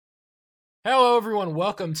Hello, everyone.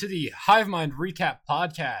 Welcome to the Hivemind Recap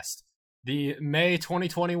Podcast, the May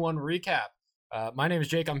 2021 recap. My name is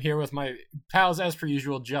Jake. I'm here with my pals, as per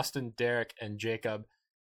usual, Justin, Derek, and Jacob.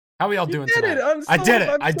 How are y'all doing tonight? I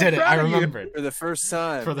did it. I remembered. For the first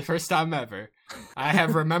time. For the first time ever. I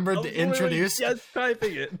have remembered to introduce... Just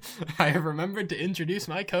typing it. I have remembered to introduce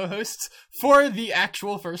my co-hosts for the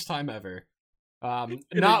actual first time ever.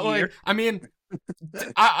 Not like... I mean,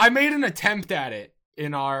 I made an attempt at it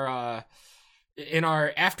in our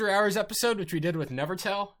After Hours episode, which we did with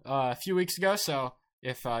Nevertell a few weeks ago. So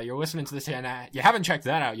if you're listening to this and you haven't checked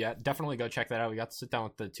that out yet, definitely go check that out. We got to sit down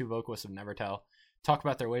with the two vocalists of Nevertell, talk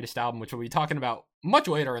about their latest album, which we'll be talking about much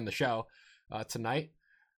later in the show tonight.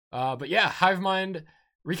 But yeah, Hivemind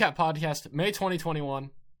Recap Podcast, May 2021.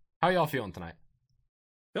 How y'all feeling tonight?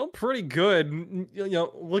 Feel pretty good. You know,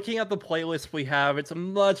 looking at the playlist we have, it's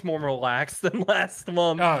much more relaxed than last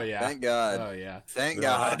month. Oh yeah. Thank God. Oh yeah. Thank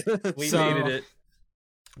God. We So- needed it.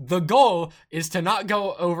 The goal is to not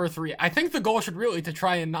go over 3. I think the goal should really to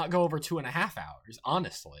try and not go over 2.5 hours,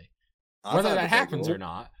 honestly. I Whether thought that happens goal. or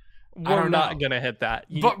not. We're don't not know. gonna hit that.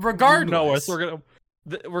 But regardless, you know us.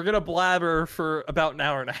 We're gonna blabber for about an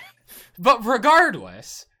hour and a half. But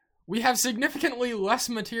regardless, we have significantly less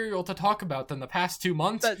material to talk about than the past 2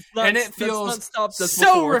 months, and it feels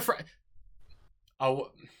so refreshing.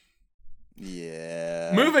 Oh,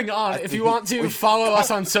 Yeah. moving on. If you want to follow us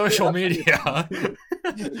on social media,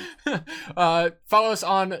 follow us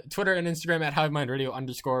on Twitter and Instagram at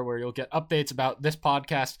HiveMindRadio_, where you'll get updates about this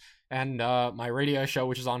podcast and my radio show,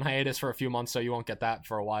 which is on hiatus for a few months, so you won't get that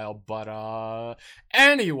for a while. But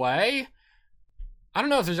anyway, I don't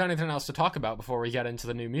know if there's anything else to talk about before we get into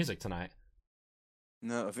the new music tonight.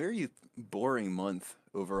 No, a very boring month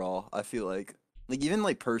overall, I feel like. Like, even,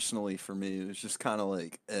 like, personally for me, it was just kind of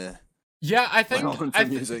like, Yeah, I think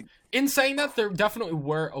music. in saying that, there definitely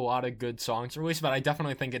were a lot of good songs released, but I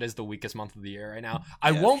definitely think it is the weakest month of the year right now.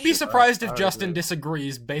 I Yeah, won't be sure. surprised if I Justin agree.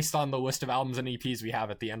 disagrees based on the list of albums and EPs we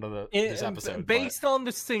have at the end of this episode. Based on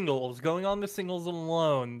the singles, going on the singles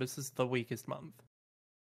alone, this is the weakest month.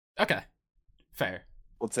 But, okay, fair.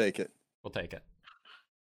 We'll take it. We'll take it.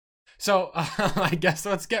 So, I guess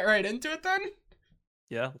let's get right into it then.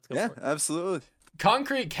 Yeah, let's go Yeah, for it. absolutely.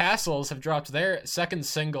 Concrete Castles have dropped their second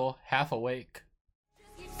single, Half Awake.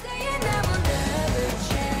 Keep saying that we'll never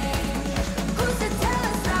change. Who's to tell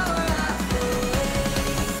us how we're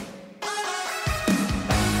halfway?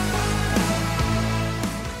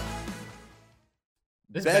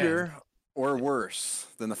 This Better band, or worse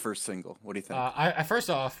than the first single? What do you think? I first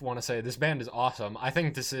off want to say this band is awesome. I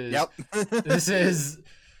think this is Yep. this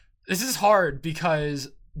is hard because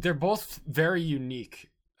they're both very unique.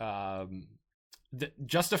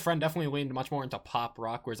 Just a Friend definitely leaned much more into pop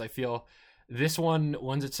rock, whereas I feel this one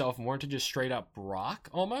lends itself more to just straight up rock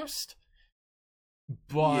almost.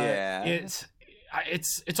 But Yeah.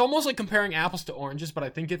 it's almost like comparing apples to oranges. But I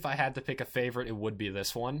think if I had to pick a favorite, it would be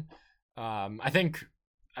this one. I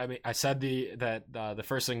said the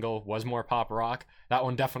first single was more pop rock. That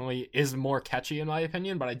one definitely is more catchy in my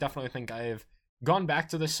opinion, but I definitely think I've gone back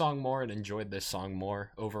to this song more and enjoyed this song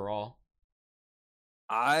more overall.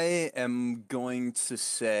 I am going to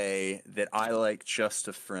say that I like Just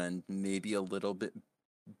a Friend maybe a little bit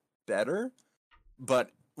better.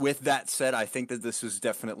 But with that said, I think that this is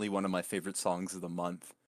definitely one of my favorite songs of the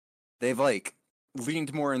month. They've like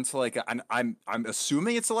leaned more into like I'm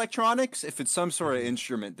assuming it's electronics. If it's some sort of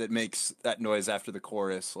instrument that makes that noise after the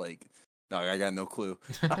chorus, like no, I got no clue.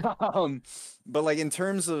 But like in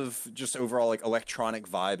terms of just overall like electronic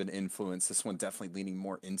vibe and influence, this one definitely leaning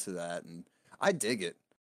more into that, and I dig it.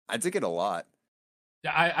 I dig it a lot.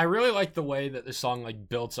 Yeah, I really like the way that this song like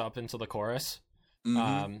builds up into the chorus.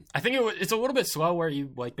 Mhm. I think it's a little bit slow where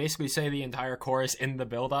you like basically say the entire chorus in the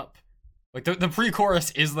build up. Like the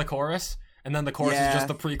pre-chorus is the chorus, and then the chorus is Yeah. just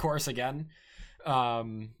the pre-chorus again.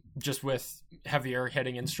 Just with heavier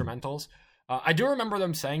hitting instrumentals. I do remember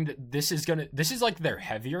them saying that this is like their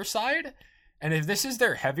heavier side, and if this is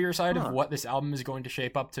their heavier side Huh. of what this album is going to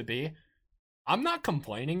shape up to be, I'm not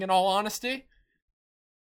complaining in all honesty.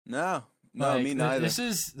 No, Like, me neither. This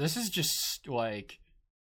is just like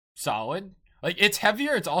solid. Like it's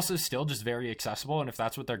heavier, it's also still just very accessible, and if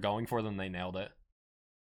that's what they're going for, then they nailed it.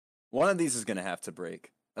 One of these is gonna have to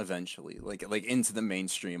break eventually, like into the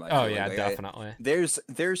mainstream. I Oh feel yeah, like. definitely.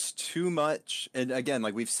 There's too much, and again,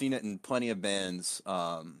 like we've seen it in plenty of bands.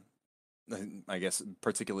 I guess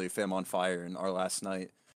particularly Femme on Fire and Our Last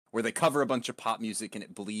Night, where they cover a bunch of pop music and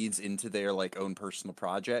it bleeds into their like own personal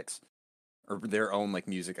projects. Or their own like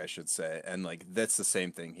music, I should say, and like that's the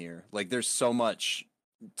same thing here. Like there's so much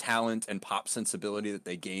talent and pop sensibility that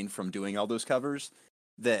they gain from doing all those covers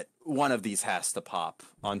that one of these has to pop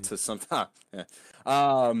onto some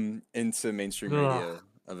into mainstream radio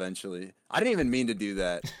eventually. I didn't even mean to do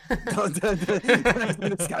that.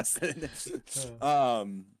 Don't discuss it.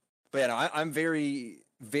 But yeah, no, I'm very,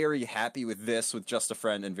 very happy with this, with Just a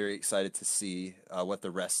Friend, and very excited to see what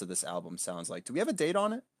the rest of this album sounds like. Do we have a date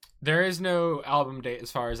on it? There is no album date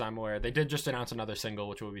as far as I'm aware. They did just announce another single,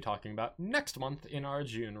 which we'll be talking about next month in our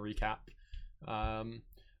June recap.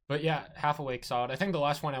 But yeah, Half Awake solid. I think the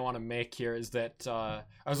last point I want to make here is that I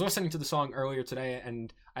was listening to the song earlier today,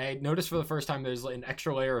 and I noticed for the first time there's an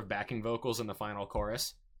extra layer of backing vocals in the final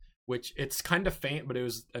chorus, which it's kind of faint, but it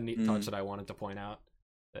was a neat touch that I wanted to point out.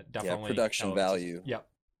 That definitely production value. Yep.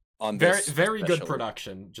 On very this very good especially.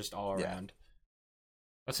 production just all Yeah. around.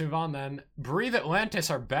 Let's move on then. Breathe Atlantis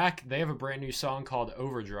are back. They have a brand new song called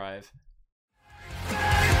Overdrive.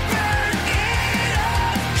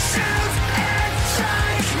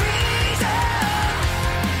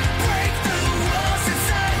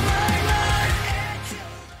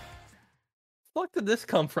 What did this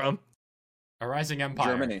come from? A Rising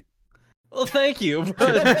Empire. Germany. Well, thank you.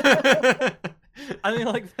 But I mean,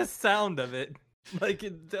 like the sound of it, like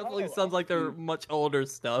it definitely sounds like they're much older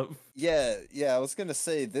stuff. Yeah, I was gonna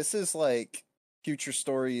say this is like Future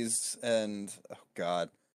Stories and oh god,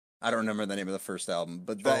 I don't remember the name of the first album,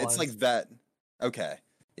 but it's like that. Okay,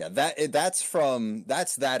 yeah, that's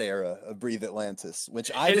that era of Breathe Atlantis, which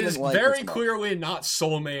I It didn't is like. very as much. clearly not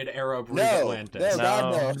Soulmate era Breathe No, Atlantis.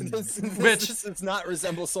 God, no. No. Which- This does not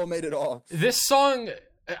resemble Soulmate at all. This song,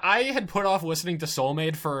 I had put off listening to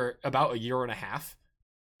Soulmate for about a year and a half.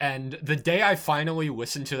 And the day I finally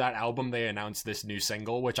listened to that album, they announced this new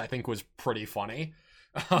single, which I think was pretty funny.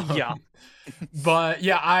 Yeah. But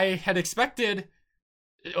yeah, I had expected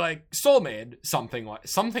like Soulmate, something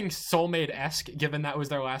Soulmate-esque, given that was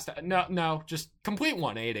their last. No, just complete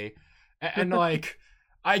 180. And like,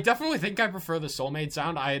 I definitely think I prefer the Soulmate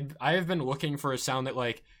sound. I have been looking for a sound that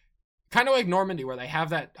like, kind of like Normandy, where they have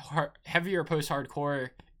that heavier post-hardcore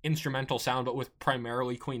instrumental sound, but with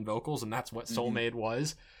primarily clean vocals, and that's what Soulmate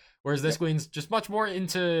was. Whereas this leans just much more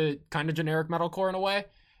into kind of generic metalcore in a way.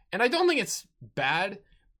 And I don't think it's bad,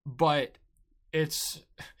 but it's...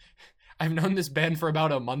 I've known this band for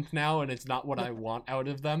about a month now, and it's not what I want out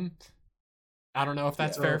of them. I don't know if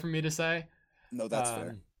that's fair for me to say. No, that's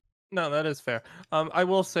fair. No, that is fair. I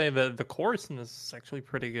will say that the chorus in this is actually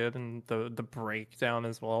pretty good, and the breakdown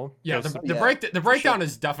as well. Yeah, Goes- the breakdown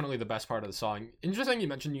is definitely the best part of the song. Interesting you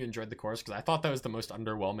mentioned you enjoyed the chorus, because I thought that was the most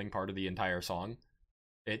underwhelming part of the entire song.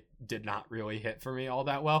 It did not really hit for me all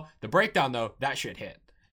that well. The breakdown, though, that shit hit.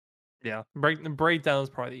 yeah, the breakdown is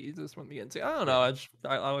probably the easiest one to get into. I don't know.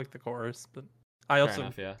 I like the chorus, but I Fair also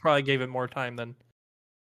enough, yeah. probably gave it more time than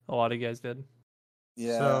a lot of you guys did.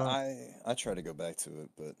 Yeah, So- I try to go back to it,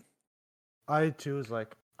 but I too was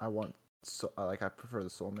like, I prefer the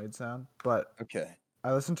Soulmate sound, but okay.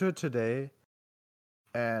 I listened to it today,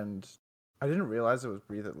 and I didn't realize it was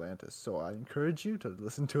Breathe Atlantis. So I encourage you to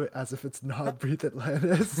listen to it as if it's not Breathe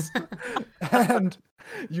Atlantis, and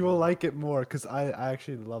you will like it more because I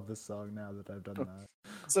actually love this song now that I've done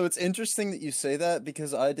that. So it's interesting that you say that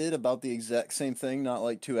because I did about the exact same thing not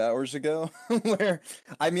like 2 hours ago where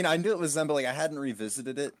I mean I knew it was them but like I hadn't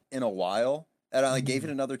revisited it in a while and I like, gave it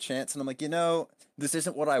another chance and I'm like, this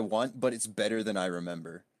isn't what I want, but it's better than I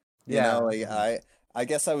remember. I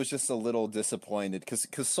guess I was just a little disappointed because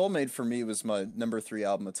Soulmate for me was my number 3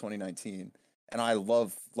 album of 2019 and I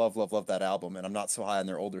love that album and I'm not so high on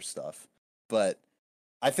their older stuff. But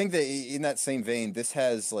I think that in that same vein, this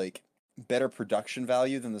has like better production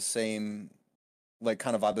value than the same like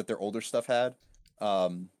kind of vibe that their older stuff had.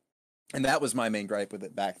 And that was my main gripe with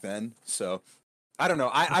it back then. So I don't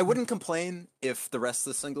know. I wouldn't complain if the rest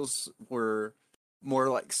of the singles were more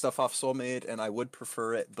like stuff off Soulmate and I would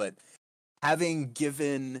prefer it, but having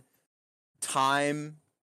given time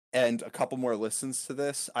and a couple more listens to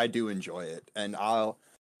this, I do enjoy it. And I'm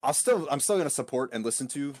still going to support and listen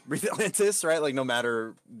to Breathe Atlantis, right? Like no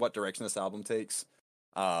matter what direction this album takes.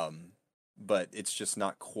 But it's just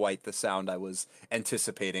not quite the sound I was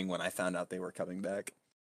anticipating when I found out they were coming back.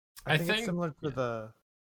 I think it's similar to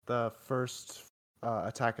the first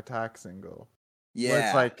Attack single. Yeah. Where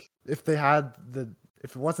it's like if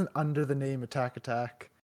it wasn't under the name Attack,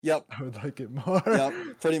 Yep. I would like it more. Yep.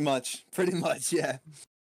 Pretty much. Yeah.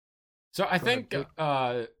 So I think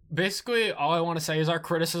basically all I want to say is our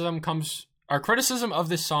criticism of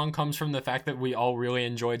this song comes from the fact that we all really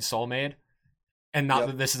enjoyed Soulmate, and not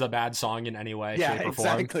that this is a bad song in any way, shape, or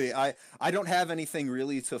form. Exactly. I don't have anything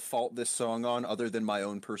really to fault this song on other than my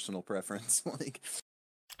own personal preference. Like,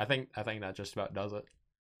 I think that just about does it.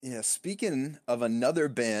 yeah. Speaking of another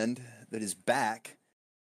band that is back,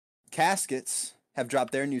 Caskets have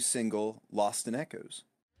dropped their new single, Lost in Echoes.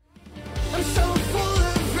 I'm so full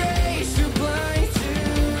of grace, too blind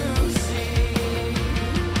to see.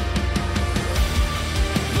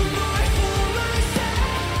 The more I fool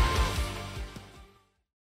myself.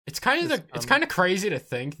 It's kind of crazy to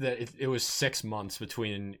think that it was 6 months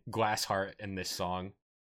between Glass Heart and this song.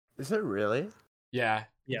 Is it really? Yeah.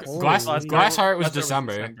 Yes. Glass Heart was Glass Heart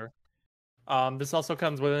December. This also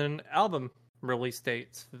comes with an album release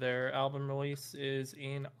date. Their album release is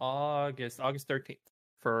in August 13th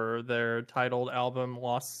for their titled album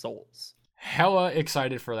Lost Souls. Hella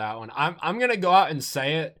excited for that one. I'm gonna go out and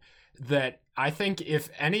say it that I think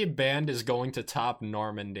if any band is going to top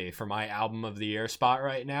Normandy for my album of the year spot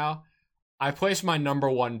right now, I place my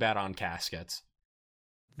number one bet on Caskets.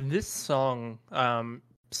 This song,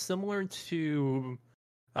 similar to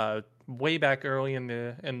way back early in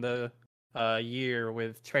the year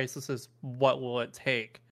with Traceless's "What Will It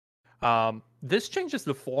Take," this changes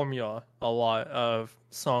the formula a lot of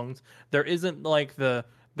songs. There isn't like the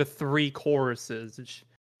three choruses. It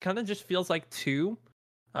kind of just feels like two,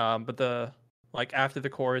 but after the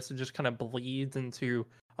chorus, it just kind of bleeds into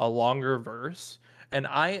a longer verse. And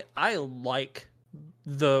I like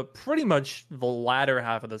the pretty much the latter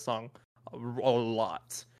half of the song a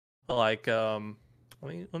lot. Like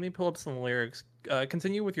let me pull up some lyrics.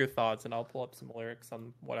 Continue with your thoughts, and I'll pull up some lyrics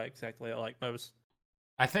on what exactly I like most.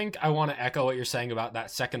 I think I want to echo what you're saying about that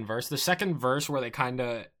second verse. The second verse where they kind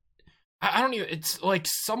of, I don't even, it's like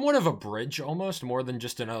somewhat of a bridge almost, more than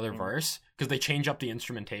just another verse, because they change up the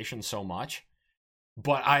instrumentation so much.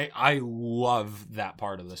 But I love that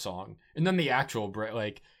part of the song. And then the actual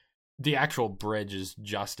bridge is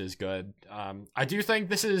just as good. I do think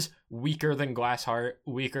this is weaker than Glass Heart,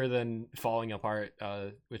 weaker than Falling Apart,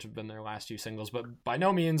 which have been their last two singles. But by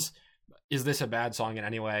no means is this a bad song in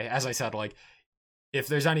any way. As I said, like, if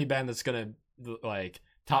there's any band that's gonna like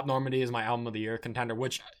top Normandy is my album of the year contender,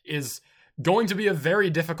 which is going to be a very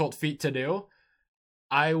difficult feat to do,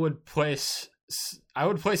 I would place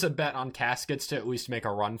a bet on Caskets to at least make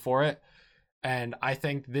a run for it. And I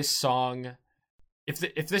think this song, if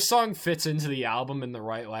this song fits into the album in the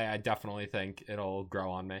right way, I definitely think it'll grow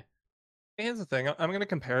on me. Here's the thing. I'm gonna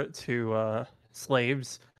compare it to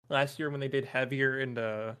Slaves last year when they did Heavier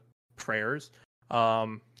and Prayers.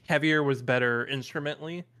 Heavier was better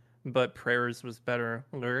instrumentally, but Prayers was better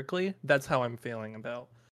lyrically. That's how I'm feeling about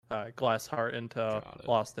Glass Heart into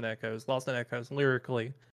Lost in Echoes. Lost in Echoes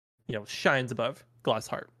lyrically, shines above Glass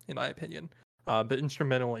Heart in my opinion. But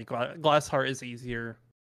instrumentally, Glass Heart is easier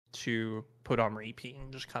to put on repeat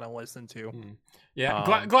and just kind of listen to.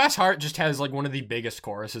 Yeah, Glass Heart just has like one of the biggest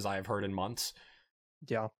choruses I've heard in months.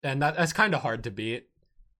 Yeah, and that's kind of hard to beat.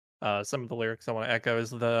 Some of the lyrics I want to echo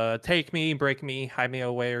is the "Take me, break me, hide me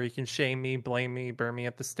away, or you can shame me, blame me, burn me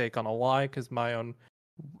at the stake on a lie, because my own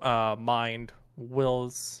mind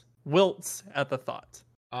wilts at the thought."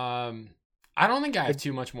 I don't think I have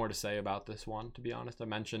too much more to say about this one, to be honest. I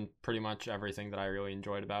mentioned pretty much everything that I really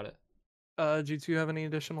enjoyed about it. Do you two have any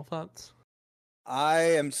additional thoughts? I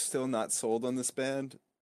am still not sold on this band,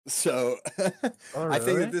 so I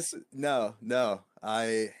think that this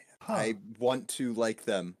I want to like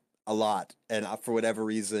them a lot, and for whatever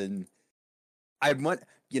reason,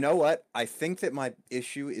 you know what? I think that my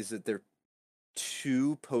issue is that they're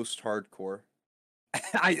too post-hardcore.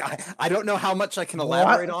 I don't know how much I can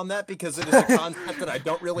elaborate on that because it is a concept that I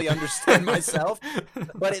don't really understand myself.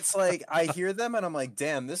 But it's like I hear them and I'm like,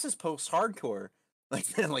 damn, this is post-hardcore.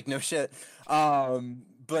 Like no shit.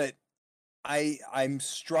 But I'm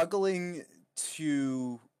struggling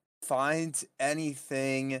to find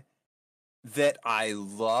anything that I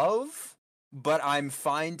love, but I'm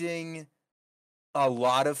finding a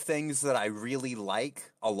lot of things that I really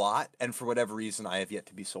like a lot, and for whatever reason I have yet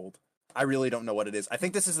to be sold. I really don't know what it is. I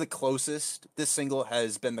think this is the closest. This single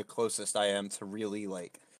has been the closest I am to really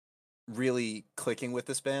clicking with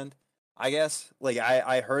this band, I guess. Like,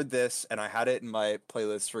 I heard this, and I had it in my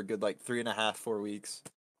playlist for a good, 3.5, 4 weeks,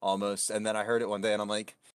 almost. And then I heard it one day, and I'm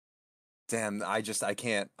like, damn, I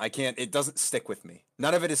can't. It doesn't stick with me.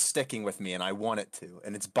 None of it is sticking with me, and I want it to,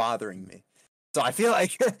 and it's bothering me. So I feel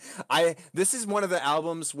like this is one of the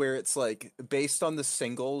albums where it's based on the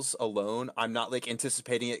singles alone. I'm not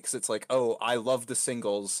anticipating it because it's oh, I love the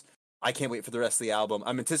singles. I can't wait for the rest of the album.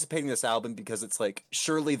 I'm anticipating this album because it's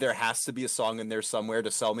surely there has to be a song in there somewhere to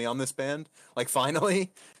sell me on this band.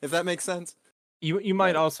 Finally, if that makes sense. You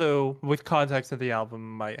might also, with context of the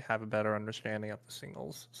album, might have a better understanding of the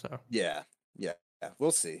singles. So yeah,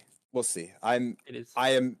 we'll see. I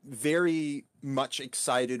am very much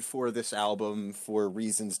excited for this album for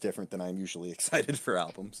reasons different than I'm usually excited for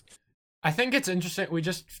albums. I think it's interesting. We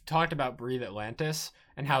just talked about Breathe Atlantis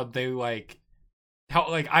and how they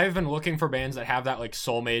I've been looking for bands that have that like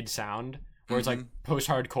soul-made sound where it's like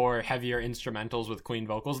post-hardcore, heavier instrumentals with clean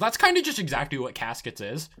vocals. That's kind of just exactly what Caskets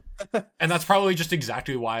is. And that's probably just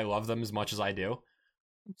exactly why I love them as much as I do.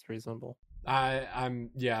 It's reasonable.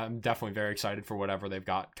 I'm definitely very excited for whatever they've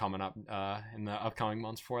got coming up in the upcoming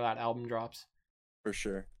months before that album drops. For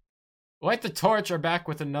sure. Light the Torch are back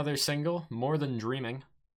with another single, More Than Dreaming.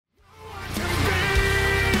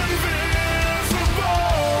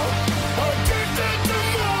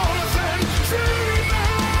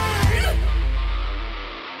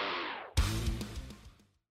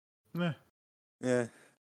 Meh. Yeah.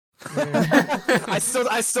 I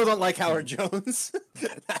still don't like Howard Jones.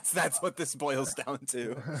 That's what this boils down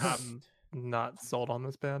to. I'm not sold on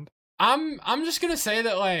this band. I'm just gonna say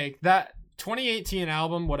that like that 2018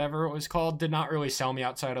 album, whatever it was called, did not really sell me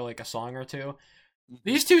outside of like a song or two.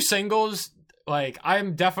 These two singles, like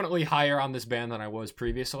I'm definitely higher on this band than I was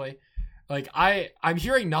previously. Like I'm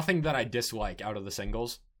hearing nothing that I dislike out of the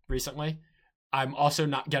singles recently. I'm also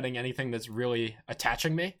not getting anything that's really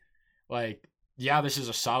attaching me. Like, yeah, this is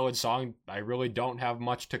a solid song. I really don't have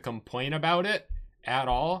much to complain about it at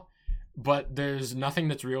all. But there's nothing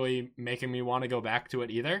that's really making me want to go back to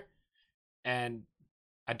it either. And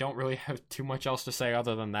I don't really have too much else to say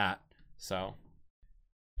other than that. So,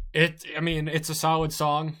 it's a solid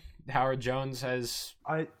song. Howard Jones has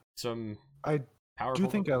some I powerful.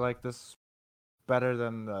 do think I like this better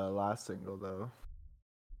than the last single, though.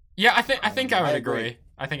 Yeah, I think I would I agree. agree.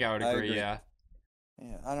 I think I would I agree. agree. Yeah.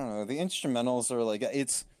 Yeah, I don't know. The instrumentals are like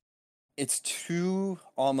it's too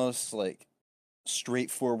almost like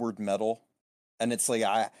straightforward metal, and it's like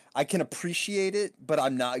I can appreciate it, but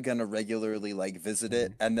I'm not gonna regularly like visit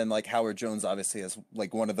it. And then like Howard Jones obviously has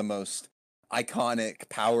like one of the most iconic,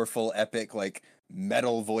 powerful, epic like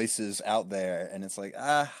metal voices out there, and it's like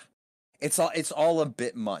it's all a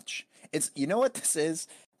bit much. It's you know what this is.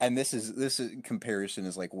 And this comparison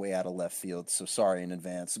is like way out of left field, so sorry in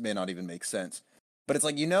advance. It may not even make sense. But it's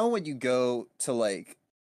like, you know, when you go to like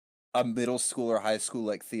a middle school or high school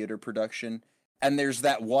like theater production, and there's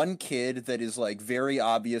that one kid that is like very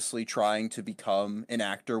obviously trying to become an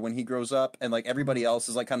actor when he grows up, and like everybody else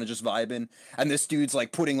is like kind of just vibing, and this dude's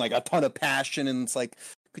like putting like a ton of passion, and it's like,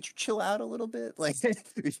 could you chill out a little bit? Like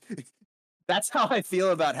that's how I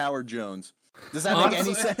feel about Howard Jones. Does that make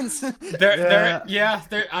any sense? I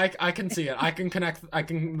can see it. I can connect. I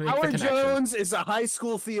can make Howard the connection. Jones is a high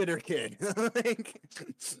school theater kid. Like,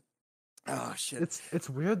 oh shit! It's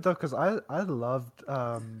weird though, because I loved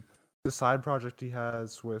the side project he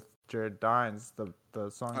has with Jared Dines, the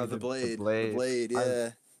song. Oh, he the did, Blade, yeah.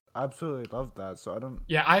 I absolutely love that. So I don't.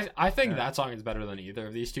 Yeah, I think that song is better than either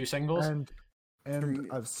of these two singles. And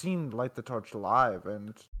I've seen Light the Torch live,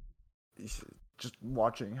 and just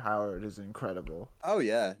watching Howard is incredible. Oh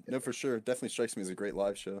yeah, no, for sure. Definitely strikes me as a great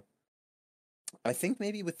live show. I think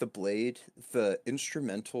maybe with the Blade, the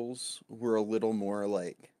instrumentals were a little more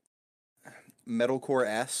like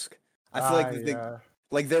metalcore-esque. I feel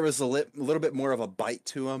like there was a little bit more of a bite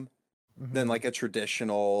to them than like a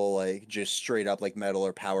traditional like just straight up like metal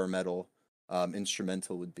or power metal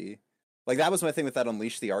instrumental would be. Like that was my thing with that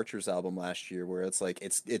Unleash the Archers album last year, where it's like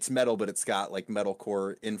it's metal, but it's got like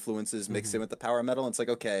metalcore influences mixed in with the power metal. And it's like,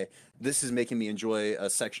 okay, this is making me enjoy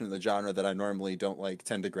a section of the genre that I normally don't like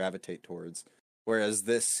tend to gravitate towards. Whereas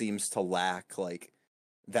this seems to lack like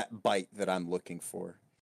that bite that I'm looking for.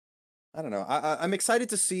 I don't know. I'm excited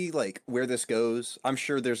to see like where this goes. I'm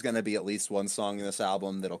sure there's gonna be at least one song in this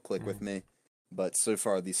album that'll click with me, but so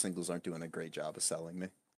far these singles aren't doing a great job of selling me.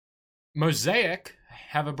 Mosaic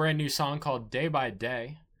have a brand new song called Day by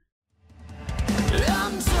Day.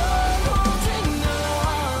 I'm so holding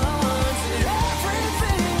on to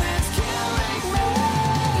everything that's killing me.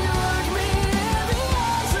 You look me in the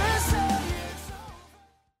eyes and say it's over.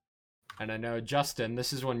 And I know, Justin,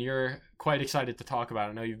 this is one you're quite excited to talk about.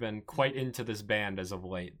 I know you've been quite into this band as of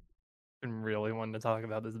late. Been really wanting to talk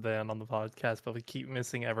about this band on the podcast, but we keep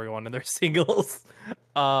missing every one of their singles.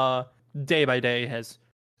 Day by Day has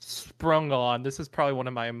sprung on. This is probably one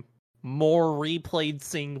of my more replayed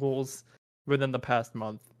singles within the past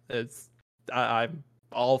month. I'm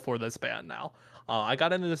all for this band now. I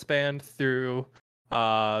got into this band through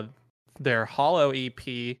their Hollow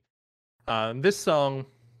EP. This song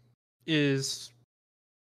is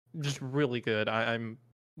just really good. I'm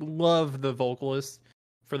love the vocalist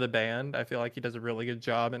for the band. I feel like he does a really good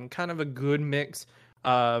job, and kind of a good mix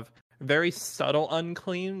of very subtle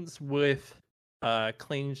uncleans with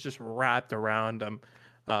cleans just wrapped around them.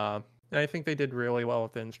 And I think they did really well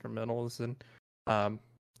with the instrumentals, and to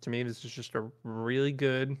me this is just a really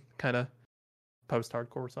good kind of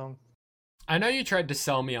post-hardcore song. I know you tried to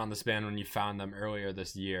sell me on this band when you found them earlier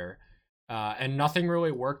this year, and nothing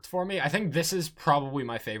really worked for me. I think this is probably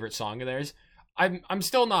my favorite song of theirs. I'm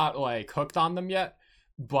still not like hooked on them yet,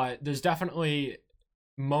 but there's definitely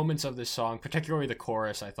moments of this song, particularly the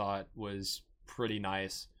chorus, I thought was pretty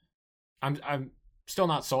nice. I'm still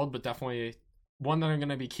not sold, but definitely one that I'm going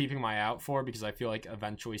to be keeping my eye out for because I feel like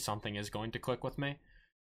eventually something is going to click with me.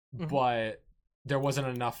 Mhm. But there wasn't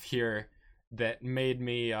enough here that made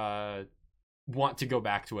me want to go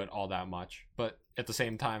back to it all that much. But at the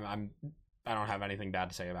same time, I don't have anything bad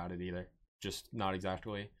to say about it either. Just not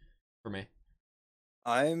exactly for me.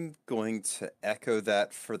 I'm going to echo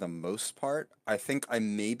that for the most part. I think I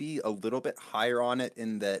may be a little bit higher on it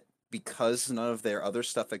in that because none of their other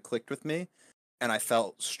stuff had clicked with me, and I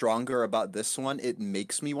felt stronger about this one, it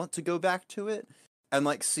makes me want to go back to it and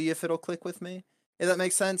like see if it'll click with me. If that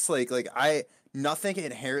makes sense, nothing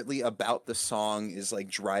inherently about the song is like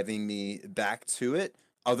driving me back to it,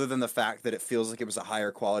 other than the fact that it feels like it was a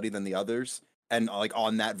higher quality than the others. And like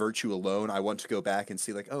on that virtue alone, I want to go back and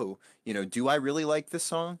see like, oh, do I really like this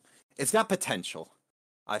song? It's got potential,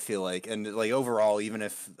 I feel like. And like overall, even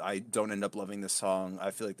if I don't end up loving this song,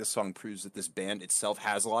 I feel like this song proves that this band itself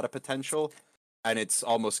has a lot of potential. And it's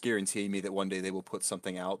almost guaranteeing me that one day they will put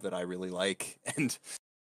something out that I really like. And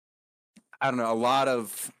I don't know, a lot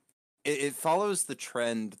of it follows the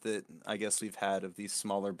trend that I guess we've had of these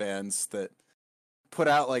smaller bands that put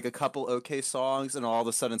out like a couple okay songs and all of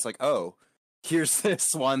a sudden it's like, oh, here's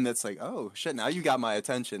this one that's like, oh shit, now you got my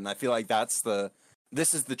attention. I feel like this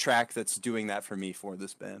is the track that's doing that for me for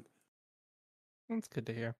this band. That's good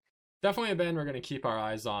to hear. Definitely a band we're going to keep our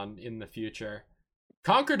eyes on in the future.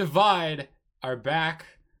 Conquer Divide are back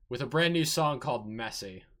with a brand new song called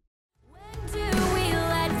Messy. When do we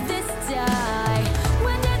let this die?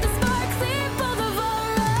 When did the spark leave both of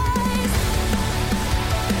our eyes?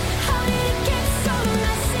 How did it get so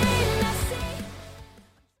messy?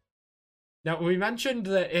 Now, we mentioned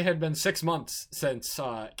that it had been 6 months since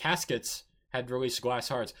Caskets had released Glass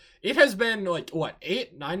Hearts. It has been,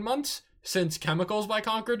 8-9 months since Chemicals by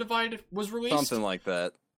Conquer Divide was released? Something like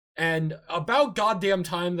that. And about goddamn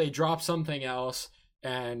time they dropped something else,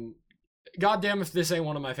 and goddamn if this ain't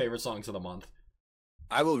one of my favorite songs of the month.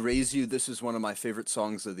 I will raise you, this is one of my favorite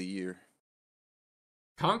songs of the year.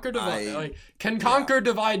 Conquer Divide. Can Conquer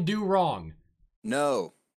Divide do wrong?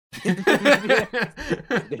 No.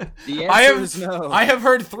 The answer is no. I have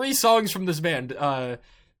heard 3 songs from this band.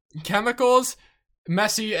 Chemicals,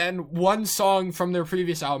 Messy, and one song from their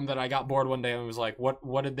previous album that I got bored one day and was like,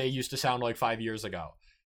 what did they used to sound like 5 years ago?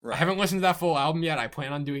 Right. I haven't listened to that full album yet. I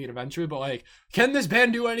plan on doing it eventually, but can this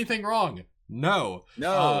band do anything wrong? No.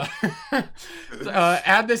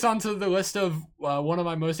 Add this onto the list of one of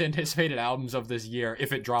my most anticipated albums of this year,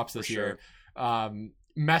 if it drops this year.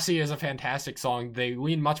 Messy is a fantastic song. They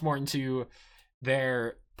lean much more into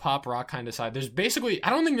their pop rock kind of side. There's basically, I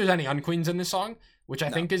don't think there's any unqueens in this song, which I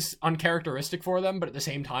think is uncharacteristic for them, but at the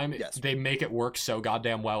same time, they make it work so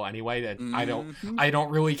goddamn well anyway that I don't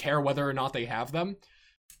really care whether or not they have them.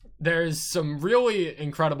 There's some really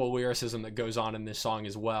incredible lyricism that goes on in this song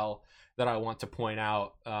as well that I want to point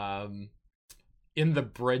out. In the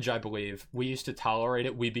bridge, I believe, we used to tolerate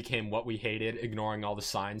it. We became what we hated, ignoring all the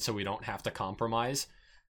signs so we don't have to compromise.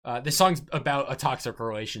 This song's about a toxic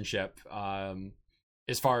relationship,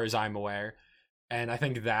 as far as I'm aware. And I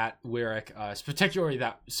think that lyric, particularly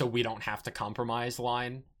that "so we don't have to compromise"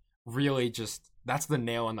 line, really just, that's the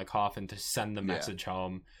nail in the coffin to send the message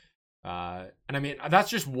home. And I mean, that's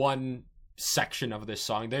just one section of this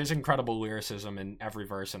song. There's incredible lyricism in every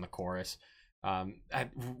verse and the chorus.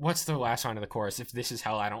 What's the last line of the chorus? If this is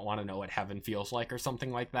hell, I don't want to know what heaven feels like, or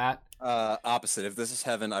something like that. Opposite. If this is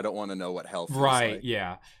heaven, I don't want to know what hell feels like. Right,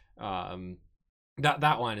 yeah.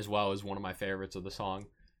 That line as well is one of my favorites of the song.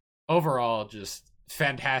 Overall, just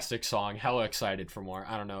fantastic song. Hella excited for more.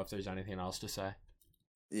 I don't know if there's anything else to say.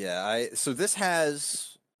 Yeah, so this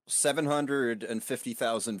has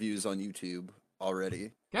 750,000 views on YouTube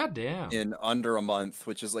already. God damn. In under a month,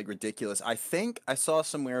 which is ridiculous. I think I saw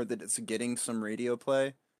somewhere that it's getting some radio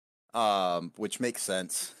play, which makes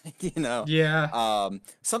sense, Yeah.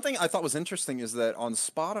 Something I thought was interesting is that on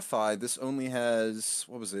Spotify, this only has,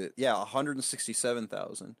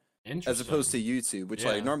 167,000. As opposed to YouTube, which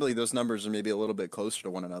normally those numbers are maybe a little bit closer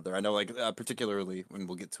to one another. I know particularly when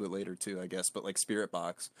we'll get to it later too, I guess, but Spirit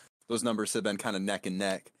Box, those numbers have been kind of neck and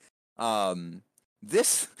neck. I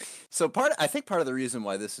think part of the reason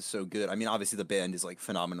why this is so good, I mean, obviously the band is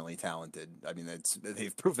phenomenally talented. I mean,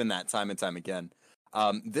 they've proven that time and time again.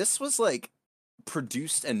 This was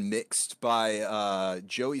produced and mixed by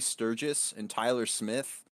Joey Sturgis and Tyler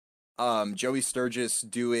Smith. Joey Sturgis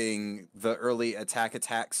doing the early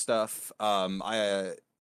Attack stuff. Oh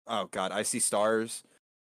god, I See Stars.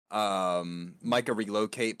 Micah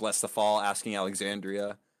Relocate, Bless the Fall, Asking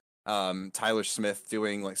Alexandria. Tyler Smith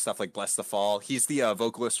doing like stuff like Bless the Fall. He's the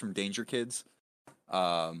vocalist from Danger Kids.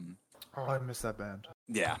 Oh, I miss that band.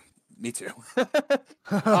 Yeah, me too.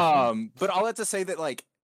 But all that to say that like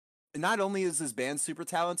not only is this band super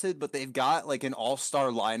talented, but they've got like an all-star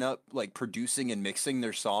lineup like producing and mixing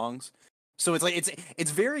their songs. So it's like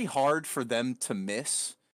it's very hard for them to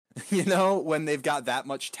miss, you know, when they've got that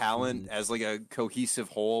much talent as like a cohesive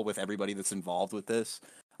whole with everybody that's involved with this.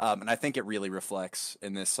 And I think it really reflects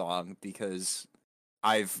in this song because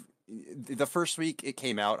the first week it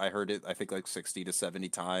came out, I heard it I think like 60 to 70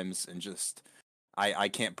 times and just I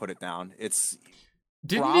can't put it down. It's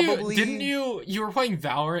Didn't you were playing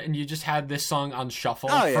Valorant and you just had this song on shuffle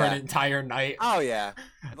for an entire night? Oh yeah.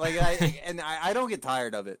 Like I don't get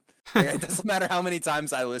tired of it. Like, it doesn't matter how many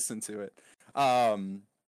times I listen to it.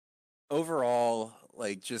 Overall,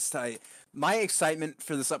 like just my excitement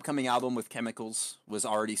for this upcoming album with Chemicals was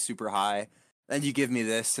already super high. Then you give me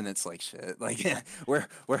this, and it's like shit. Like we're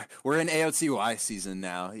in AOTY season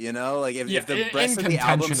now, you know. Like if the rest of the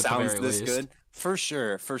album sounds this good, for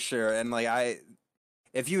sure. And like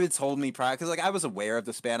if you had told me prior, because like I was aware of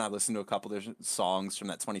this band, I listened to a couple of songs from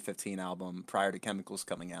that 2015 album prior to Chemicals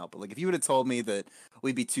coming out. But like if you would have told me that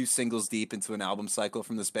we'd be 2 singles deep into an album cycle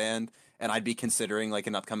from this band, and I'd be considering like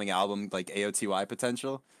an upcoming album like AOTY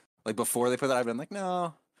potential, like before they put that, I'd been like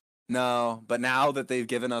no. But now that they've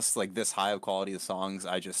given us like this high of quality of songs,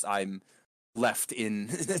 I'm left in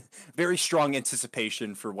very strong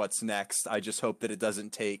anticipation for what's next. I just hope that it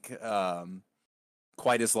doesn't take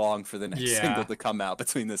quite as long for the next single to come out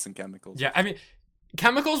between this and Chemicals. Yeah, I mean,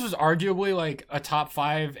 Chemicals was arguably like a top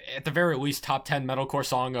 5, at the very least top 10 metalcore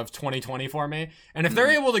song of 2020 for me. And if they're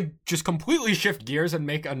able to just completely shift gears and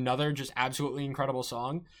make another just absolutely incredible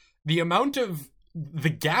song, the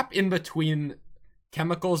gap in between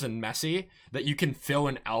Chemicals and Messy that you can fill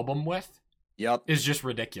an album with is just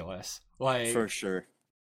ridiculous. Like for sure.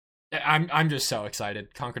 I'm just so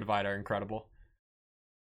excited. Conquer Divide are incredible.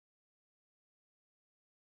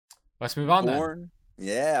 Let's move on then.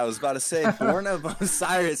 Yeah, I was about to say Born of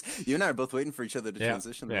Osiris. You and I are both waiting for each other to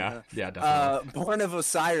transition. Yeah, definitely. Born of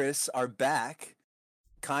Osiris are back,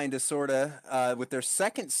 kind of, sort of, with their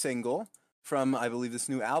second single from, I believe, this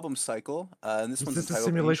new album cycle. And this one's Is this entitled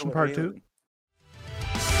Simulation Angel Part Alien. 2?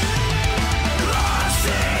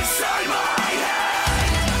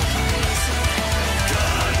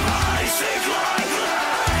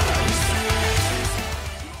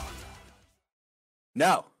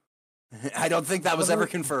 No. I don't think that was ever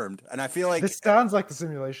confirmed. And I feel like This sounds like the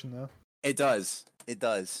Simulation, though. it does. It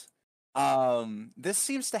does. This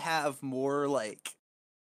seems to have more like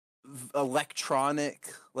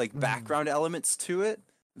electronic like background elements to it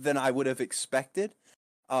than I would have expected.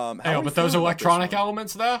 But those electronic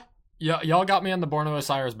elements though? Y'all got me on the Born of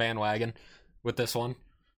Osiris bandwagon with this one.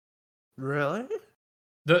 Really?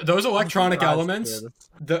 Those electronic elements,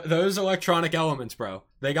 those electronic elements, bro,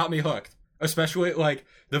 they got me hooked. Especially like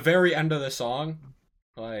the very end of the song,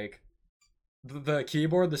 like the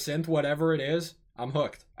keyboard, the synth, whatever it is, I'm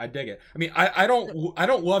hooked. I dig it. I mean, I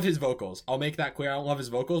don't love his vocals. I'll make that clear. I don't love his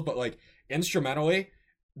vocals, but like instrumentally,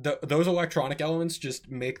 those electronic elements just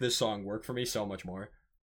make this song work for me so much more.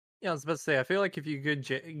 Yeah, I was about to say, I feel like if you give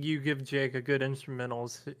Jake a good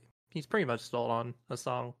instrumentals, he's pretty much sold on a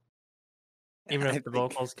song. Even if the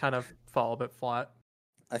vocals kind of fall a bit flat.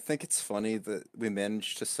 I think it's funny that we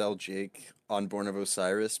managed to sell Jake on Born of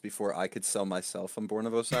Osiris before I could sell myself on Born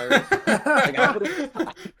of Osiris. Like,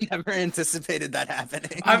 I never anticipated that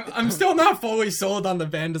happening. I'm still not fully sold on the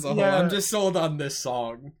band as a whole. Yeah. I'm just sold on this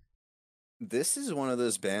song. This is one of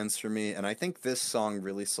those bands for me, and I think this song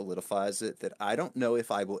really solidifies it, that I don't know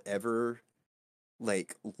if I will ever,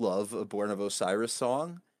 like, love a Born of Osiris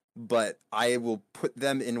song, but I will put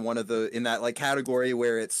them in in that, like, category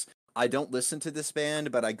where it's, I don't listen to this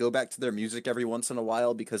band, but I go back to their music every once in a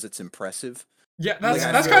while because it's impressive. Yeah,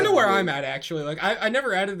 that's kind of where I'm at, actually. Like, I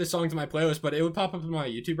never added this song to my playlist, but it would pop up in my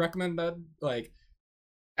YouTube recommended, like,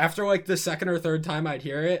 after, like, the second or third time I'd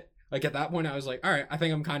hear it, like, at that point, I was like, all right, I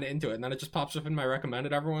think I'm kind of into it. And then it just pops up in my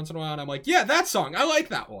recommended every once in a while, and I'm like, yeah, that song, I like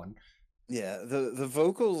that one. Yeah, the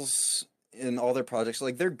vocals in all their projects,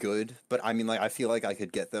 like, they're good, but I mean, like, I feel like I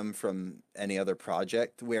could get them from any other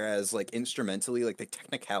project, whereas, like, instrumentally, like, the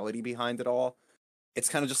technicality behind it all, it's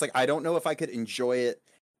kind of just like, I don't know if I could enjoy it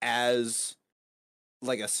as,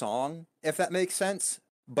 like, a song, if that makes sense,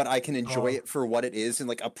 but I can enjoy it for what it is and,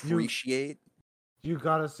 like, appreciate. You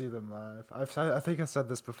gotta see them live. I think I said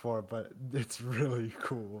this before, but it's really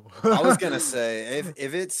cool. I was gonna say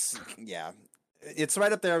if it's it's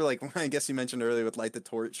right up there. Like I guess you mentioned earlier with Light the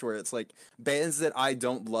Torch, where it's like bands that I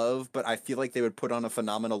don't love, but I feel like they would put on a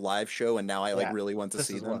phenomenal live show, and now I like Yeah, really want to this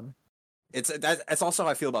see is them. one. That's also how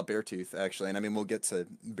I feel about Beartooth actually, and I mean we'll get to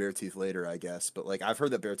Beartooth later, I guess. But like I've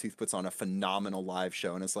heard that Beartooth puts on a phenomenal live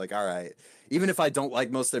show, and it's like all right, even if I don't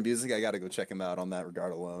like most of their music, I got to go check them out on that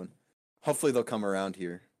regard alone. Hopefully they'll come around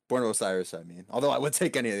here. Born of Osiris, I mean. Although I would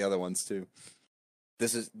take any of the other ones too.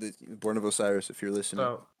 This is the Born of Osiris. If you're listening,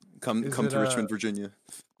 So, come is to it, Richmond, Virginia.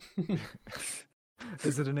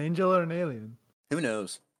 is it an angel or an alien? Who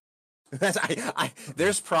knows?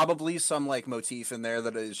 There's probably some like motif in there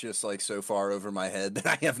that is just like so far over my head that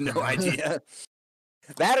I have no idea.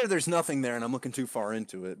 That or there's nothing there and I'm looking too far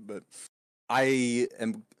into it. But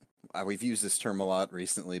we've used this term a lot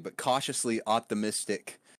recently, but cautiously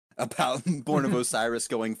optimistic about Born of Osiris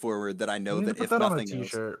going forward. That I know You need that to put if that on a nothing else,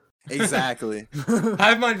 t-shirt. exactly.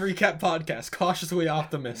 Hive Mind Recap Podcast, cautiously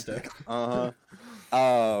optimistic. But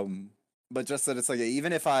just that it's like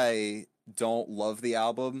even if I don't love the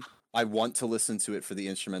album, I want to listen to it for the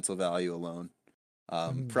instrumental value alone.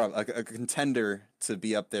 A contender to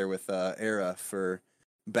be up there with Era for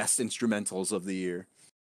best instrumentals of the year,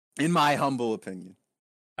 in my humble opinion.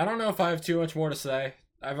 I don't know if I have too much more to say.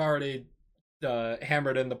 I've already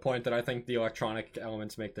hammered in the point that I think the electronic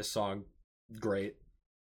elements make this song great.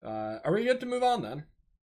 Are we good to move on then?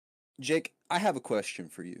 Jake, I have a question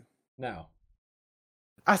for you. No.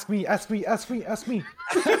 Ask me.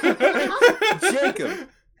 Jacob,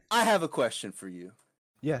 I have a question for you.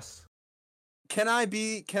 Yes. Can I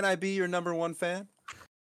be your number one fan?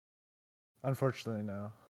 Unfortunately,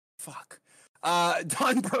 no. Fuck.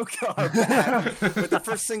 Don Brokaw are back with the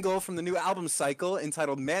first single from the new album cycle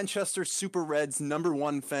entitled Manchester Super Reds Number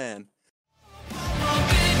One Fan.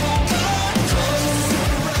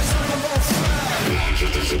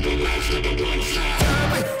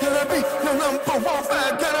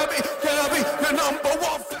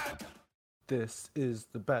 This is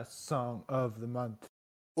the best song of the month.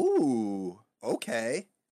 Ooh, okay.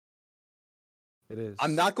 It is.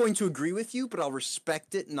 I'm not going to agree with you, but I'll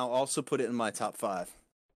respect it, and I'll also put it in my top 5.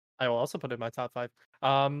 I will also put it in my top 5.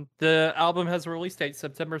 The album has a release date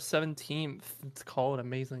September 17th. It's called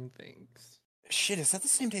Amazing Things. Shit, is that the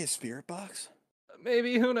same day as Spirit Box?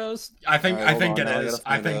 Maybe, who knows? I think Alright, hold on, it now I is. gotta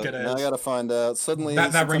I find think out. it is. Now I gotta find out. Suddenly,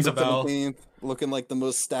 That rings a September bell. 17th, looking like the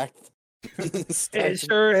most stacked. It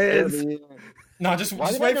sure day of is. the year. No, just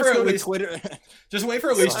Why did I wait just for go at to least Twitter? just wait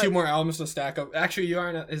for at least So 2 more albums to stack up. Actually, you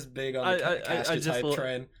aren't as big on the I Casket just type will-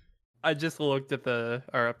 train. I just looked at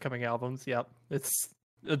our upcoming albums. Yep, it's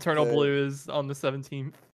Eternal Okay. Blue is on the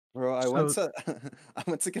 17th. Bro, I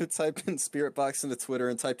went to go type in Spirit Box into Twitter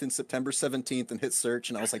and typed in September 17th and hit search,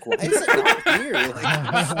 and I was like, why is it not here?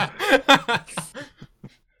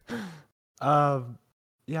 Like,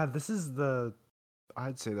 Yeah, this is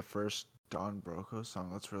I'd say the first Don Broco song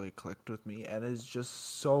that's really clicked with me, and it's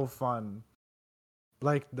just so fun.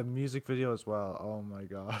 Like the music video as well. Oh my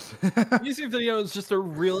god. Music video is just a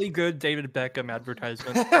really good David Beckham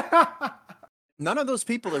advertisement. none of those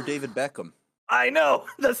people are David Beckham. I know.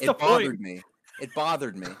 That's the It bothered point. me. It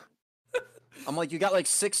bothered me. I'm like, you got like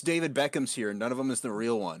 6 David Beckhams here, and none of them is the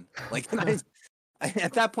real one. Like,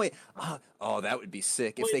 at that point, oh, that would be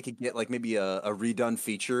sick if they could get like maybe a redone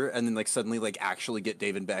feature, and then like suddenly like actually get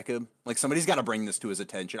David Beckham. Like somebody's got to bring this to his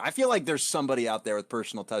attention. I feel like there's somebody out there with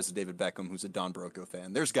personal ties to David Beckham who's a Don Broco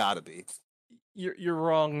fan. There's got to be. You're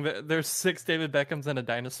wrong. There's 6 David Beckhams and a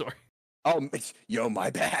dinosaur. Oh, yo,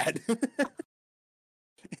 my bad.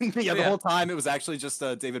 Yeah, the Yeah. whole time it was actually just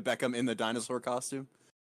David Beckham in the dinosaur costume.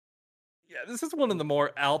 Yeah, this is one of the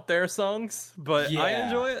more out there songs, but I Yeah.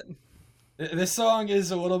 enjoy it. This song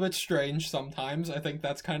is a little bit strange sometimes. I think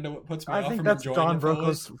that's kind of what puts me I off think from that's enjoying Don it fully.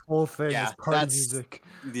 Broco's whole thing Yeah, is party that's- music.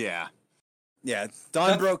 Yeah. Yeah,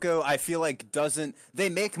 Don That's- Broco, I feel like doesn't. They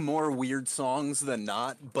make more weird songs than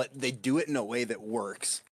not, but they do it in a way that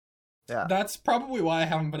works. Yeah. That's probably why I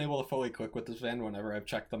haven't been able to fully click with this band whenever I've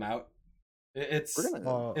checked them out. It's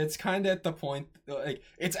Uh, it's kind of at the point, like,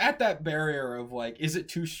 it's at that barrier of, like, is it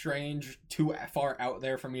too strange, too far out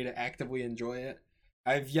there for me to actively enjoy it?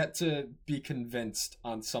 I've yet to be convinced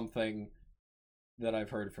on something that I've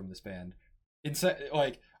heard from this band.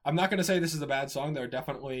 Like, I'm not going to say this is a bad song. There are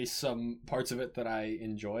definitely some parts of it that I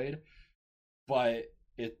enjoyed, but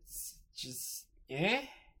it's just, eh?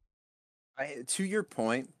 To your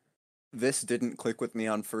point, this didn't click with me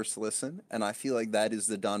on first listen, and I feel like that is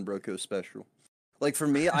the Don Broco special. Like for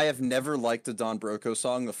me, I have never liked a Don Broco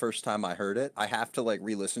song the first time I heard it. I have to like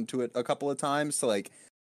re-listen to it a couple of times to like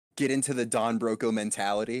get into the Don Broco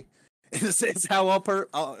mentality. It's how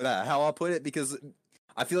how I'll put it, because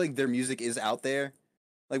I feel like their music is out there,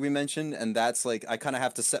 like we mentioned, and that's like I kind of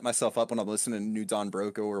have to set myself up when I'm listening to new Don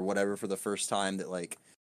Broco or whatever for the first time, that like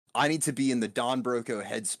I need to be in the Don Broco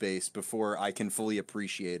headspace before I can fully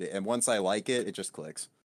appreciate it, and once I like it, it just clicks.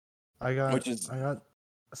 I got Which is- I got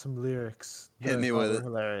some lyrics. Hit that I me thought with were it.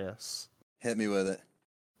 Hilarious. Hit me with it.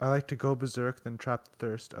 I like to go berserk, then trap the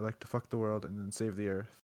thirst. I like to fuck the world and then save the earth.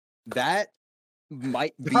 That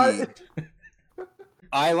might be. That-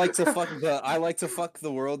 I like to fuck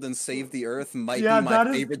the world and save the earth might Yeah, be my that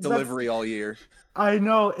is- favorite that's- delivery all year. I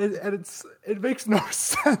know, and it makes no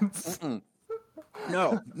sense. Mm-mm.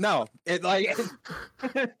 No, it like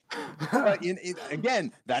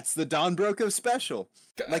again. That's the Don Broco special.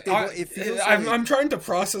 Like it feels I'm trying to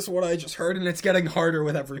process what I just heard, and it's getting harder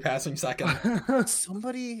with every passing second.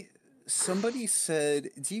 somebody said,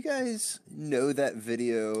 "Do you guys know that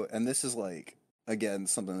video?" And this is like again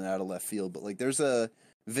something out of left field, but like there's a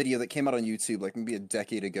video that came out on YouTube like maybe a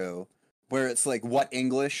decade ago where it's like what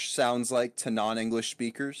English sounds like to non-English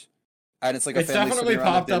speakers. And it's like It's a family definitely sitting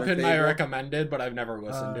around a popped up dinner in my table. recommended, but I've never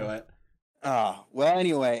listened to it. Well,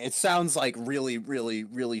 anyway, it sounds like really, really,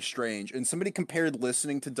 really strange. And somebody compared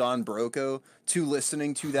listening to Don Broco to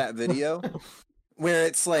listening to that video, where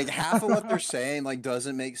it's like half of what they're saying like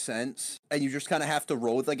doesn't make sense, and you just kind of have to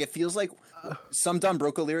roll with. Like it feels like some Don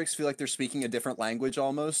Broco lyrics feel like they're speaking a different language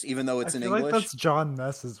almost, even though it's I in feel English. like that's John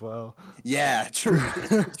Mess as well. Yeah, true,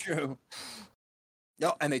 true.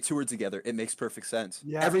 No, and they toured together. It makes perfect sense.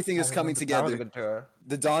 Everything is coming together.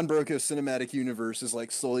 The Don Broco cinematic universe is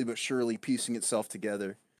like slowly but surely piecing itself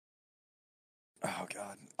together. Oh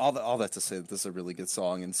god, all that to say that this is a really good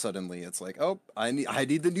song, and suddenly it's like, oh, I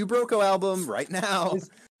need the new Broco album right now.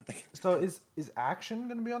 So is Action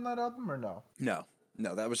gonna be on that album or no? No,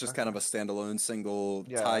 that was just kind of a standalone single.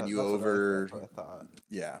 Yeah, Tied You that's what I- Over. that's what I thought.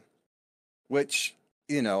 Yeah, which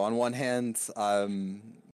on one hand, I'm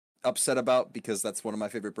upset about because that's one of my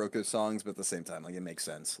favorite Broco songs, but at the same time, like it makes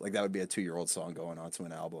sense. Like that would be a 2-year-old song going onto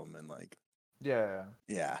an album, and like. Yeah.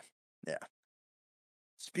 Yeah.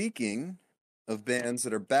 Speaking of bands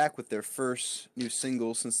that are back with their first new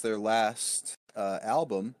single since their last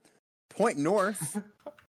album, Point North.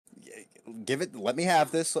 Let me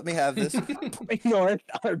have this. Point North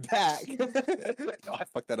are back. Oh, I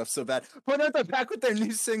fucked that up so bad. Point North are back with their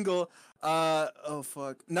new single. Oh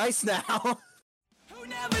fuck. Nice Now. Who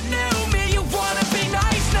never knew me? You wanna be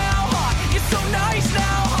nice now, huh? You're so nice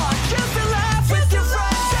now, huh? Just to laugh with your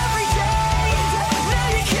friends every day. Now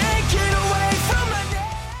you can't get away from my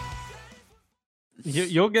name.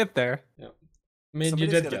 You'll get there. I mean,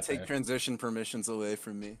 Somebody's you did gotta get take there. transition permissions away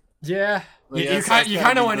from me. Yeah, Well, you yes, kind that's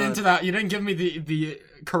gotta be of went done. into that. You didn't give me the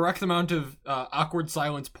correct amount of awkward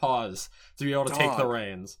silence pause to be able to take the Dog.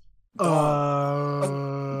 reins.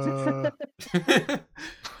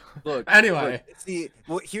 Look. Anyway,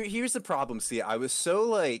 Here's the problem. See, I was so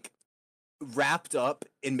like wrapped up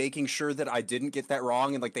in making sure that I didn't get that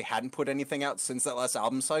wrong, and like they hadn't put anything out since that last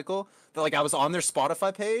album cycle, that like I was on their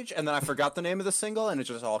Spotify page, and then I forgot the name of the single, and it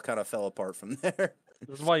just all kind of fell apart from there.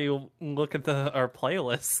 This is why you look at our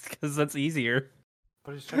playlist, because that's easier.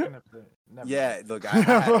 But he's checking if the. Never Yeah, mind. look, I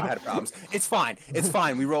had problems. It's fine.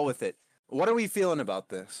 We roll with it. What are we feeling about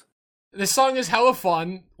this? this song is hella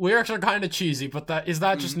fun. Lyrics are kind of cheesy, but that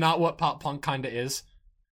just not what pop punk kind of is.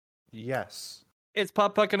 Yes. It's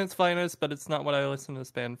pop punk in its finest, but it's not what I listen to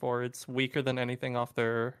this band for. It's weaker than anything off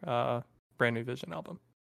their Brand New Vision album.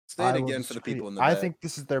 Say it I will again for the disagree. people in the I back. think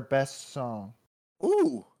this is their best song.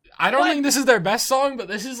 Ooh. I don't think this is their best song, but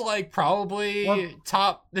this is like probably What?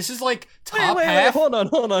 top. This is like top wait, half. hold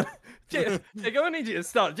on. Jacob, I need you to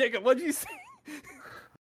stop. Jacob, what did you say?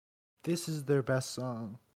 This is their best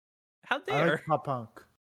song. How I dare? like pop punk.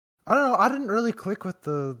 I don't know. I didn't really click with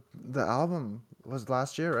the album. It was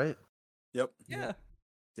last year, right? Yep. Yeah.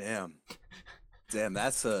 Damn,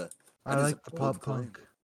 that's a. I that is like a the bold pop claim.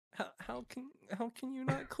 punk. How can you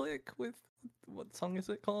not click with what song is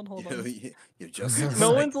it called? Hold You, on. you just No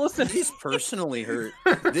like, one's listening. He's personally hurt.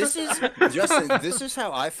 This is Justin. This is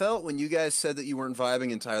how I felt when you guys said that you weren't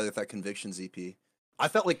vibing entirely with that Convictions EP. I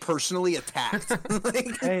felt like personally attacked.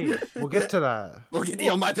 Like, Hey, we'll get to that.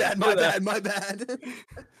 my bad.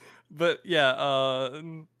 But yeah,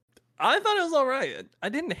 I thought it was alright. I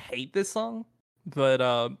didn't hate this song,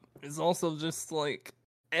 but it's also just like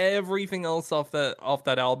everything else off that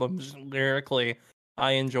album. Just lyrically,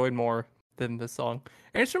 I enjoyed more than this song.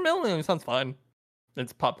 And instrumentally, it sounds fine.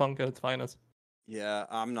 It's pop punk at its finest. Yeah,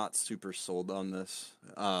 I'm not super sold on this.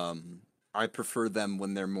 I prefer them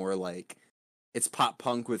when they're more like it's pop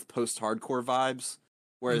punk with post-hardcore vibes,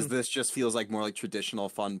 Whereas this just feels like more like traditional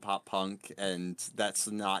fun pop punk, and that's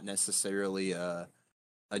not necessarily a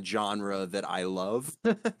genre that I love.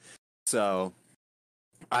 So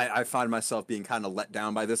I find myself being kind of let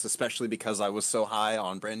down by this, especially because I was so high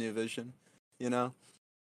on Brand New Vision, you know?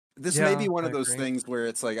 This may be one of those things where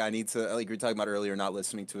it's like I need to, like we were talking about earlier, not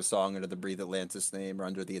listening to a song under the Breathe Atlantis name or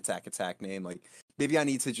under the Attack Attack name. Like, maybe I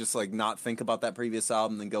need to just, like, not think about that previous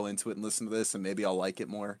album and go into it and listen to this, and maybe I'll like it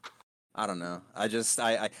more. I don't know. I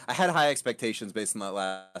had high expectations based on that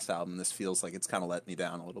last album. This feels like it's kind of let me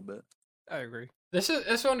down a little bit. I agree. This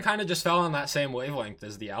one kind of just fell on that same wavelength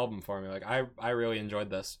as the album for me. Like I really enjoyed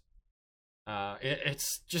this.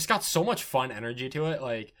 It's just got so much fun energy to it.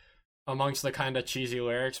 Like amongst the kind of cheesy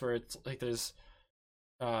lyrics where it's like there's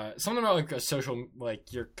something about like a social,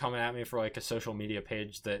 like you're coming at me for like a social media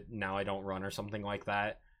page that now I don't run or something like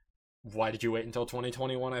that. Why did you wait until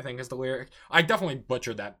 2021? I think is the lyric. I definitely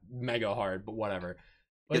butchered that mega hard, but whatever.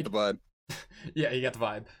 Like, Get the vibe. Yeah, you get the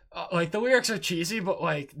vibe. Like the lyrics are cheesy, but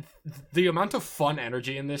like the amount of fun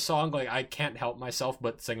energy in this song, like I can't help myself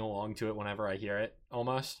but sing along to it whenever I hear it.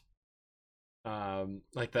 Almost,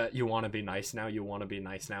 like that. You want to be nice now. You want to be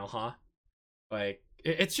nice now, huh? Like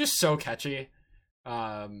it's just so catchy.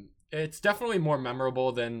 It's definitely more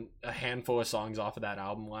memorable than a handful of songs off of that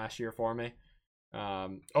album last year for me.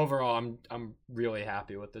 Overall, I'm really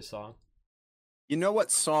happy with this song. You know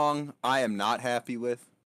what song I am not happy with?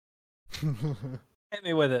 Hit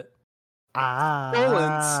me with it.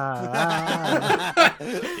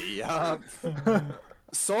 Yup.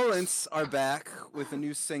 Solence are back with a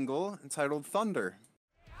new single entitled Thunder.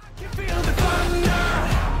 You feel the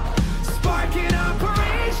thunder, sparking up for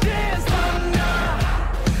each day's thunder.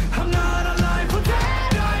 I'm not alive, but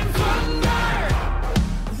dead, I'm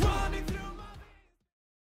thunder. Running through my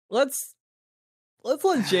Let's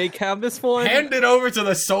let Jake have this one. Hand it over to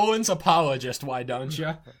the Solence apologist, why don't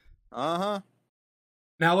you? Uh-huh.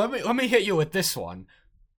 Now let me hit you with this one.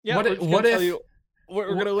 Yeah, What we're if- just what gonna tell if- you-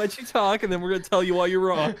 we're gonna let you talk, and then we're gonna tell you why you're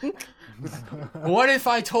wrong. What if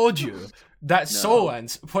I told you that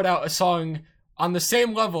Solence put out a song on the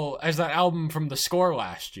same level as that album from The Score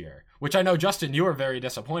last year, which I know, Justin, you were very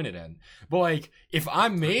disappointed in. But like, if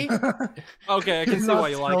I'm me, Okay, I can see why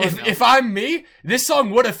you like it. if I'm me, this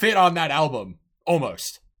song would have fit on that album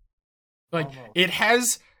almost. Like Almost. it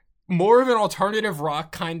has more of an alternative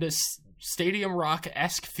rock kind of stadium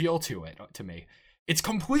rock-esque feel to it to me. It's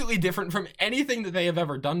completely different from anything that they have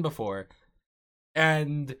ever done before.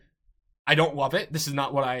 And I don't love it. This is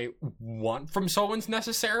not what I want from Solence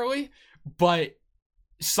necessarily, but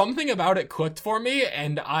something about it clicked for me,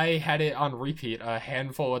 and I had it on repeat a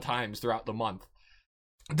handful of times throughout the month.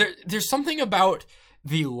 There's something about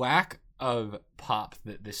the lack of pop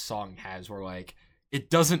that this song has where, like, it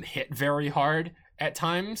doesn't hit very hard at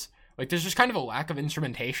times. Like, there's just kind of a lack of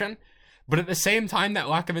instrumentation. But at the same time, that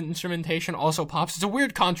lack of instrumentation also pops. It's a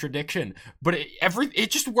weird contradiction, but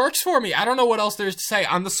it just works for me. I don't know what else there's to say.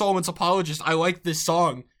 I'm the Solence apologist. I like this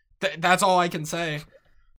song. That's all I can say.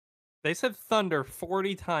 They said thunder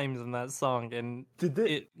 40 times in that song, and Did they?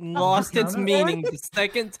 it lost its counted meaning the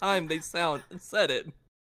second time they said it.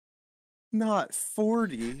 Not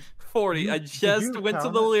 40. 40. I Did just you went to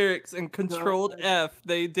count the it? lyrics and controlled F.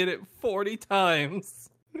 They did it 40 times.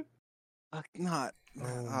 Not. Oh,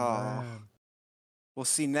 Oh. man. Well,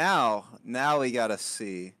 see, now we gotta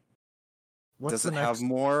see. What's Does the it next? have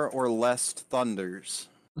more or less thunders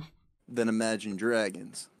than Imagine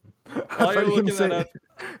Dragons? I While thought you're you were looking gonna that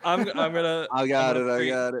say- up, I'm gonna. I got I'm it. gonna I tweet.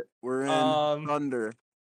 got it. We're in Thunder.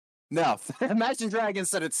 No, Imagine Dragons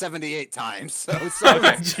said it 78 times. So,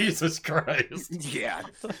 Jesus Christ. yeah,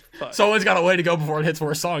 Fuck. Someone's got a way to go before it hits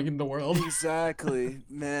worst song in the world. exactly,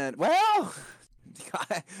 man. Well,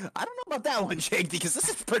 I don't know about that one, Jake, because this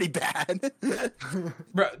is pretty bad.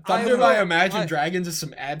 Bro, I Thunder by will- Imagine I- Dragons is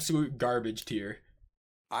some absolute garbage tier.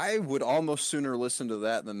 I would almost sooner listen to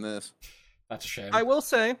that than this. That's a shame. I will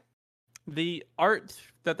say, the art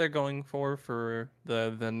that they're going for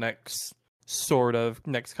the next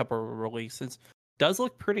next couple of releases does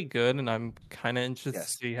look pretty good, and I'm kind of interested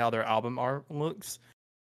Yes. to see how their album art looks.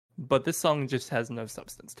 But this song just has no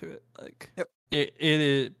substance to it. Like, Yep. it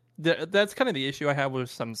is. That's kind of the issue I have with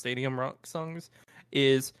some stadium rock songs.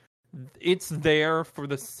 Is it's there for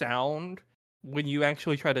the sound. When you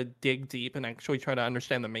actually try to dig deep and actually try to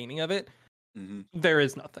understand the meaning of it, Mm-hmm. there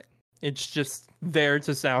is nothing. It's just there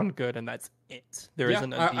to sound good, and that's it. There yeah,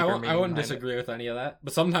 isn't a I deeper wouldn't meaning behind it. disagree with any of that,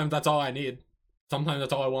 but sometimes that's all I need. Sometimes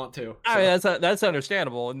that's all I want to. I mean, that's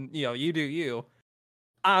understandable, and you do you.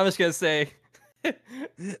 I was gonna say,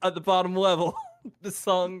 at the bottom level, the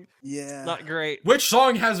song Yeah. not great. Which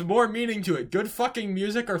song has more meaning to it? Good fucking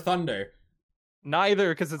music or Thunder? Neither,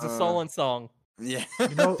 because it's a Solon song. Yeah.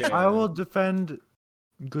 You know, I Damn. will defend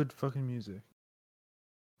good fucking music,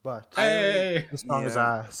 but Hey. the song is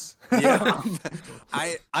Yeah. ass. Yeah.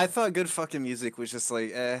 I thought good fucking music was just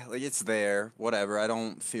like like it's there, whatever. I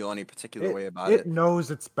don't feel any particular way about it it. knows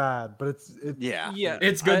it's bad, but it's Yeah. Yeah,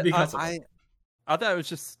 It's good because of I it. I thought it was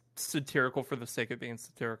just satirical for the sake of being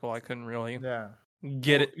satirical. I couldn't really yeah.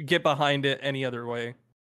 get behind it any other way.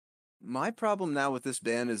 my problem now with this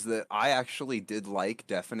band is that I actually did like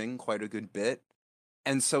Deafening quite a good bit.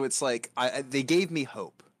 And so it's like they gave me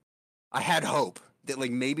hope. I had hope that like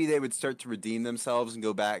maybe they would start to redeem themselves and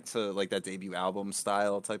go back to like that debut album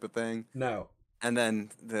style type of thing. No. And then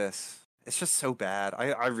this, it's just so bad.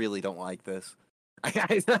 I really don't like this.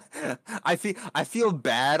 I feel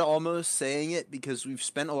bad almost saying it because we've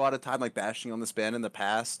spent a lot of time like bashing on this band in the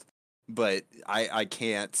past, but I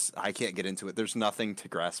can't get into it. There's nothing to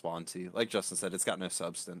grasp onto. Like Justin said, it's got no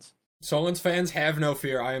substance. Solon's fans have no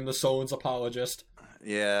fear. I am the Solon's apologist.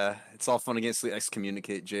 Yeah, it's all fun against the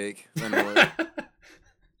excommunicate Jake. Then what?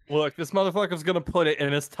 Look, this motherfucker's gonna put it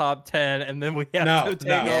in his top 10, and then we have No, to take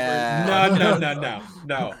no. over. Yeah.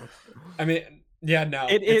 No. I mean, yeah, no.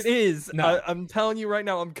 It is. no. I'm telling you right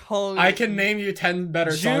now. I'm calling. I it. can name you 10 better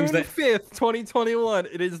June songs that 5th, 2021.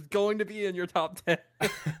 It is going to be in your top 10.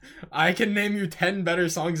 I can name you 10 better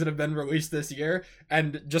songs that have been released this year,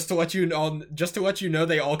 and just to let you know,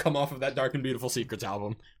 they all come off of that Dark and Beautiful Secrets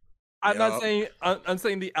album. I'm not Yup. saying. I'm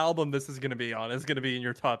saying the album this is going to be on is going to be in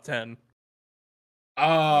your top 10.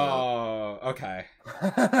 Oh, okay.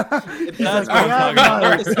 That's He's what like, I'm "Yeah, talking about.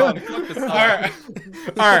 Fuck the song. Fuck the song.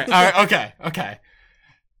 All right, okay.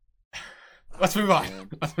 Let's move on. Man.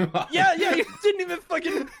 Let's move on. Yeah, you didn't even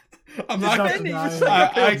fucking I'm He's not not gonna. defend it. You denying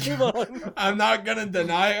said, it. okay, move on. I'm not gonna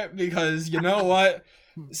deny it because you know what?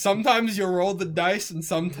 Sometimes you roll the dice and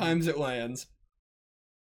sometimes it lands.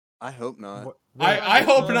 I hope not. What- I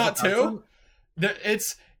hope not That's too.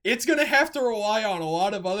 It's gonna have to rely on a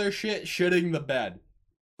lot of other shit shitting the bed.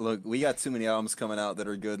 Look, we got too many albums coming out that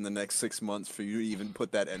are good in the next 6 months for you to even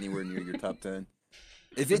put that anywhere near your top 10.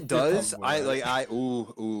 If it does,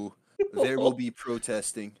 there will be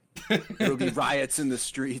protesting. There will be riots in the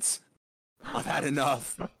streets. I've had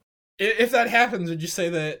enough. If that happens, would you say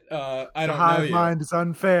that I The don't know hive you? mind is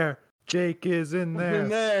unfair. Jake is in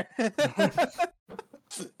there.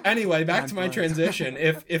 Anyway, back to my Hive mind. transition.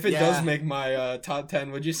 If it Yeah. does make my top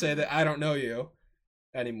 10, would you say that I don't know you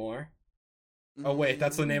anymore? Oh wait,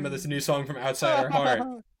 that's the name of this new song from Outside Our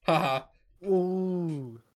Heart. Haha.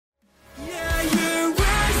 Ooh. Yeah, you're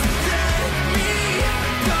worse than me.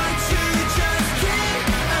 Don't you just can't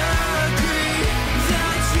agree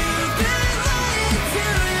that you've been lying to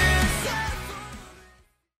yourself?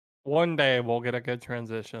 One day we'll get a good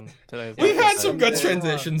transition. Today's We've had episode. some good Someday.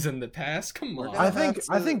 transitions in the past. Come We're on. gonna-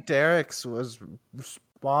 I think Derek's was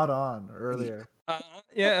spot on earlier.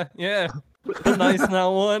 Yeah. Nice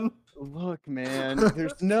now one. Look, man,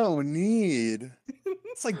 there's no need.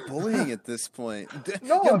 It's like bullying at this point.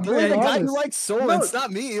 No, You're I'm bullying the being guy who honest. likes Soul. No. It's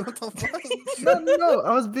not me. What the fuck? No,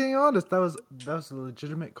 I was being honest. That was a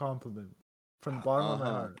legitimate compliment from the bottom of my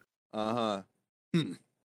Uh-huh. heart. Uh-huh.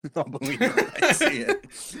 I'll believe it when I see it.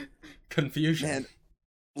 Confusion. Man,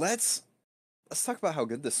 let's talk about how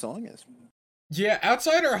good this song is. Yeah,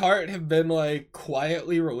 Outside Our Heart have been like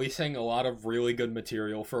quietly releasing a lot of really good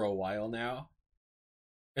material for a while now.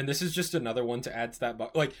 And this is just another one to add to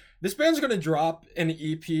that. Like, this band's gonna drop an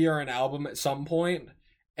EP or an album at some point,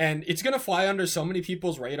 and it's gonna fly under so many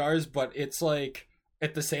people's radars, but it's like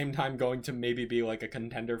at the same time going to maybe be like a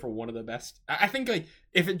contender for one of the best. I think like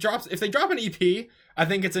if they drop an EP, I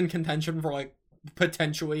think it's in contention for like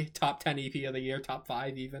potentially top 10 EP of the year, top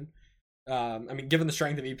 5 even. I mean, given the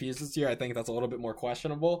strength of EPs this year, I think that's a little bit more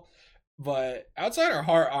questionable. But Outside Our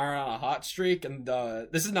Heart are on a hot streak, and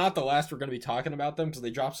this is not the last we're going to be talking about them because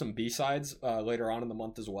they dropped some B-sides later on in the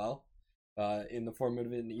month as well, in the form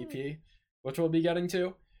of an EP, which we'll be getting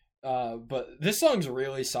to. But this song's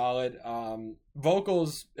really solid.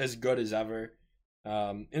 Vocals as good as ever.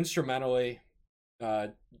 Instrumentally,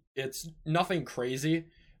 it's nothing crazy,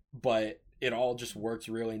 but it all just works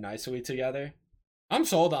really nicely together. I'm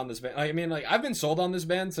sold on this band. I mean, like, I've been sold on this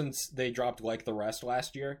band since they dropped Like the Rest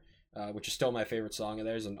last year, which is still my favorite song of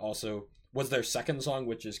theirs, and also was their second song,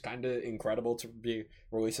 which is kind of incredible to be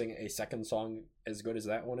releasing a second song as good as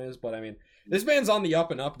that one is. But I mean, this band's on the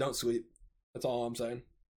up and up. Don't sleep. That's all I'm saying.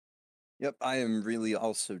 Yep, I am really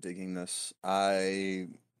also digging this.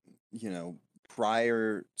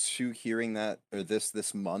 Prior to hearing that or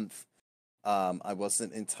this month, I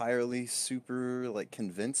wasn't entirely super like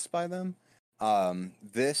convinced by them.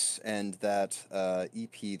 This and that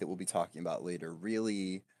EP that we'll be talking about later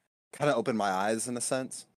really kind of opened my eyes in a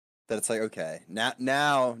sense that it's like, okay,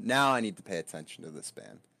 now I need to pay attention to this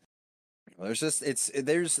band. There's just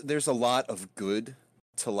there's a lot of good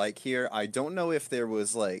to like here. I don't know if there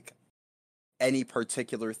was like any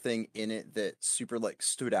particular thing in it that super like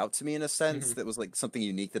stood out to me in a sense that was like something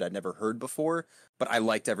unique that I'd never heard before, but I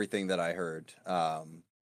liked everything that I heard.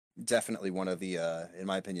 Definitely one of the in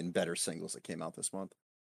my opinion better singles that came out this month.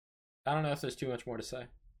 I don't know if there's too much more to say.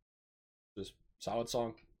 Just solid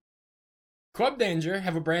song. Club Danger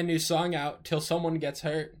have a brand new song out, Till Someone Gets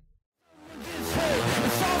Hurt. It's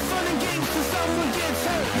all fun and games till someone gets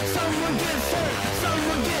hurt. Someone gets hurt.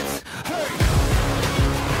 Someone gets hurt.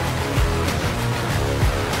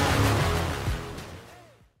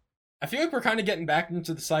 I feel like we're kind of getting back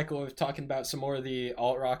into the cycle of talking about some more of the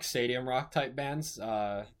alt-rock, stadium rock type bands.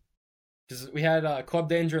 Because we had Club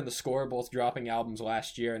Danger and The Score both dropping albums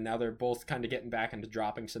last year, and now they're both kind of getting back into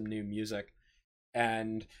dropping some new music.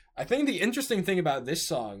 And I think the interesting thing about this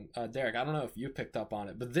song, Derek, I don't know if you picked up on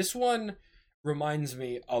it, but this one reminds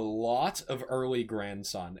me a lot of early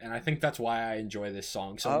Grandson, and I think that's why I enjoy this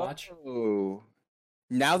song so much. Oh,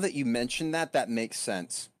 now that you mention that, that makes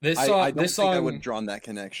sense. This I song, don't this think I song, would have drawn that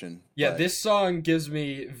connection. yeah, but- this song gives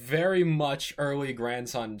me very much early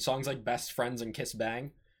Grandson songs like Best Friends and Kiss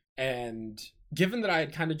Bang, and given that I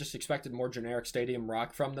had kind of just expected more generic stadium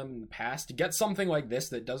rock from them in the past, to get something like this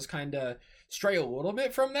that does kind of stray a little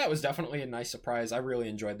bit from that was definitely a nice surprise. I really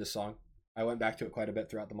enjoyed this song. I went back to it quite a bit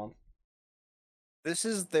throughout the month. This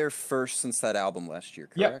is their first since that album last year,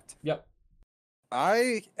 Yep. correct? Yep.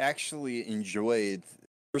 I actually enjoyed,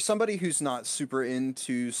 for somebody who's not super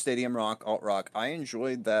into stadium rock, alt rock, I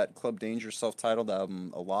enjoyed that Club Danger self-titled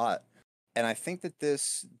album a lot. And I think that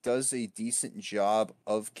this does a decent job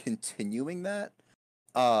of continuing that.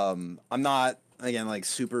 I'm not, again, like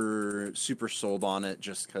super sold on it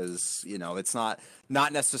just because, you know, it's not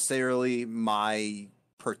necessarily my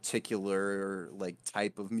particular like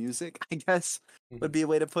type of music, I guess would be a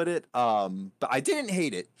way to put it. But I didn't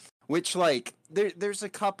hate it, which like there's a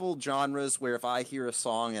couple genres where if I hear a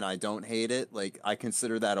song and I don't hate it, like I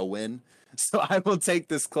consider that a win. So I will take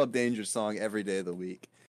this Club Danger song every day of the week.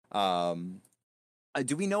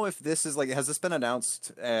 Do we know if this is like, has this been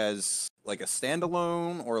announced as like a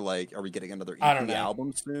standalone or like are we getting another I don't EP know.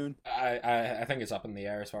 album soon? I think it's up in the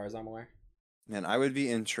air as far as I'm aware. Man, I would be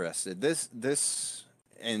interested. This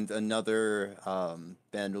and another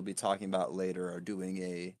band we'll be talking about later are doing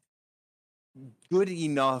a good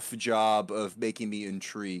enough job of making me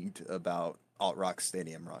intrigued about alt rock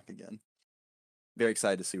stadium rock again. Very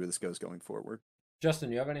excited to see where this goes going forward.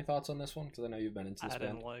 Justin, you have any thoughts on this one? Because I know you've been into this I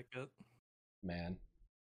band. didn't like it. Man.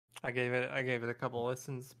 I gave it a couple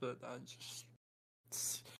listens, but I just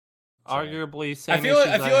Sorry. arguably I same feel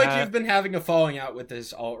issues like had. you've been having a falling out with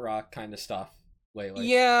this alt rock kind of stuff lately.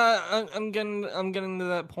 Yeah, I'm getting to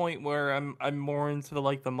that point where I'm more into the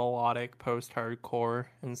melodic post hardcore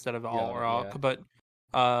instead of alt rock. yeah. But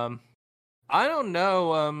I don't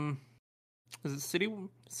know. Is it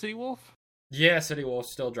City Wolf? Yeah, City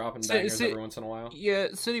Wolf's still dropping Ci- bangers Ci- every once in a while. Yeah,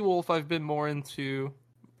 City Wolf. I've been more into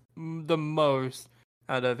the most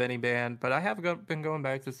out of any band, but I have been going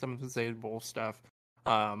back to some of the City Wolf stuff.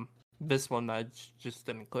 This one just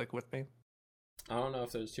didn't click with me. I don't know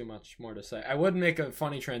if there's too much more to say. I would make a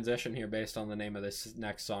funny transition here based on the name of this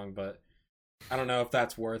next song, but I don't know if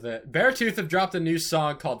that's worth it. Beartooth have dropped a new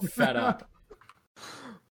song called Fed Up.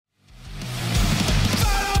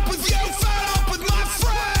 Fed up with you, fed up with my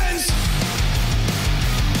friends.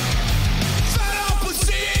 Fed up with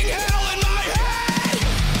seeing hell in my head.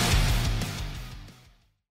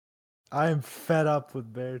 I am fed up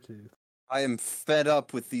with Beartooth. I am fed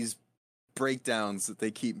up with these breakdowns that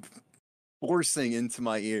they keep forcing into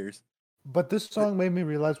my ears. But this song made me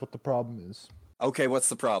realize what the problem is. Okay, what's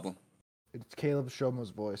the problem? It's Caleb Shomo's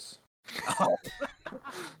voice. Oh,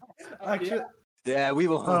 Actually, yeah, we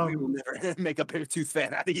will Um, never make a Beartooth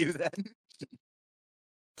fan out of you then.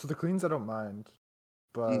 so the cleans I don't mind,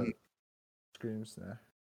 but Mhm. screams there.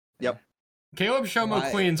 Yep. Caleb Shomo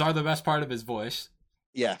Why- Queens are the best part of his voice.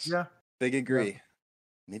 Yes. Yeah. Big agree.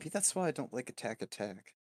 Maybe that's why I don't like Attack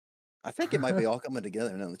Attack. I think it might be all coming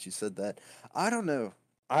together now that you said that. I don't know.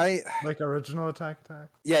 Like original Attack Attack.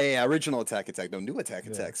 Yeah, original Attack Attack. No, new Attack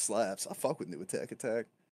Yeah. Attack slaps. I fuck with new Attack Attack.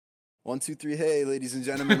 1, 2, 3, hey, ladies and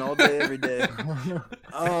gentlemen, all day, every day.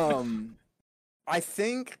 I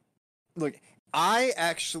think, look,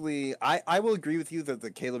 I will agree with you that the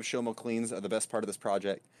Caleb Shomo cleans are the best part of this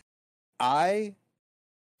project. I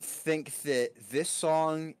think that this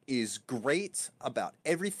song is great about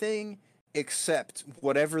everything except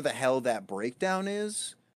whatever the hell that breakdown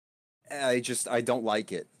is. I don't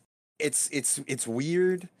like it. It's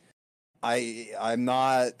weird. I'm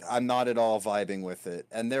not at all vibing with it.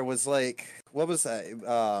 And there was like, what was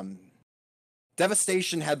that?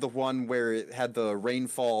 Devastation had the one where it had the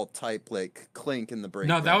rainfall type like clink in the break.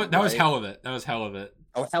 No, that was hell of it. That was hell of it.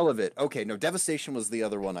 Oh, hell of it. Okay, no, Devastation was the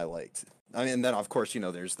other one I liked. I mean, then of course,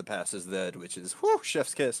 there's The Past is Dead, which is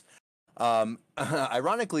chef's kiss.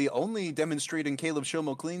 Ironically, only demonstrating Caleb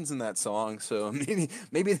Shomo cleans in that song, so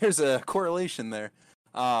maybe there's a correlation there.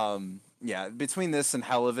 Yeah, between this and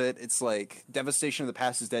Hell of It, it's like Devastation of The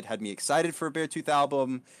Past is Dead had me excited for a Beartooth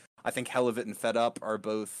album. I think Hell of It and Fed Up are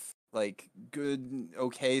both like good,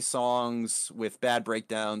 okay songs with bad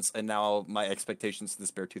breakdowns, and now my expectations to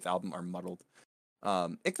this Beartooth album are muddled.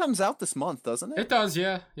 It comes out this month, doesn't it? It does,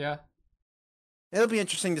 yeah. It'll be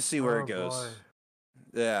interesting to see where Oh, it goes. boy.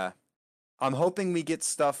 Yeah. I'm hoping we get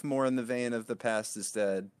stuff more in the vein of The Past is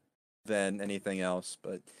Dead than anything else,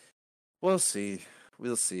 but we'll see.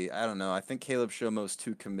 We'll see. I don't know. I think Caleb Shomo's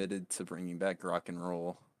too committed to bringing back rock and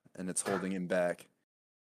roll, and it's holding him back.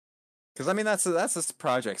 Because, I mean, that's this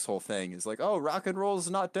project's whole thing, is like, oh, rock and roll is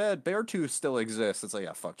not dead. Beartooth still exists. It's like,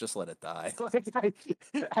 yeah, fuck, just let it die.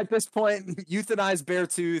 At this point, euthanize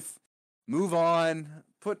Beartooth, move on,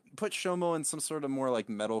 put Shomo in some sort of more, like,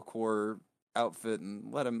 metalcore outfit,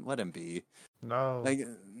 and let him be. No. Like,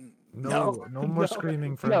 No more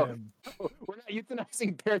screaming for no. him. We're not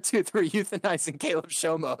euthanizing Beartooth, we're euthanizing Caleb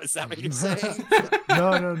Shomo. Is that what you're saying?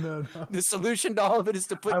 No. The solution to all of it is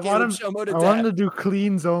to put I Caleb want him. Shomo to I want him death. to do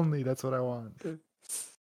cleans only. That's what I want.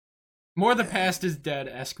 More The Past is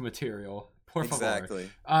Dead-esque material. Por favor. Exactly.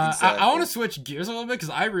 I want to switch gears a little bit because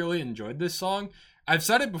I really enjoyed this song. I've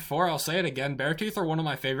said it before, I'll say it again. Beartooth are one of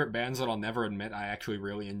my favorite bands that I'll never admit I actually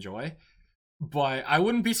really enjoy. But I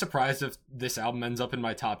wouldn't be surprised if this album ends up in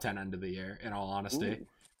my top 10 end of the year, in all honesty.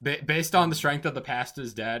 Based on the strength of The Past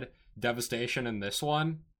is Dead, Devastation, and this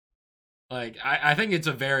one, like I think it's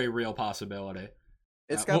a very real possibility.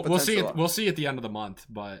 It's got we'll see. potential. We'll see at the end of the month,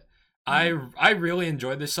 but I really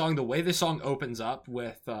enjoyed this song. The way this song opens up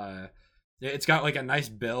with, it's got like a nice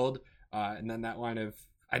build, and then that line of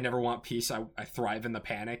 "I never want peace, I thrive in the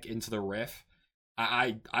panic" into the riff.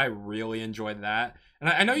 I really enjoyed that, and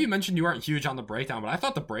I know you mentioned you weren't huge on the breakdown, but I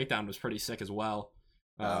thought the breakdown was pretty sick as well.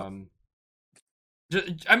 I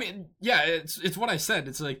mean, yeah, it's what I said.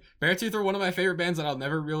 It's like Beartooth are one of my favorite bands that I'll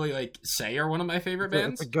never really like say are one of my favorite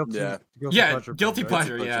bands. It's a guilty pleasure. Guilty band,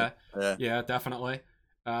 pleasure. right? Yeah, definitely.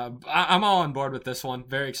 I'm all on board with this one.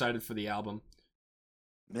 Very excited for the album.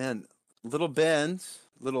 Man, little band,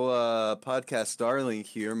 little podcast darling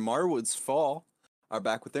here, Marwood's Fall, are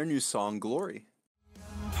back with their new song, Glory.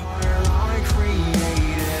 I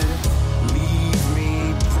created, leave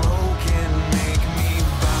me broken, make me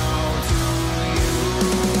bow to you.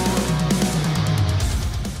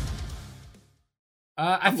 I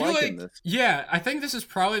I'm feel liking like, this. yeah, I think this is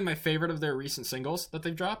probably my favorite of their recent singles that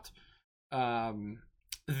they've dropped.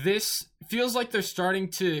 This feels like they're starting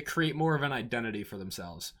to create more of an identity for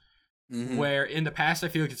themselves. Mhm. Where in the past, I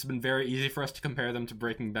feel like it's been very easy for us to compare them to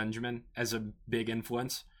Breaking Benjamin as a big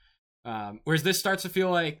influence. Whereas this starts to feel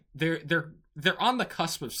like they're on the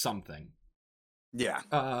cusp of something. Yeah.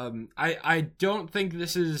 I don't think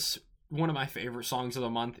this is one of my favorite songs of the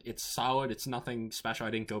month. It's solid. It's nothing special. I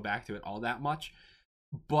didn't go back to it all that much,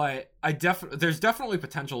 but there's definitely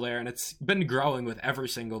potential there, and it's been growing with every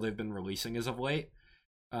single they've been releasing as of late.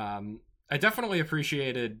 I definitely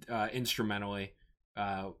appreciated instrumentally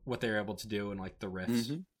what they were able to do and like the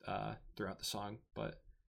riffs throughout the song, but.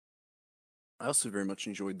 I also very much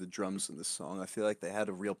enjoyed the drums in this song. I feel like they had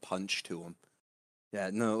a real punch to them.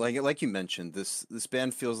 Yeah, no, like you mentioned, this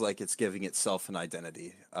band feels like it's giving itself an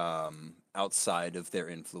identity outside of their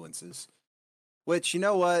influences. Which, you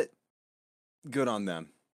know what? Good on them.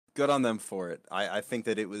 Good on them for it. I think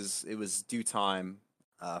that it was due time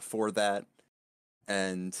for that,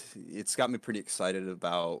 and it's got me pretty excited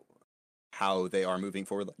about how they are moving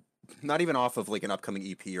forward. Not even off of like an upcoming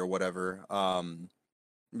EP or whatever.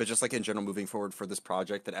 But just like in general, moving forward for this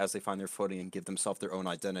project, that as they find their footing and give themselves their own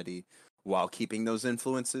identity while keeping those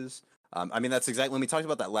influences. I mean, that's exactly, when we talked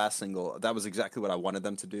about that last single, that was exactly what I wanted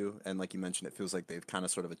them to do. And like you mentioned, it feels like they've kind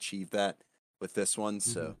of sort of achieved that with this one.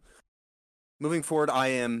 So moving forward, I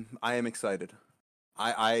am excited.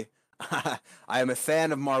 I am a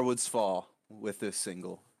fan of Marwood's Fall with this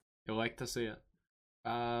single. You'll like to see it.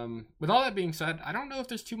 With all that being said, I don't know if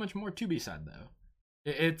there's too much more to be said, though.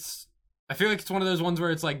 I feel like it's one of those ones where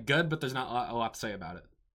it's like good, but there's not a lot to say about it.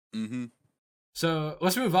 Mm-hmm. So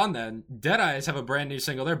let's move on then. Dead Eyes have a brand new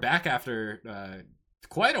single. They're back after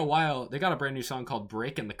quite a while. They got a brand new song called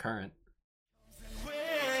Break in the Current. It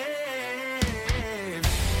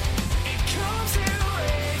comes in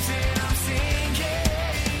waves and I'm sinking.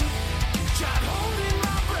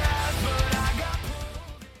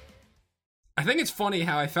 think it's funny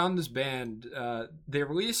how I found this band. They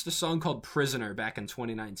released a song called Prisoner back in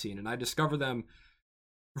 2019, and I discovered them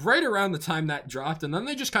right around the time that dropped, and then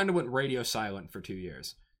they just kind of went radio silent for 2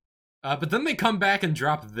 years. But then they come back and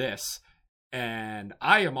drop this, and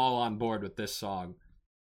I am all on board with this song.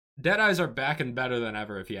 Dead Eyes are back and better than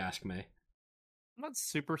ever, if you ask me. I'm not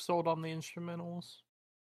super sold on the instrumentals.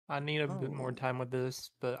 I need a bit more time with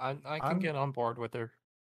this, but I can I'm- get on board with her.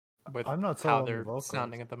 With I'm not how sold on the they're vocals.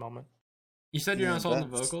 sounding at the moment. You said you're Yeah, not sold on the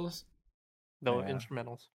that's- vocals? The Yeah.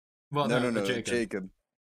 instrumentals. Well, no, but Jacob. Jacob.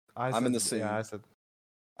 I'm in the same- Yeah, I said.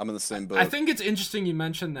 I'm in the same boat. I think it's interesting you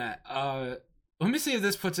mentioned that. Let me see if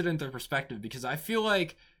this puts it into perspective, because I feel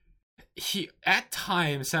like he, at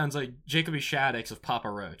times, sounds like Jacoby Shaddix of Papa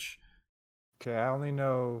Roach. Okay, I only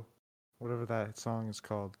know whatever that song is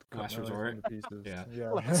called. Cut Last My Life Resort? into Pieces. Yeah.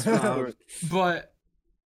 Yeah. But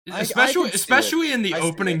I especially can see especially in the I see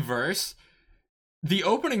opening it. verse, the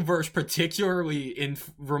opening verse particularly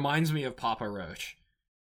reminds me of Papa Roach.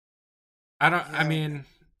 I Yeah. mean,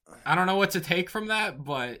 I don't know what to take from that,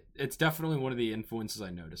 but it's definitely one of the influences I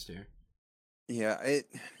noticed here. Yeah,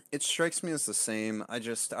 it strikes me as the same.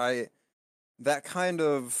 I that kind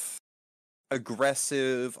of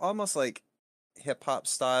aggressive, almost like hip hop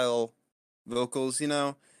style vocals, you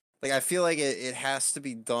know? Like I feel like it has to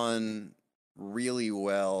be done really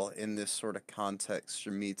well in this sort of context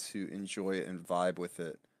for me to enjoy it and vibe with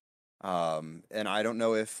it. And I don't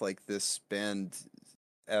know if like this band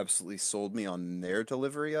absolutely sold me on their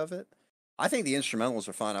delivery of it. I think the instrumentals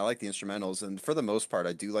are fine. I like the instrumentals, and for the most part,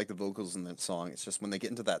 I do like the vocals in that song. It's just when they get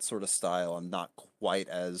into that sort of style, I'm not quite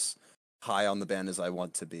as high on the band as I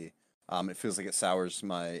want to be. It feels like it sours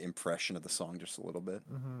my impression of the song just a little bit.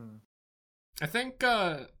 Mm-hmm. I think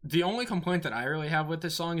the only complaint that I really have with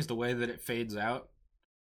this song is the way that it fades out.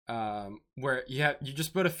 Where you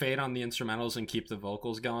just put a fade on the instrumentals and keep the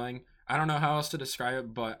vocals going. I don't know how else to describe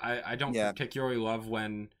it, but I don't Yeah. particularly love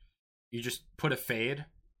when you just put a fade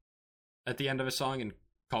at the end of a song and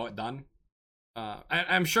call it done.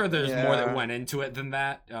 I'm sure there's more that Yeah. went into it than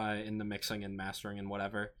that in the mixing and mastering and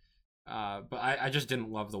whatever. But I just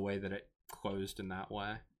didn't love the way that it closed in that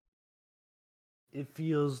way. It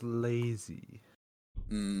feels lazy.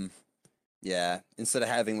 Yeah, instead of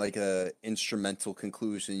having like a instrumental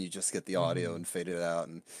conclusion, you just get the audio and fade it out.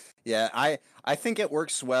 And yeah, I think it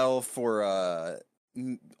works well for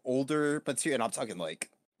older material, and I'm talking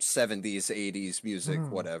like 70s, 80s music, Mhm.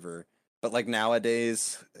 whatever. But like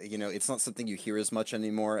nowadays, you know, it's not something you hear as much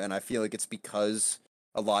anymore, and I feel like it's because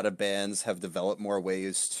a lot of bands have developed more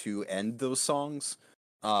ways to end those songs.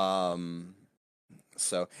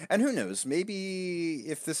 So, and who knows, maybe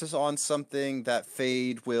if this is on something, that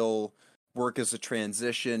fade will work as a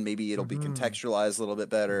transition, maybe it'll be Mhm. contextualized a little bit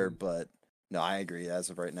better, but no, I agree. As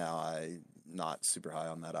of right now, I'm not super high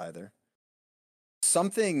on that either.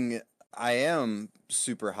 Something I am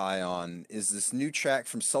super high on is this new track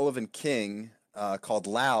from Sullivan King called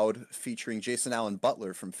Loud, featuring Jason Allen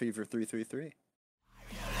Butler from Fever 333.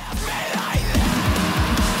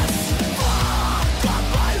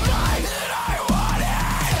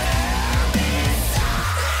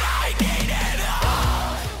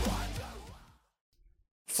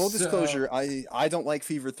 Full So- disclosure, I don't like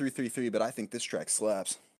Fever 333, but I think this track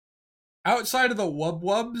slaps. Outside of the wub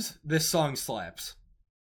wubs, this song slaps.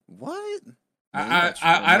 What?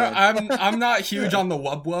 I'm not huge on the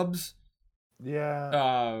wub wubs.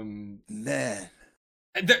 Yeah. Man.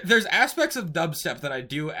 There's aspects of dubstep that I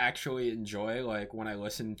do actually enjoy, like when I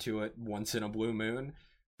listen to it once in a blue moon.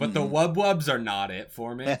 But the wub wubs are not it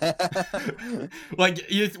for me. Like,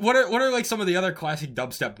 what are like some of the other classic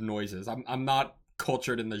dubstep noises? I'm not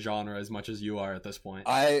cultured in the genre as much as you are at this point.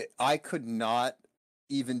 I could not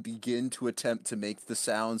even begin to attempt to make the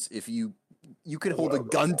sounds if you could hold a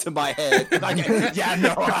gun to my head. And I can, yeah,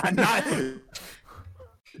 no, I'm not.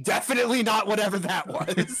 Definitely not whatever that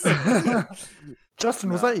was.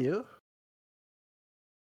 Justin, was that you?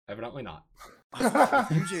 Evidently not.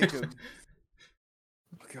 You, Jacob.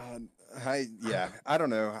 Oh, God, I don't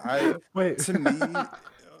know. Wait. To me,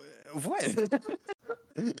 what?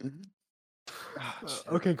 Oh, shit.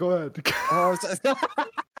 Okay, go ahead. Oh,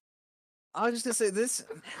 I was just gonna say this.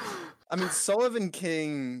 I mean, Sullivan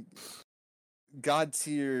King, god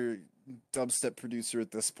tier dubstep producer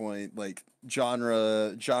at this point, like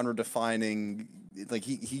genre defining. Like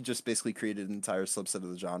he just basically created an entire subset of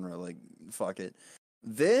the genre. Like fuck it.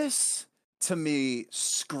 This to me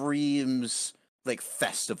screams like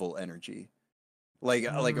festival energy. Like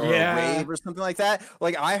or Yeah. a rave or something like that.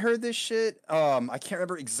 Like I heard this shit. I can't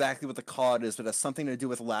remember exactly what the call is, but it has something to do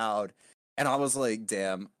with Loud. And I was like,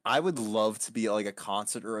 damn, I would love to be at like a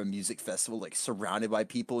concert or a music festival, like surrounded by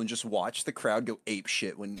people and just watch the crowd go ape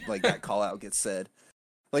shit when like that call out gets said.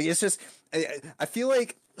 Like it's just, I feel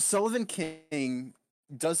like Sullivan King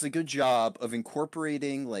does a good job of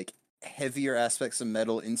incorporating like heavier aspects of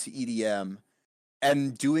metal into EDM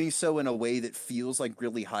and doing so in a way that feels like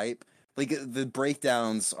really hype. Like the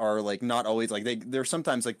breakdowns are like not always like they're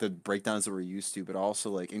sometimes like the breakdowns that we're used to, but also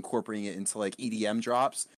like incorporating it into like EDM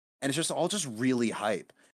drops, and it's just all just really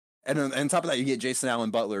hype. And on top of that, you get Jason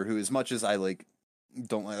Allen Butler, who, as much as I like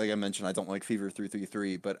don't like I mentioned, I don't like Fever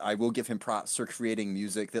 333, but I will give him props for creating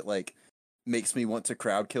music that like makes me want to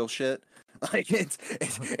crowd kill shit. Like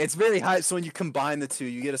it's very hype. So when you combine the two,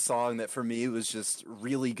 you get a song that for me was just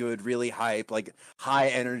really good, really hype, like high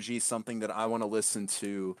energy, something that I want to listen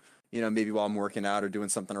to. You know, maybe while I'm working out or doing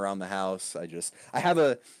something around the house. I have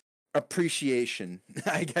a appreciation,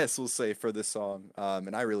 I guess we'll say, for this song,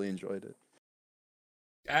 and I really enjoyed it.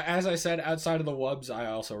 As I said, outside of the wubs, I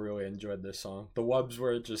also really enjoyed this song. The wubs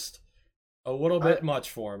were just a little bit much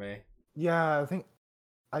for me. Yeah, I think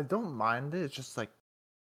I don't mind it. It's just like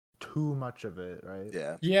too much of it, right?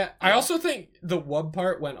 Yeah. Yeah, I also think the wub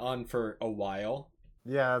part went on for a while.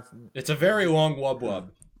 Yeah. It's a very long wub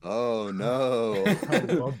wub. Oh no!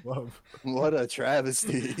 Love. What a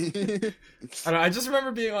travesty! I don't know, I just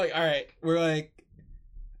remember being like, all right, we're like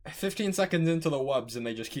 15 seconds into the wubs and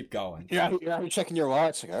they just keep going. You're checking your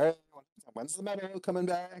watch. Like, all right, when's the metal coming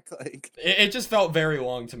back? Like, It just felt very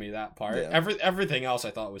long to me, that part. Yeah. Everything else I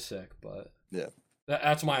thought was sick, but yeah.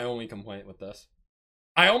 that's my only complaint with this.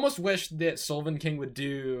 I almost wish that Sylvan King would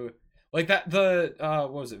do like that.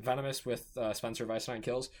 What was it, Venomous with Spencer of Ice Nine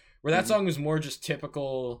Kills, where that song was more just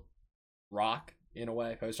typical rock in a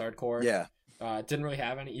way, post-hardcore. Yeah. Didn't really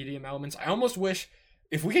have any EDM elements. I almost wish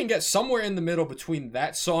if we can get somewhere in the middle between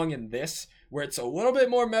that song and this, where it's a little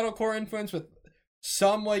bit more metalcore influence with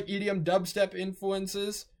some like EDM dubstep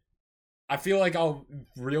influences. I feel like I'll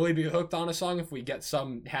really be hooked on a song if we get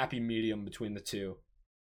some happy medium between the two.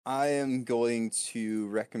 I am going to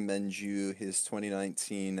recommend you his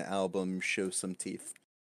 2019 album Show Some Teeth,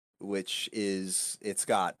 which it's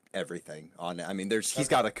got everything on it. I mean, he's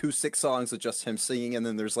got acoustic songs with just him singing, and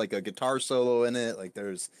then there's like a guitar solo in it. Like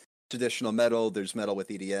there's traditional metal, there's metal with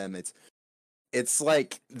EDM. It's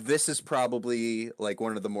like this is probably like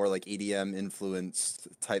one of the more like EDM influenced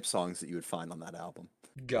type songs that you would find on that album.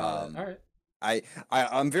 Got it. All right.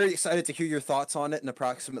 I'm very excited to hear your thoughts on it in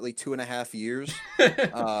approximately 2.5 years.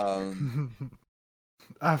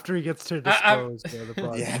 After he gets to dispose of the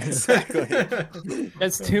project. Yeah, exactly.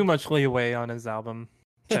 It's too much leeway on his album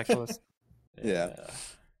checklist. Yeah.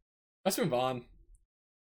 Let's move on.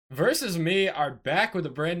 Versus Me are back with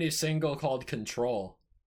a brand new single called Control.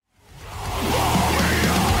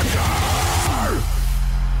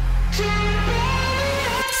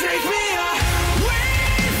 Take me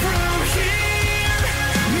away from here.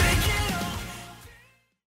 Make it all.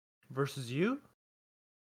 Versus you?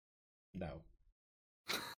 No.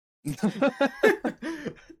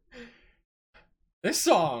 This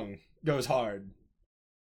song goes hard.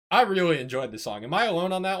 I really enjoyed this song. Am I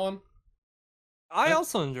alone on that one? I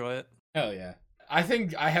also enjoy it. Hell yeah. I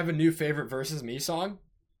think I have a new favorite Versus Me song.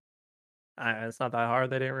 It's not that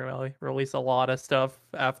hard. They didn't really release a lot of stuff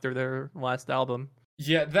after their last album.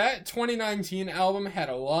 Yeah, that 2019 album had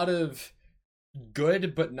a lot of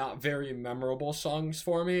good but not very memorable songs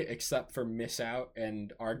for me, except for Miss Out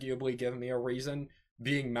and arguably Give Me a Reason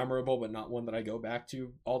being memorable but not one that I go back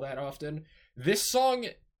to all that often. This song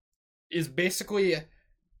is basically,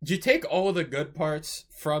 you take all of the good parts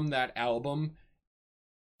from that album,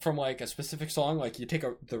 from like a specific song, like you take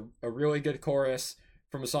a really good chorus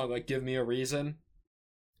from a song like Give Me a Reason,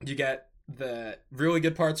 you get the really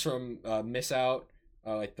good parts from Miss Out,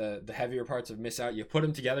 like the heavier parts of Miss Out, you put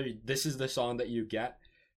them together, this is the song that you get.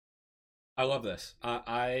 I love this.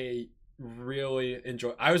 I really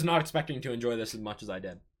enjoy. I was not expecting to enjoy this as much as I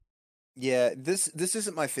did. Yeah, this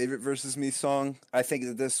isn't my favorite Versus Me song. I think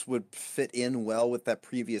that this would fit in well with that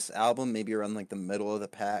previous album, maybe around like the middle of the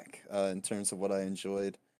pack, in terms of what I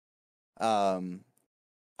enjoyed.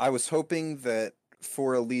 I was hoping that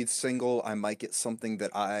for a lead single, I might get something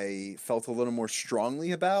that I felt a little more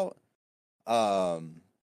strongly about.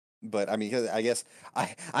 But I mean, I guess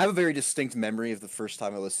I have a very distinct memory of the first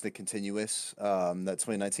time I listened to Continuous, that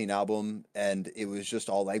 2019 album, and it was just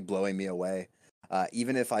all like blowing me away.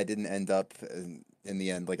 Even if I didn't end up in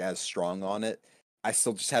the end like as strong on it, I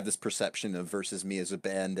still just have this perception of Versus Me as a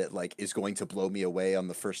band that like is going to blow me away on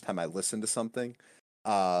the first time I listen to something.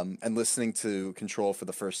 And listening to Control for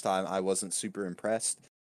the first time, I wasn't super impressed.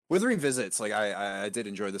 With revisits, like I did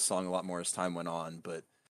enjoy the song a lot more as time went on, but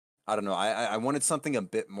I don't know. I wanted something a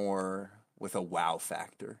bit more with a wow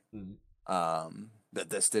factor. Mhm. That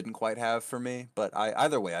this didn't quite have for me. But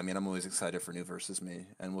either way, I mean, I'm always excited for New Versus Me,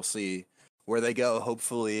 and we'll see where they go.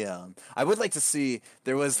 Hopefully, I would like to see.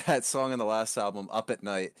 There was that song on the last album, Up at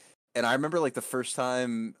Night, and I remember like the first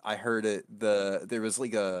time I heard it, there was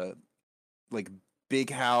like a big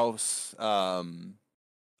house,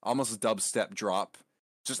 almost a dubstep drop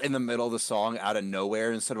just in the middle of the song out of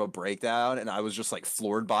nowhere instead of a breakdown, and I was just like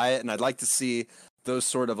floored by it. And I'd like to see those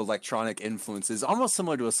sort of electronic influences, almost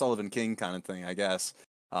similar to a Sullivan King kind of thing, I guess,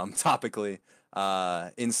 topically,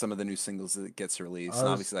 in some of the new singles that gets released. And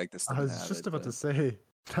obviously, like this. I was just about to say,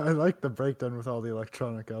 I like the breakdown with all the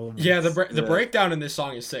electronic elements. Yeah, the breakdown in this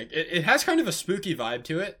song is sick. It has kind of a spooky vibe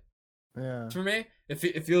to it. Yeah. For me,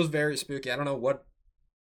 it feels very spooky. I don't know what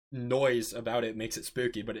noise about it makes it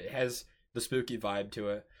spooky, but it has the spooky vibe to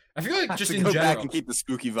it. I feel like just in go general, back and keep the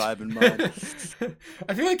spooky vibe in mind.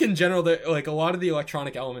 I feel like in general that like a lot of the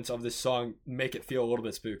electronic elements of this song make it feel a little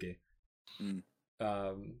bit spooky. Mm.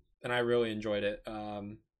 And I really enjoyed it.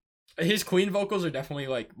 His clean vocals are definitely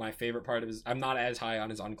like my favorite part of his. I'm not as high on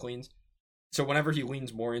his uncleans, so whenever he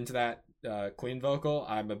leans more into that clean vocal,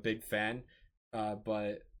 I'm a big fan.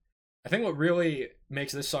 But I think what really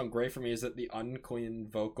makes this song great for me is that the unclean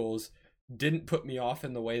vocals didn't put me off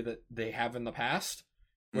in the way that they have in the past.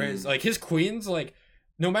 Whereas like his queens, like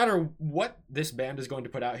no matter what this band is going to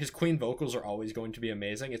put out, his clean vocals are always going to be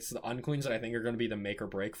amazing. It's the uncleans that I think are going to be the make or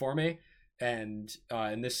break for me. And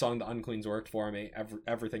in this song, the uncleans worked for me.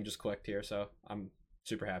 Everything just clicked here, so I'm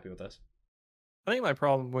super happy with this. I think my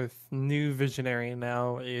problem with New Visionary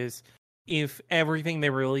now is if everything they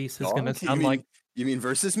release is going to sound like. You mean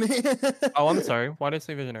Versus Me? Oh, I'm sorry. Why did I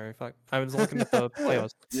say Visionary? Fuck. I was looking at the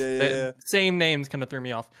playlist. Yeah. Same names kind of threw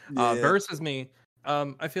me off. Yeah. Versus Me,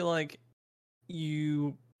 I feel like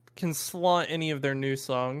you can slot any of their new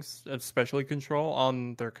songs, especially Control,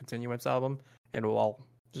 on their continuance album, and it will all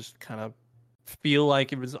just kind of feel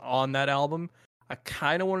like it was on that album. I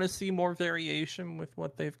kind of want to see more variation with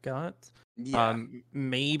what they've got. Yeah.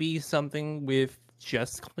 Maybe something with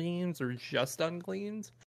just cleans or just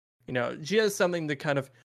uncleans. You know, just something to kind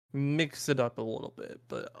of mix it up a little bit.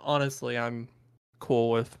 But honestly, I'm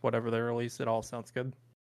cool with whatever they release. It all sounds good.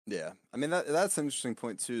 Yeah. I mean, that's an interesting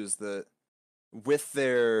point, too, is that with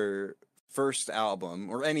their first album,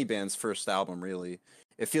 or any band's first album, really,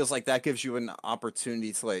 it feels like that gives you an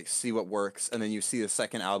opportunity to, like, see what works, and then you see the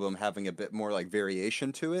second album having a bit more, like,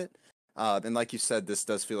 variation to it. And like you said, this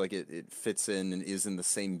does feel like it fits in and is in the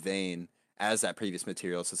same vein as that previous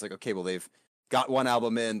material. So it's like, okay, well, they've got one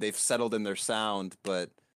album in, they've settled in their sound, but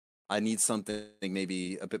I need something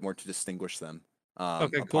maybe a bit more to distinguish them.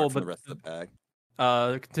 Okay, apart cool, from but the rest of the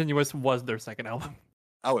bag. Continuous was their second album.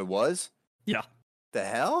 Oh, it was? Yeah. The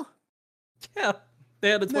hell? Yeah,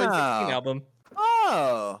 they had a 2016 No. album.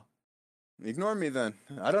 Oh, ignore me then.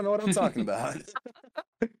 I don't know what I'm talking about.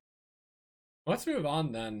 Let's move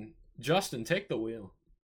on then. Justin, take the wheel.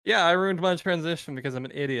 Yeah, I ruined my transition because I'm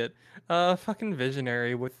an idiot. Fucking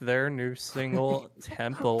Visionary with their new single,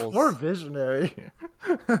 Temples. Or Visionary.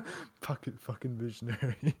 fucking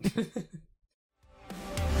Visionary.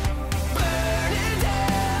 Burning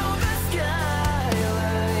down the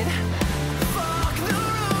skyline. Fuck the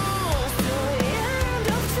rules till the end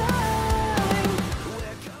of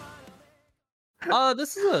time.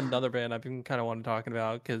 This is another band I've been kind of wanting to talk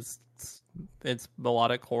about because it's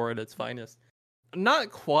melodic horror at its finest.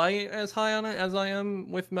 Not quite as high on it as I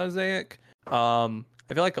am with Mosaic. I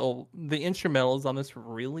feel like the instrumentals on this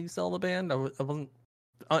really sell the band. I wasn't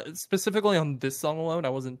specifically on this song alone. I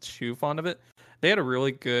wasn't too fond of it. They had a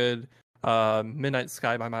really good "Midnight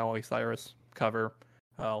Sky" by Miley Cyrus cover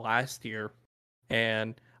last year,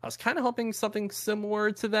 and I was kind of hoping something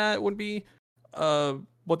similar to that would be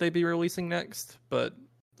what they'd be releasing next. But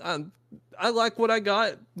I like what I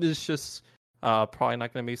got. It's just probably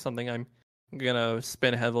not going to be something I'm gonna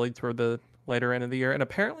spin heavily toward the later end of the year. And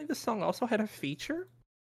apparently this song also had a feature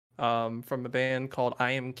from a band called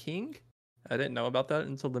I Am King. I didn't know about that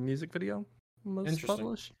until the music video was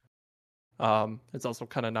published. It's also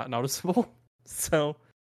kind of not noticeable. So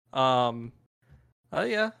apart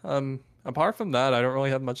from that, I don't really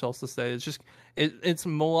have much else to say. It's just it's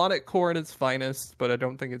melodic core at its finest, but I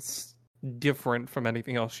don't think it's different from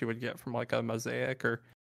anything else you would get from like a Mosaic or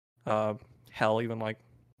hell, even like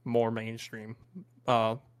more mainstream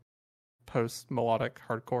post melodic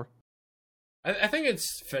hardcore. I think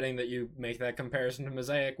it's fitting that you make that comparison to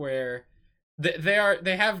Mosaic, where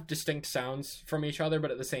they have distinct sounds from each other, but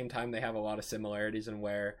at the same time they have a lot of similarities in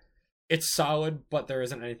where it's solid, but there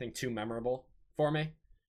isn't anything too memorable for me.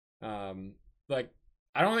 Like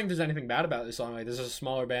I don't think there's anything bad about this song. Like, this is a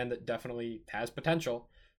smaller band that definitely has potential.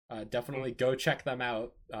 Definitely go check them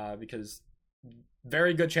out because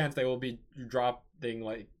very good chance they will be dropping,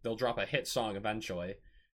 like, they'll drop a hit song eventually.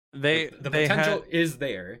 The potential is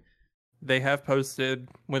there. They have posted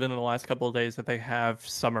within the last couple of days that they have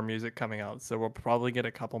summer music coming out, so we'll probably get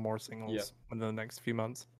a couple more singles within the next few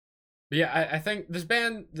months. But yeah, I think this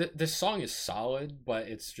band, this song is solid, but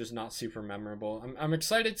it's just not super memorable. I'm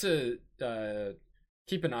excited to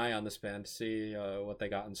keep an eye on this band to see what they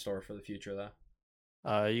got in store for the future, though.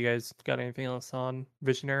 You guys got anything else on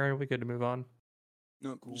Visionary? We good to move on?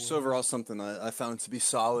 No, just overall something I found to be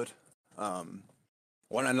solid.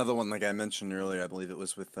 Another one like I mentioned earlier, I believe it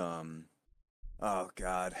was with oh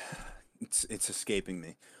god, it's escaping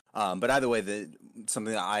me. But either way,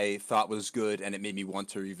 something that I thought was good and it made me want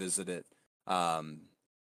to revisit it. And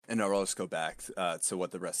I'll just go back to what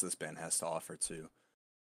the rest of this band has to offer too.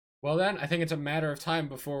 Well then, I think it's a matter of time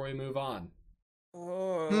before we move on.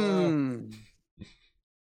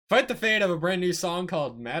 Fight the fate of a brand new song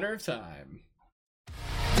called Matter of Time.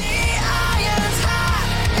 The iron's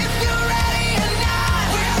hot if you're ready or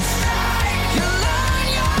not. We'll strike. You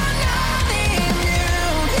learn you're not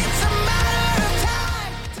immune. It's a matter of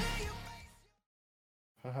time till you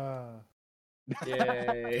face.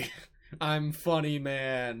 Yay. I'm funny,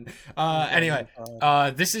 man. Anyway,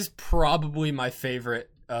 this is probably my favorite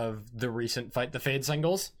of the recent Fight the Fade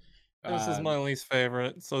singles. This is my least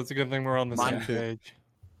favorite, so it's a good thing we're on the same page.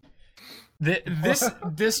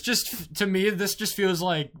 This just, to me, this just feels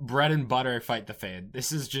like bread and butter Fight the Fade.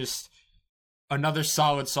 This is just another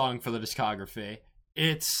solid song for the discography.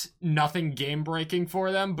 It's nothing game breaking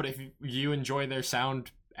for them, but if you enjoy their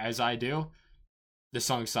sound as I do, this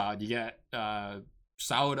song's solid. You get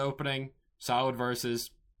solid opening, solid verses,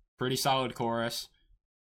 pretty solid chorus.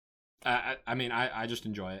 I mean, I just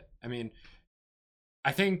enjoy it. I mean,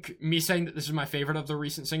 I think me saying that this is my favorite of the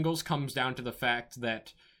recent singles comes down to the fact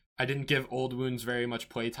that I didn't give Old Wounds very much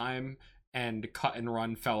playtime, and Cut and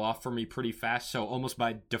Run fell off for me pretty fast, so almost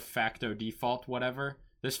by de facto default, whatever,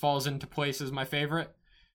 this falls into place as my favorite.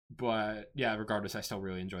 But yeah, regardless, I still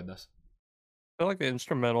really enjoyed this. I feel like the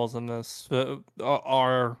instrumentals in this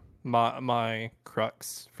are my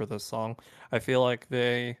crux for this song. I feel like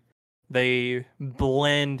they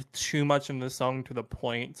blend too much in this song to the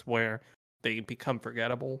point where they become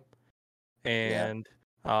forgettable, and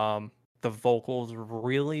the vocals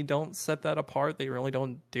really don't set that apart. They really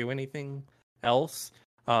don't do anything else.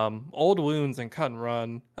 Old Wounds and Cut and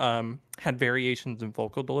Run had variations in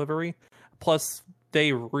vocal delivery, plus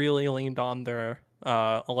they really leaned on their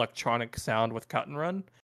electronic sound with Cut and Run.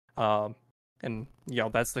 And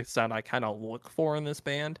that's the sound I kind of look for in this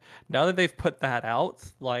band. Now that they've put that out,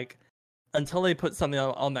 like, until they put something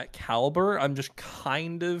on that caliber, I'm just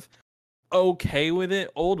kind of okay with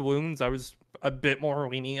it. Old Wounds, I was a bit more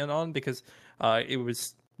lenient on because it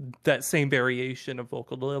was that same variation of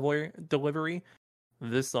vocal delivery.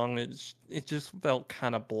 This song, it just felt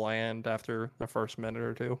kind of bland after the first minute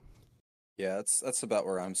or two. Yeah, that's about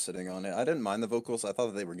where I'm sitting on it. I didn't mind the vocals. I thought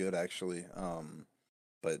that they were good, actually.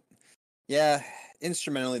 But yeah,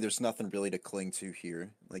 instrumentally, there's nothing really to cling to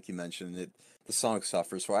here. Like you mentioned, the song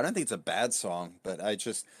suffers for it. I don't think it's a bad song, but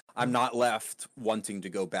I'm not left wanting to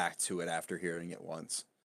go back to it after hearing it once.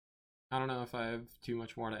 I don't know if I have too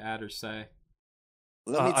much more to add or say.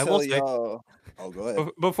 Let me tell you. Oh, go ahead.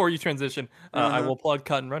 Before you transition, I will plug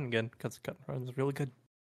Cut and Run again, because Cut and Run is really good.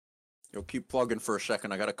 You'll keep plugging for a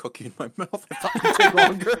second. I got a cookie in my mouth. I thought it'd take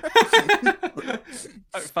longer.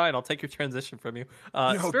 Right, fine, I'll take your transition from you.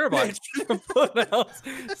 No, Spirit Box bitch. put out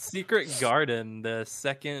Secret Garden, the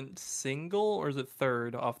second single, or is it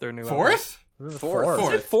third off their new album? Fourth? Is it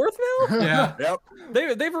fourth now? Yeah.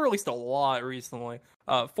 Yep. They've released a lot recently.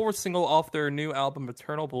 Fourth single off their new album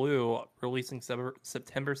Eternal Blue, releasing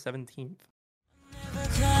September 17th. Never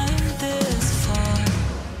climbed this far.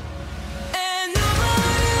 And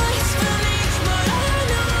nobody waits for me, but I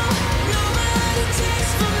know nobody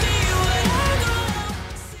takes from me what I go.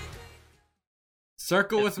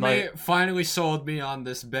 Circle It's with Me finally sold me on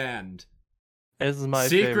this band. This is my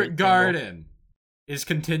favorite Secret single. Garden is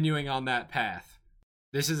continuing on that path.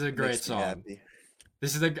 This is a great Makes me song. happy.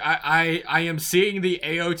 This is I am seeing the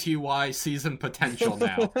AOTY season potential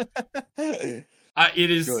now. It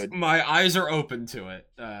is Good. My eyes are open to it.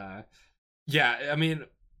 Yeah, I mean,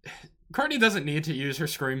 Courtney doesn't need to use her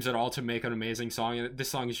screams at all to make an amazing song, and this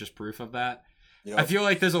song is just proof of that. Yep. I feel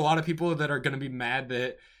like there's a lot of people that are gonna be mad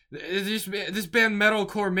that this band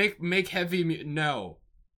metalcore make heavy no.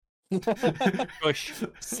 Push.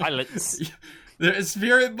 Silence. The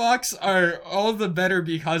Spirit Box are all the better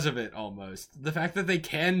because of it, almost. The fact that they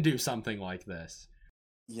can do something like this.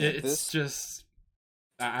 Yeah, It's this. just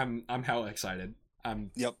I'm hella excited.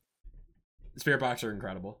 Yep. Spirit Box are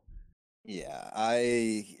incredible. Yeah,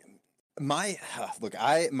 my look,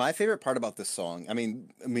 my favorite part about this song. I mean,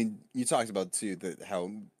 you talked about too that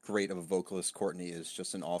how great of a vocalist Courtney is,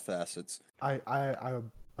 just in all facets.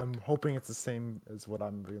 I'm hoping it's the same as what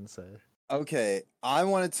I'm gonna say. Okay, I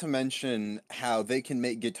wanted to mention how they can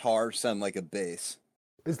make guitar sound like a bass.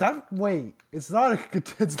 Is that wait? It's not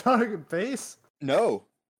it's not a bass. No,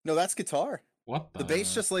 no, that's guitar. What The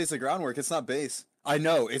bass just lays the groundwork. It's not bass. I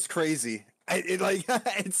know, it's crazy.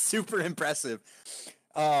 It's super impressive.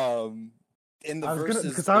 In the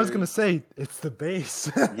verses, I was gonna say it's the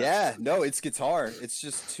bass. yeah, no, it's guitar. It's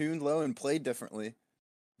just tuned low and played differently.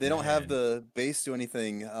 They don't have Man. the bass do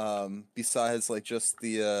anything besides like just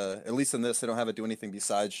the at least in this they don't have it do anything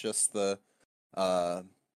besides just the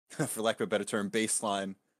for lack of a better term bass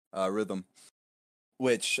line rhythm.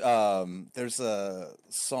 Which there's a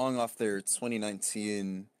song off their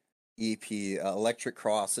 2019 EP Electric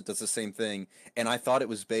Cross that does the same thing, and I thought it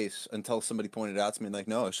was bass until somebody pointed it out to me and like,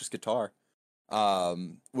 no, it's just guitar.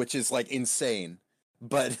 Which is like insane.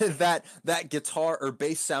 But that guitar or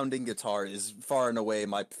bass sounding guitar is far and away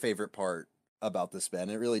my favorite part about this band.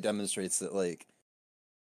 It really demonstrates that like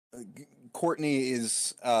Courtney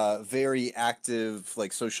is very active,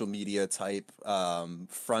 like social media type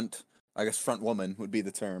front woman would be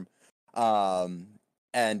the term.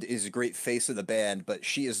 And is a great face of the band, but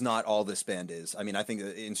she is not all this band is. I mean, I think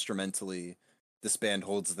that instrumentally this band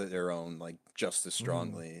holds their own like just as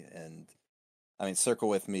strongly. And I mean, Circle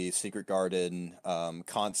With Me, Secret Garden,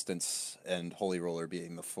 Constance, and Holy Roller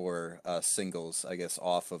being the four singles, I guess,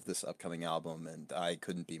 off of this upcoming album, and I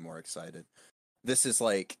couldn't be more excited. This is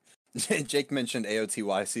like, Jake mentioned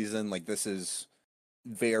AOTY season, like this is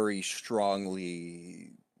very strongly,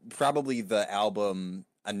 probably the album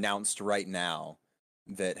announced right now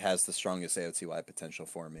that has the strongest AOTY potential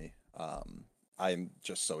for me. I'm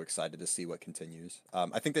just so excited to see what continues.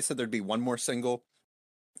 I think they said thered be one more single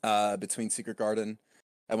between Secret Garden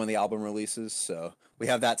and when the album releases, so we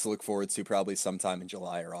have that to look forward to probably sometime in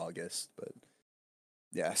July or August. But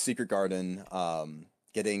yeah, Secret Garden,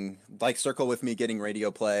 getting like Circle With Me getting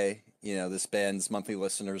radio play. You know, this band's monthly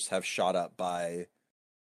listeners have shot up by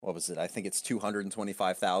what was it? I think it's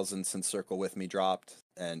 225,000 since Circle With Me dropped,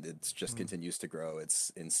 and it's just continues to grow.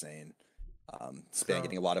 It's insane. This band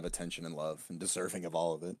getting a lot of attention and love and deserving of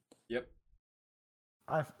all of it. Yep.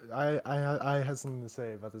 I have something to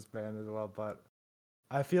say about this band as well, but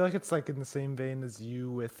I feel like it's like in the same vein as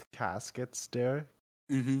you with Caskets, Derek,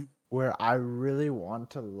 Mm-hmm. where I really want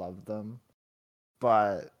to love them,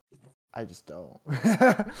 but I just don't.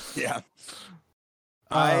 Yeah.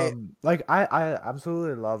 I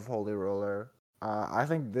absolutely love Holy Roller. I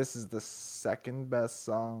think this is the second best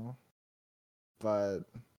song, but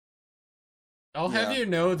I'll have Yeah. you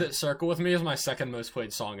know that Circle With Me is my second most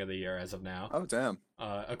played song of the year as of now, Oh damn.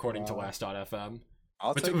 according to Wow. Last.fm.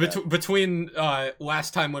 I'll take that. Between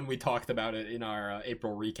last time when we talked about it in our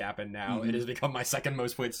April recap and now, it has become my second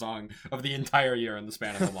most played song of the entire year in the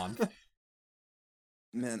span of a month.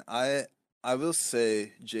 Man, I will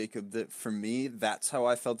say, Jacob, that for me, that's how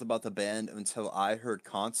I felt about the band until I heard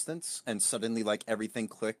Constance, and suddenly like everything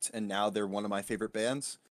clicked, and now they're one of my favorite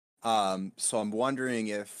bands. So I'm wondering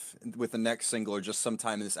if with the next single or just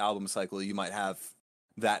sometime in this album cycle, you might have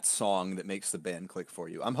that song that makes the band click for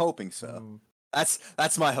you. I'm hoping so. mm,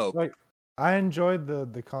 That's my hope. like I enjoyed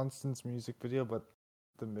the Constance music video, but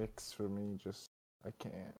the mix for me just I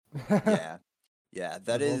can't. Yeah, yeah, The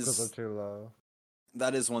that vocals is are too low.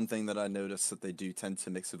 that is one thing that I noticed that they do tend to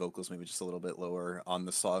mix the vocals maybe just a little bit lower on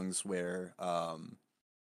the songs where,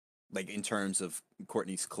 like in terms of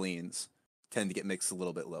Courtney's cleans, tend to get mixed a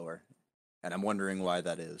little bit lower, and I'm wondering why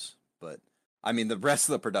that is. But I mean, the rest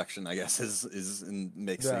of the production, I guess, is in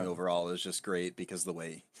mixing Yeah. overall is just great because the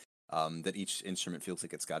way that each instrument feels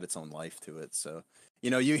like it's got its own life to it. So you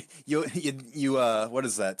know, you what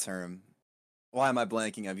is that term? Why am I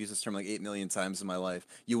blanking? I've used this term like 8 million times in my life.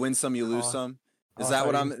 You win some, you lose Cautious- some. Is I that thought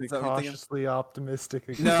what you I'm? were gonna Is say that what I'm thinking? cautiously optimistic?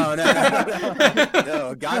 again. No,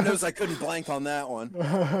 no. God knows I couldn't blank on that one.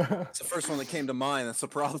 no. It's the first one that came to mind. That's the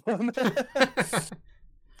problem.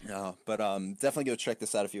 No, but definitely go check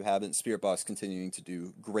this out if you haven't. Spirit Box continuing to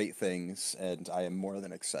do great things, and I am more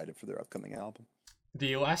than excited for their upcoming album.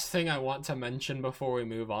 The last thing I want to mention before we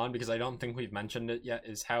move on, because I don't think we've mentioned it yet,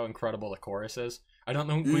 is how incredible the chorus is. I don't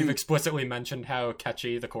think we've explicitly mentioned how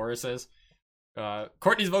catchy the chorus is.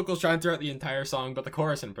 Courtney's vocals shine throughout the entire song, but the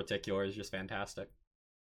chorus in particular is just fantastic.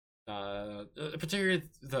 Particularly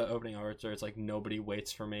the opening words where it's like, nobody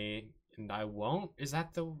waits for me, and I won't? Is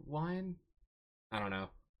that the line? I don't know.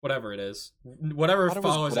 whatever it is, whatever Thought it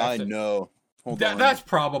was follows But I after. know. Hold on. That's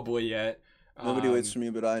probably it. Nobody waits for me,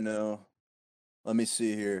 but I know. Let me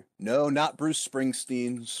see here. No, not Bruce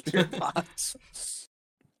Springsteen. Spirit Box.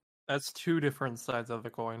 That's two different sides of the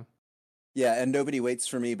coin. Yeah, and nobody waits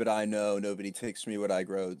for me, but I know. Nobody takes me what I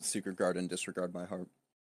grow. Secret Garden, disregard my heart.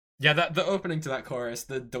 Yeah, that the opening to that chorus,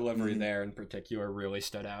 the delivery Mhm. there in particular really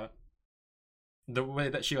stood out. The way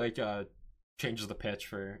that she changes the pitch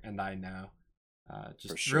for "And I Know,"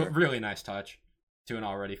 just For sure. really nice touch to an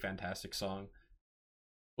already fantastic song.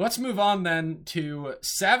 Let's move on then to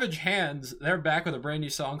Savage Hands. They're back with a brand new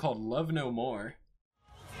song called "Love No More."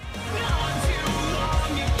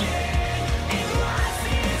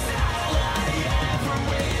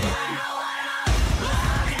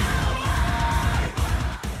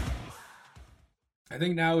 I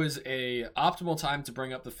think now is a optimal time to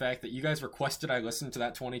bring up the fact that you guys requested I listen to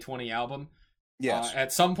that 2020 album Yes.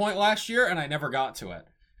 at some point last year, and I never got to it.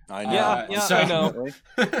 I know. Yeah, so- I know.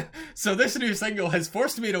 So this new single has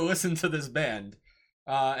forced me to listen to this band.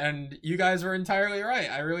 And you guys were entirely right.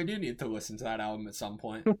 I really do need to listen to that album at some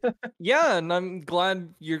point. Yeah, and I'm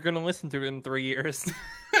glad you're gonna listen to it in 3 years.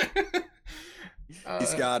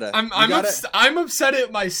 He's gotta. I'm upset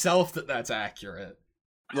at myself that that's accurate.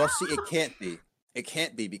 Well, see, it can't be. It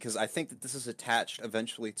can't be because I think that this is attached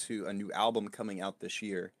eventually to a new album coming out this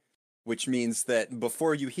year, which means that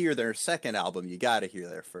before you hear their second album, you gotta hear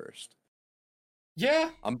their first. Yeah.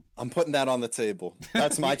 I'm putting that on the table.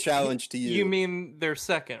 That's my challenge to you. You mean their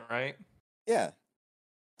second, right? Yeah.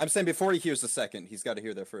 I'm saying before he hears the second, he's got to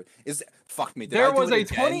hear their first. Fuck me. Did There I do was it a again?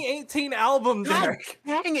 2018 album, God Derek.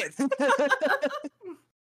 dang it!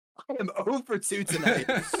 I am 0 for 2 tonight.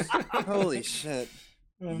 Holy shit,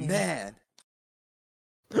 man.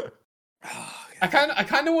 Oh, I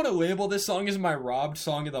kind of want to label this song as my robbed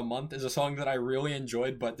song of the month, as a song that I really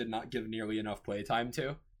enjoyed but did not give nearly enough playtime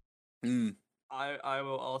to. Mm. I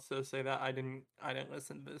will also say that I didn't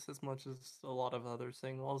listen to this as much as a lot of other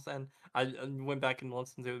singles, and I went back and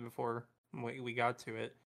listened to it before we got to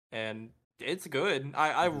it, and it's good.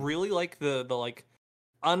 I really like the like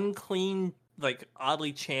unclean, like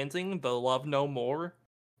oddly chanting the "Love No More"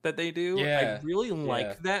 that they do. Yeah, I really like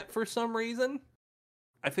yeah. that for some reason.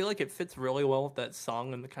 I feel like it fits really well with that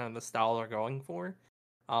song and the kind of the style they're going for.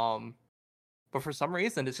 But for some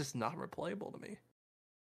reason, it's just not replayable to me.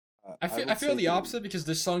 I would feel say the that opposite because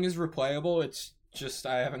this song is replayable. It's just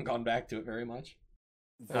I haven't gone back to it very much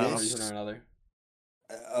for one This, reason or another.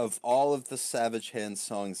 of all of the Savage Hands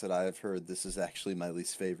songs that I have heard, this is actually my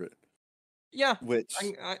least favorite. Yeah, Which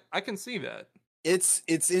I can see that. it's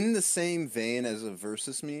in the same vein as a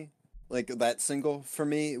Versus Me, like that single for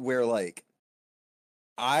me, where like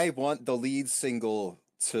I want the lead single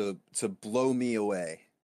to blow me away,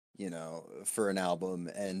 for an album,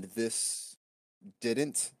 and this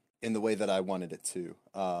didn't in the way that I wanted it to,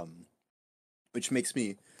 which makes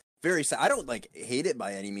me very sad. I don't hate it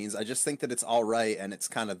by any means. I just think that it's all right and it's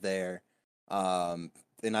kind of there, and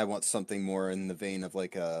I want something more in the vein of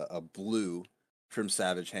like a Blue from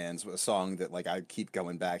Savage Hands, a song that I keep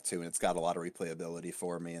going back to, and it's got a lot of replayability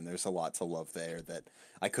for me, and there's a lot to love there that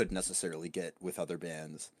I couldn't necessarily get with other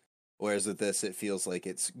bands. Whereas with this, it feels like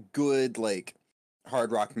it's good,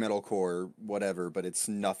 hard rock, metalcore, whatever, but it's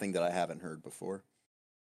nothing that I haven't heard before.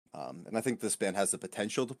 And I think this band has the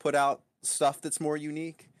potential to put out stuff that's more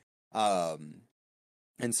unique. And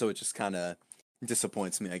so it just kind of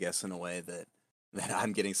disappoints me, I guess, in a way that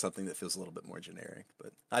I'm getting something that feels a little bit more generic.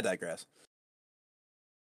 But I digress.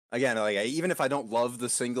 Again, even if I don't love the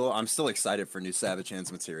single, I'm still excited for new Savage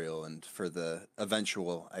Hands material and for the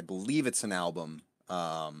eventual, I believe it's an album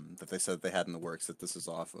that they said they had in the works that this is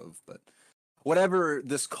off of. But whatever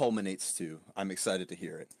this culminates to, I'm excited to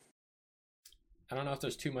hear it. I don't know if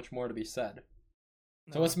there's too much more to be said.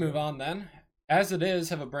 So No. let's move on then. As It Is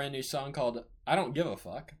have a brand new song called I Don't Give a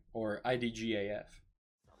Fuck, or IDGAF.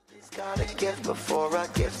 Gotta give before I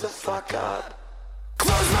give the fuck up.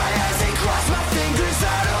 Close my eyes and cross my fingers,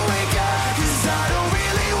 I don't wake up. 'Cause I don't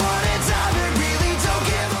really wanna die, but really don't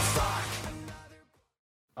give a fuck.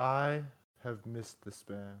 I have missed this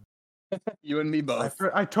band. You and me both.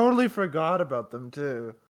 I totally forgot about them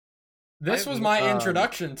too. This was I've- my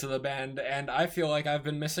introduction to the band, and I feel like I've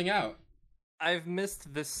been missing out. I've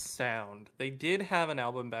missed this sound. They did have an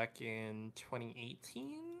album back in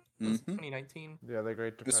 2018? Was it Mhm. 2019? Yeah, they're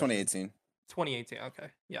great. This Depression. 2018. 2018,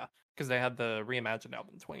 okay. Yeah, because they had the reimagined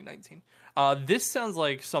album in 2019. This sounds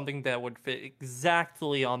like something that would fit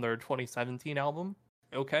exactly on their 2017 album,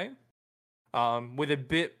 okay? With a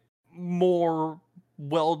bit more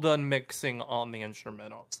well done mixing on the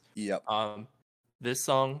instrumentals. Yep. This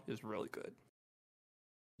song is really good.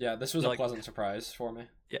 Yeah, this was Yeah, a like- pleasant surprise for me.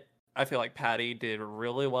 I feel like Patty did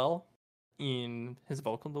really well in his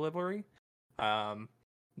vocal delivery.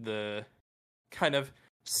 The kind of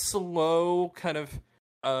slow, kind of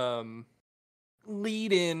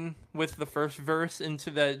lead in with the first verse into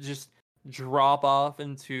that just drop off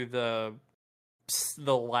into the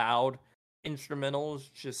loud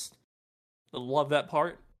instrumentals. Just love that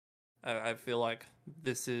part. I feel like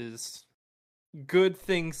this is good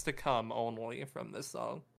things to come only from this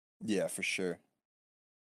song. Yeah, for sure.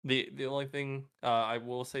 The only thing I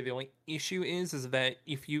will say, the only issue is that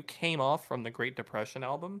if you came off from the Great Depression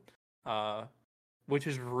album, which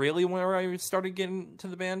is really where I started getting to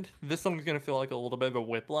the band, this song's gonna feel like a little bit of a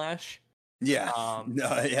whiplash. Yeah. Um,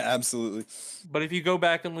 No, yeah, absolutely. But if you go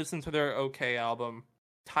back and listen to their OK album,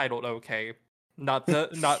 titled OK, not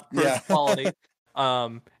first Yeah. quality,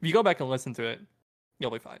 if you go back and listen to it,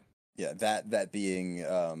 you'll be fine. Yeah, that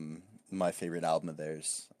being my favorite album of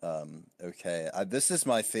theirs. Okay, this is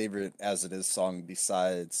my favorite as it is song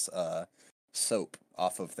besides Soap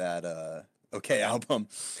off of that Okay album.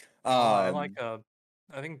 I like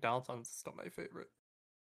I think Downtown's still my favorite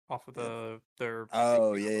off of their.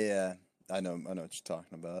 Oh yeah. I know what you're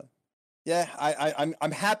talking about. Yeah,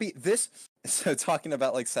 I'm happy. This so talking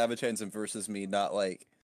about like Savage Hands and Versus Me not like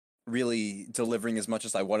really delivering as much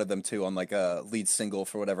as I wanted them to on like a lead single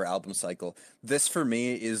for whatever album cycle. This for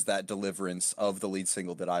me is that deliverance of the lead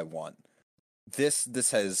single that I want. This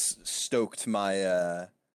has stoked my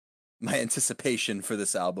my anticipation for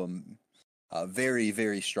this album very,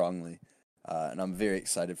 very strongly. And I'm very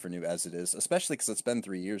excited for New As It Is, especially because it's been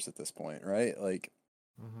 3 years at this point, right? Like,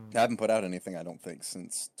 I haven't put out anything, I don't think,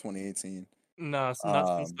 since 2018. No, it's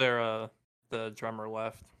not since the drummer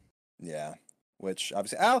left. Yeah. Which,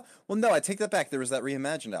 obviously... Oh, well, no, I take that back. There was that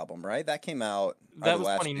Reimagined album, right? That came out That was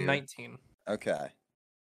last year. 2019.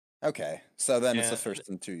 Okay. So then it's Yeah. the first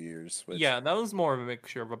in 2 years. Which... Yeah, that was more of a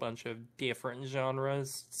mixture of a bunch of different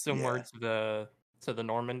genres, similar Yeah. to the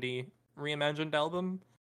Normandy Reimagined album.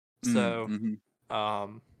 Mm, So,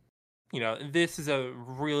 mhm. this is a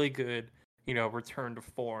really good, return to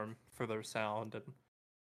form for their sound. And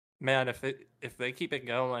man, if they keep it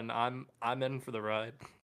going, I'm in for the ride.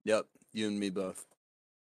 Yep, you and me both.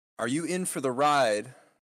 Are you in for the ride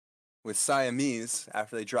with Siamese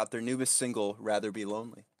after they drop their newest single, Rather Be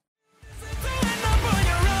Lonely?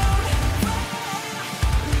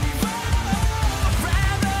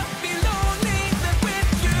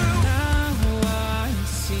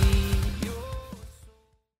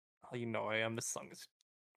 I am. This song is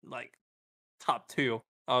like top 2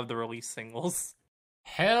 of the release singles.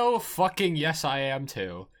 Hell fucking yes, I am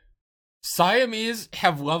too. Siamese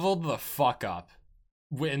have leveled the fuck up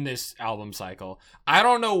in this album cycle. I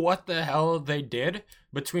don't know what the hell they did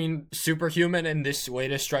between Superhuman and this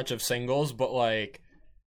latest stretch of singles, but like,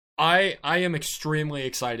 I am extremely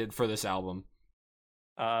excited for this album.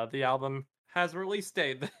 The album has a release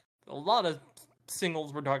date. A lot of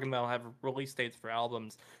singles we're talking about have release dates for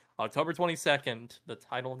albums. October 22nd. The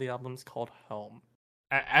title of the album is called Home.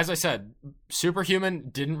 As I said, Superhuman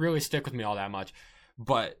didn't really stick with me all that much,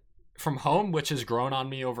 but from Home, which has grown on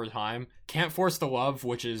me over time, Can't Force the Love,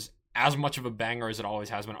 which is as much of a banger as it always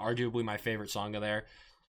has been, arguably my favorite song of there.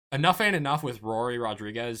 Enough Ain't Enough with Rory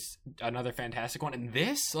Rodriguez, another fantastic one. And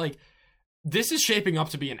this is shaping up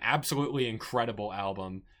to be an absolutely incredible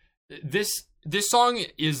album. This song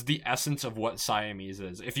is the essence of what Siamese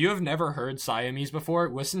is. If you have never heard Siamese before,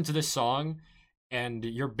 listen to this song, and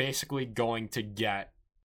you're basically going to get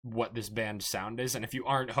what this band's sound is. And if you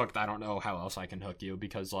aren't hooked, I don't know how else I can hook you,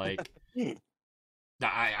 because like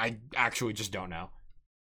I actually just don't know.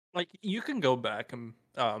 Like, you can go back and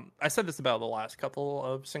I said this about the last couple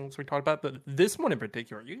of singles we talked about, but this one in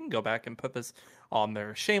particular, you can go back and put this on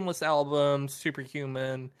their Shameless album,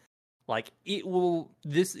 Superhuman. Like,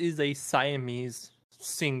 this is a Siamese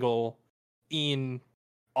single in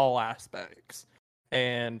all aspects,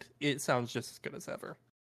 and it sounds just as good as ever.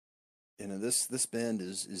 This band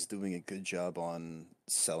is doing a good job on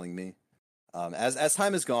selling me. As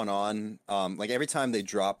time has gone on, like every time they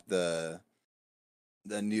drop the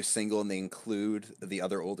new single and they include the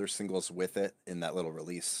other older singles with it in that little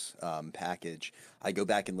release package, I go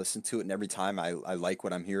back and listen to it, and every time I like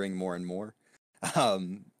what I'm hearing more and more.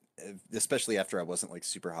 Especially after I wasn't like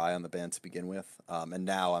super high on the band to begin with, and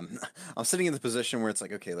now I'm sitting in the position where it's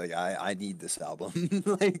like, okay, like I need this album.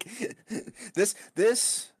 Like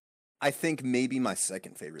this I think maybe my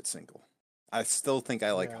second favorite single. I still think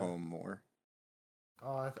I like Yeah. Home more.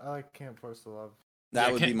 Oh, I like Can't Force the Love. That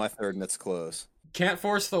Yeah, would be can't- my third, and it's close. Can't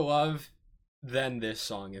Force the Love, then this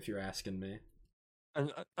song, if you're asking me.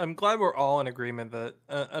 And I'm glad we're all in agreement that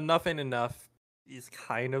Enough Ain't Enough is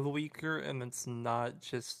kind of weaker, and it's not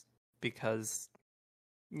just because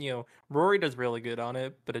Rory does really good on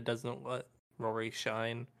it, but it doesn't let Rory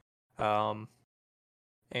shine. And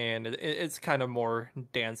it's kind of more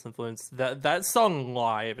dance influenced. That song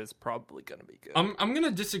live is probably gonna be good. I'm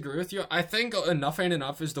gonna disagree with you. I think Enough Ain't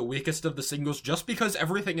Enough is the weakest of the singles, just because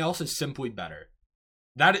everything else is simply better.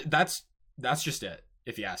 That's just it,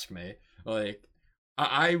 if you ask me. Like,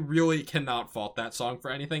 I really cannot fault that song for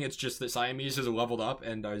anything. It's just that Siamese has leveled up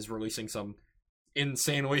and is releasing some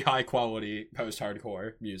insanely high quality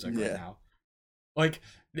post-hardcore music right now. Like,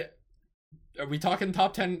 are we talking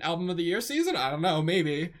top 10 album of the year season? I don't know,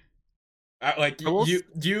 maybe. Do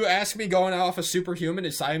you ask me going off of Superhuman,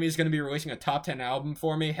 is Siamese going to be releasing a top 10 album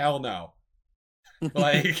for me? Hell no.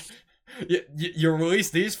 Like, you release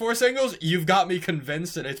these 4 singles, you've got me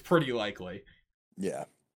convinced that it's pretty likely. Yeah.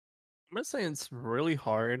 I'm gonna say it's really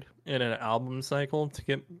hard in an album cycle to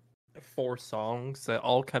get 4 songs that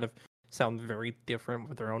all kind of sound very different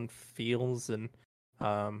with their own feels and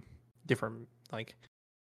different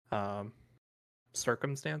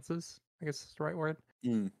circumstances, I guess is the right word.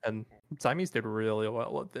 And Siamese did really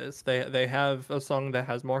well with this. They have a song that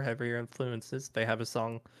has more heavier influences. They have a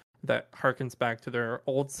song that harkens back to their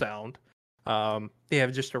old sound. They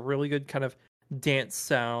have just a really good kind of dance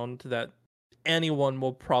sound that anyone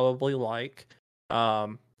will probably like.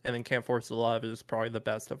 And then Can't Force the Love is probably the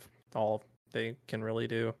best of all they can really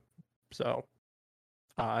do. So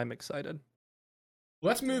I'm excited.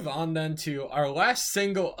 Let's move on then to our last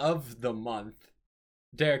single of the month.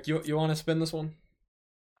 Derek, you want to spin this one?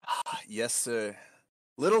 Yes, sir.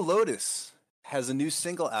 Little Lotus has a new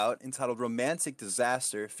single out entitled Romantic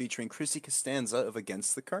Disaster featuring Chrissy Costanza of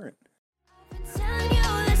Against the Current. Telling you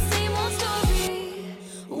the same old story.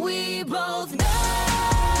 We both know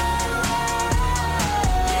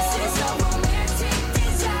this is a romantic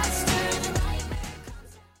disaster. The nightmare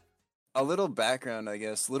comes. A little background, I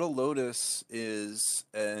guess. Little Lotus is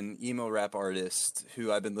an emo rap artist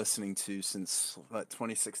who I've been listening to since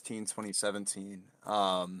 2016, 2017.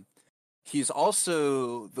 He's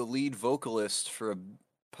also the lead vocalist for a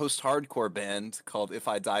post-hardcore band called If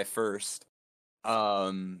I Die First,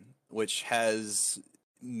 which has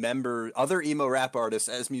other emo rap artists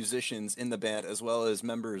as musicians in the band, as well as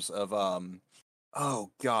members of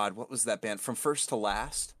oh god, what was that band? From First to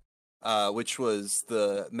Last, which was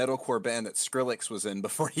the metalcore band that Skrillex was in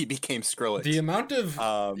before he became Skrillex. The amount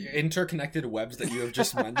of interconnected webs that you have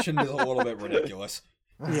just mentioned is a little bit ridiculous.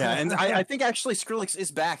 Yeah, and I think actually Skrillex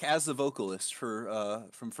is back as the vocalist for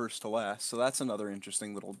From First to Last, so that's another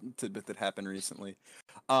interesting little tidbit that happened recently.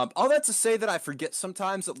 All that to say that I forget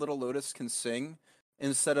sometimes that Little Lotus can sing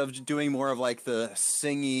instead of doing more of like the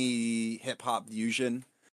singy hip hop fusion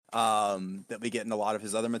that we get in a lot of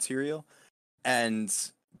his other material. And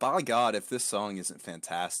by God, if this song isn't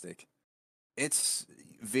fantastic, it's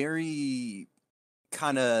very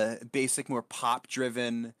kind of basic, more pop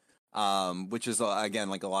driven. Which is again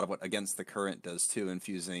like a lot of what Against the Current does too,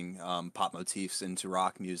 infusing pop motifs into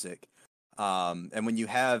rock music. And when you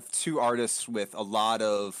have 2 artists with a lot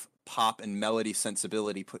of pop and melody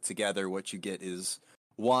sensibility put together, what you get is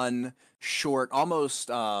one short, almost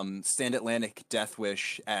Stand Atlantic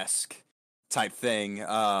Deathwish-esque type thing,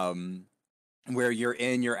 where you're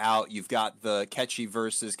in, you're out. You've got the catchy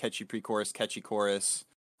verses, catchy pre-chorus, catchy chorus,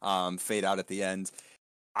 fade out at the end.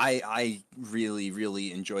 I really,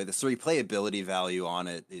 really enjoy this. The replayability value on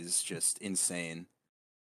it is just insane.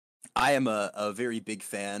 I am a very big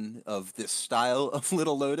fan of this style of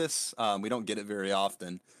Little Lotus. We don't get it very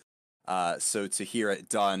often. So to hear it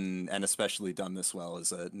done, and especially done this well,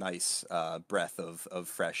 is a nice breath of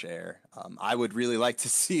fresh air. I would really like to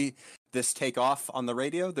see this take off on the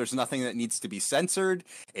radio. There's nothing that needs to be censored.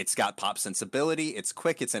 It's got pop sensibility. It's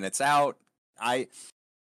quick. It's in. It's out.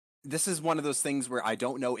 This is one of those things where I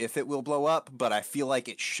don't know if it will blow up, but I feel like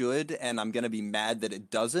it should, and I'm going to be mad that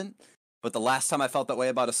it doesn't. But the last time I felt that way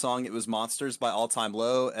about a song, it was Monsters by All Time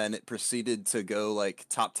Low, and it proceeded to go like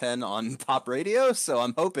top 10 on pop radio. So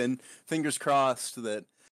I'm hoping, fingers crossed, that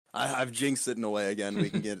I've jinxed it in a way again.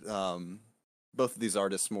 We can get both of these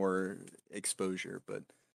artists more exposure, but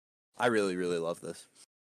I really, really love this.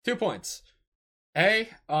 2 points. A,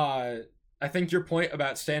 I think your point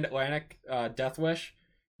about Stand Atlantic, Death Wish,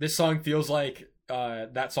 this song feels like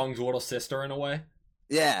that song's little sister in a way.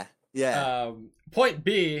 Yeah, yeah. Point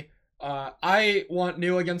B, I want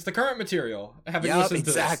new Against the Current material. Having listened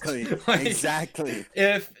to this, Exactly.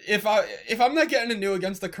 If I'm not getting a new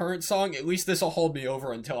Against the Current song, at least this will hold me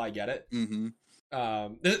over until I get it.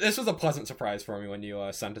 Mm-hmm. This was a pleasant surprise for me when you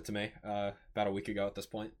sent it to me about a week ago. At this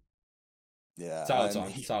point, Yeah, solid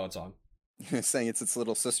song. saying it's its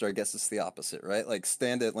little sister, I guess it's the opposite, right? Like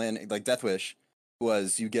Stand Atlantic, like Death Wish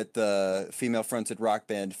was you get the female fronted rock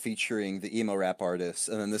band featuring the emo rap artist,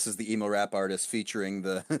 and then this is the emo rap artist featuring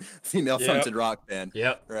the female fronted rock band,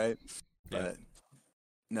 Yep. right? Yep. But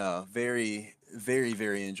no, very, very,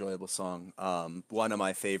 very enjoyable song. One of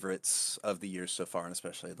my favorites of the year so far, and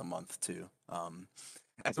especially of the month too.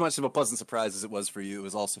 As much of a pleasant surprise as it was for you, it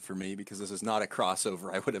was also for me because this is not a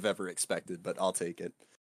crossover I would have ever expected, but I'll take it.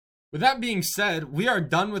 With that being said, we are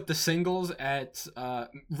done with the singles at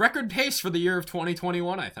record pace for the year of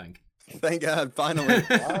 2021, I think. Thank God, finally.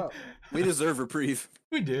 Wow. We deserve reprieve.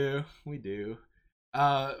 We do.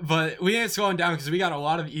 But we ain't slowing down because we got a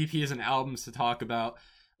lot of EPs and albums to talk about.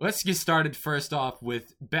 Let's get started first off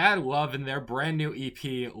with Bad Love and their brand new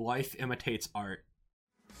EP, Life Imitates Art.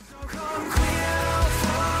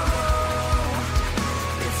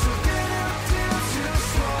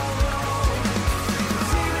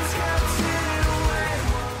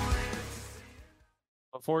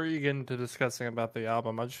 Before you get into discussing about the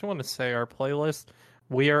album, I just want to say our playlist,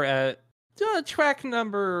 we are at track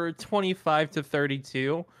number 25 to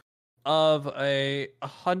 32 of a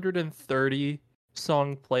 130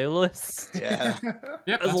 song playlist. Yeah. Yep,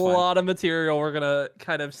 There's that's a fine. lot of material we're going to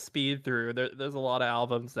kind of speed through. There's a lot of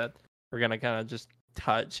albums that we're going to kind of just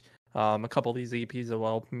touch. A couple of these EPs as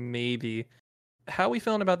well, maybe. How are we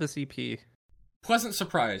feeling about this EP? Pleasant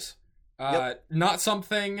surprise. Yep. Not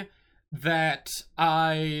something that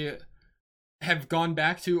I have gone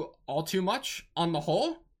back to all too much on the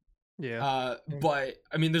whole. Yeah. But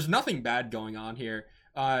I mean, there's nothing bad going on here.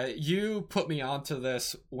 You put me onto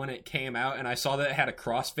this when it came out, and I saw that it had a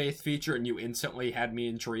cross-faith feature, and you instantly had me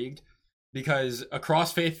intrigued, because a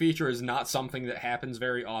cross-faith feature is not something that happens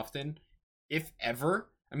very often, if ever.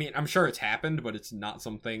 I mean, I'm sure it's happened, but it's not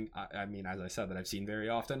something, I mean, as I said, that I've seen very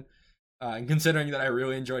often. And considering that I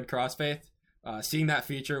really enjoyed cross-faith, seeing that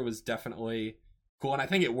feature was definitely cool, and I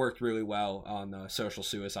think it worked really well on Social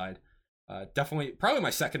Suicide. Definitely, probably my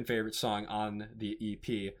second favorite song on the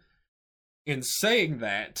EP. In saying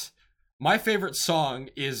that, my favorite song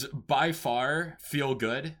is by far Feel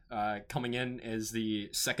Good, coming in as the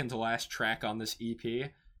second to last track on this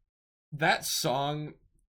EP. That song,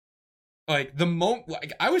 like,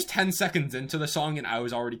 I was 10 seconds into the song and I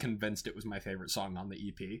was already convinced it was my favorite song on the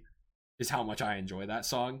EP, is how much I enjoy that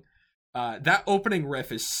song. That opening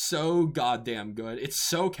riff is so goddamn good. It's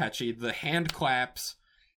so catchy. The hand claps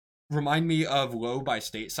remind me of Low by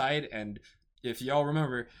Stateside, and if y'all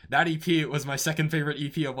remember, that EP was my second favorite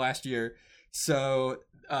EP of last year. So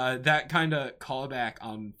that kind of callback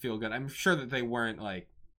on Feel Good, I'm sure that they weren't like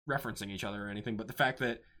referencing each other or anything, but the fact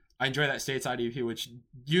that I enjoy that Stateside EP, which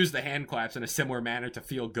used the hand claps in a similar manner to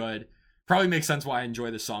Feel Good, probably makes sense why I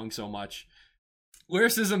enjoy the song so much.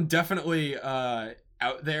 Lyricism definitely out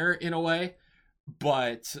there in a way,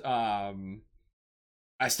 but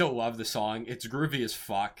I still love the song. It's groovy as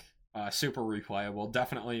fuck. Super replayable.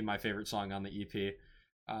 Definitely my favorite song on the EP.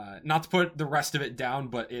 Not to put the rest of it down,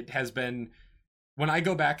 but it has been... When I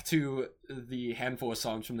go back to the handful of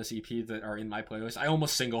songs from this EP that are in my playlist, I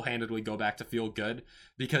almost single-handedly go back to Feel Good,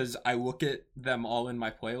 because I look at them all in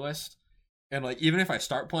my playlist, and like, even if I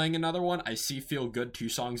start playing another one, I see Feel Good 2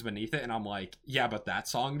 songs beneath it, and I'm like, yeah, but that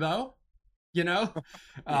song though? You know?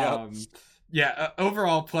 Yep. Yeah,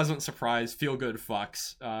 overall pleasant surprise. Feel Good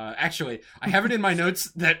fucks. Actually, I have it in my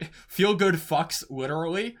notes that Feel Good fucks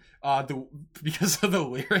literally, because of the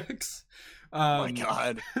lyrics. Oh my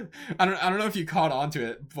God. I don't know if you caught on to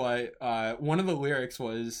it, but one of the lyrics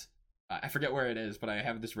was, I forget where it is, but I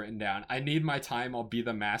have this written down. I need my time. I'll be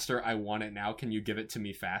the master. I want it now. Can you give it to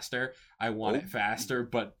me faster? I want it faster,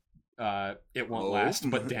 but it won't last.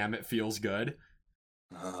 But damn, it feels good.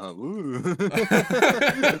 Ooh.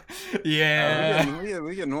 Yeah.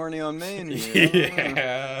 we getting horny on Maine here.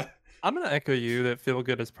 Yeah. I'm going to echo you that Feel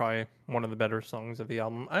Good is probably one of the better songs of the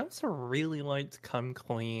album. I also really liked Come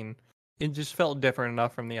Clean. It just felt different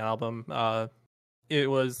enough from the album. It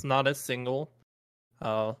was not a single,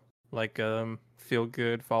 like Feel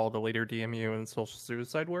Good, Follow the Leader, DMU, and Social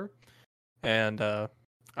Suicide were. And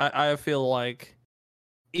I feel like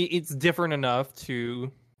it's different enough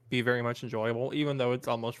to be very much enjoyable, even though it's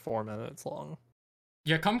almost 4 minutes long.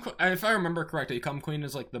 Yeah, if I remember correctly, Come Clean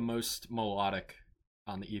is like the most melodic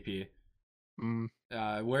on the EP.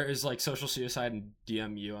 Whereas like Social Suicide and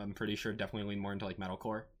DMU, I'm pretty sure definitely lean more into like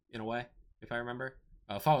metalcore in a way, if I remember.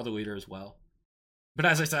 Follow the Leader as well. But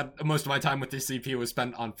as I said, most of my time with this EP was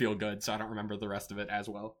spent on Feel Good, so I don't remember the rest of it as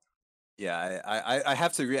well. Yeah, I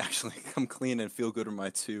have to agree. Actually, Come Clean and Feel Good are my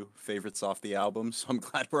 2 favorites off the album, so I'm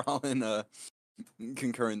glad we're all in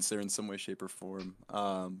concurrence there in some way, shape, or form.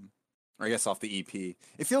 Or I guess off the EP.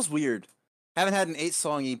 It feels weird haven't had an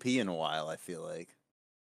 8-song EP in a while. I feel like,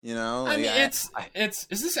 you know. I Like, mean, it's.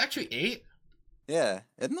 Is this actually 8? yeah,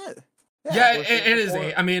 isn't it? Yeah, was it is before-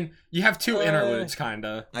 8. I mean, you have 2 Uh, interludes,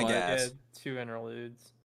 kinda. I but- guess. Yeah, 2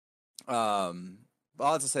 interludes. But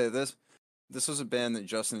I'll have to say this was a band that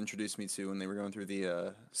Justin introduced me to when they were going through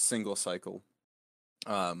the single cycle,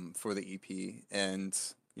 for the EP, and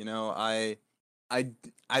you know, I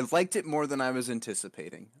liked it more than I was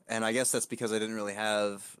anticipating, and I guess that's because I didn't really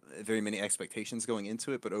have very many expectations going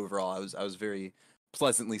into it. But overall, I was very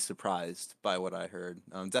pleasantly surprised by what I heard.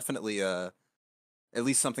 Definitely, at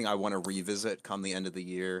least something I want to revisit come the end of the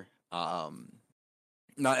year. It's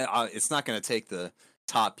not going to take the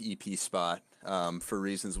top EP spot, for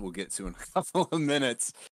reasons we'll get to in a couple of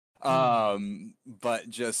minutes. But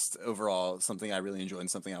just overall, something I really enjoy and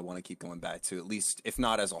something I want to keep going back to, at least if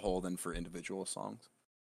not as a whole, then for individual songs.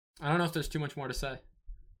 I don't know if there's too much more to say.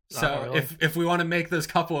 Not So really. if we want to make this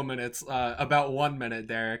couple of minutes about 1 minute,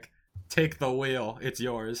 Derek, take the wheel. It's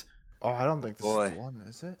yours. Oh, I don't think this Boy. is the one,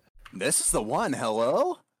 is it? This is the one.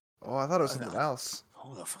 Hello. Oh, I thought it was something else.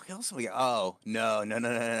 Oh, the fuck else we got? Oh,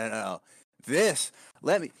 no. This.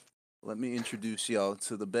 Let me introduce y'all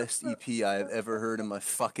to the best EP I have ever heard in my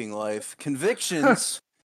fucking life. Convictions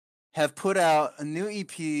have put out a new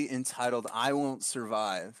EP entitled "I Won't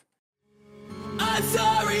Survive." I'm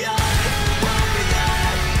sorry, I won't be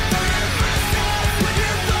there for your first steps when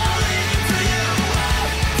you're falling into your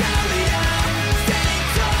walls. Tell me I'm standing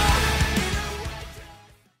tall.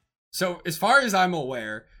 So as far as I'm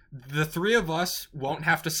aware, the 3 of us won't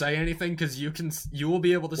have to say anything because you will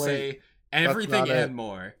be able to Wait, say everything not it. and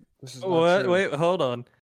more. This is not What? true. Wait, hold on.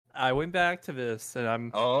 I went back to this, and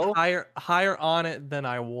I'm Oh, higher on it than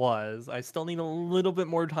I was. I still need a little bit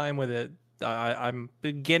more time with it. I'm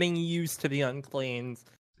getting used to the uncleans,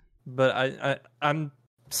 but I'm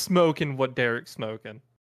smoking what Derek's smoking.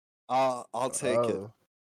 I'll take it. Oh.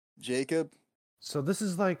 Jacob. So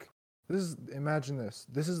imagine this.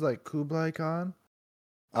 This is like Kublai Khan,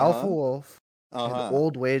 Uh-huh. Alpha Wolf, and Uh-huh.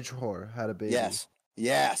 Old Wage Whore had a baby. Yes.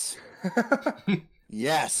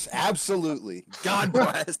 Yes, absolutely. God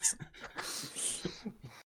bless.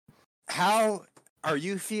 How are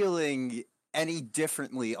you feeling any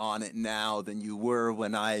differently on it now than you were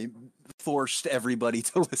when I forced everybody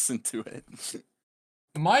to listen to it?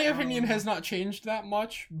 My opinion has not changed that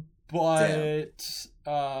much, but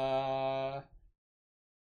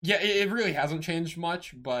yeah, it really hasn't changed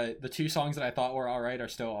much. But the 2 songs that I thought were alright are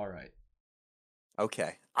still alright.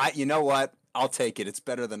 Okay. You know what? I'll take it. It's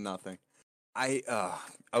better than nothing.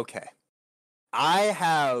 Okay. I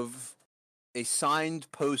have a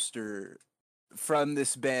signed poster from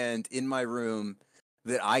this band in my room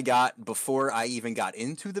that I got before I even got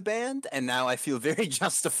into the band, and now I feel very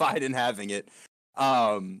justified in having it.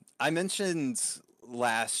 I mentioned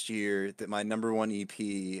last year that my number 1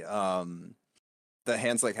 EP, the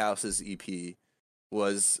Hands Like Houses EP,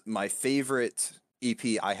 was my favorite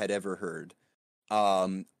EP I had ever heard.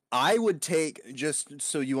 I would take, just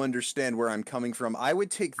so you understand where I'm coming from, I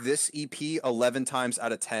would take this EP 11 times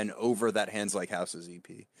out of 10 over that Hands Like Houses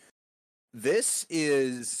EP. This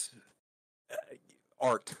is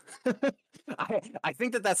art. I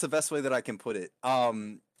think that that's the best way that I can put it.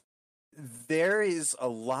 There is a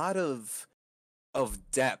lot of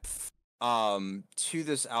depth to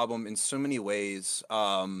this album in so many ways.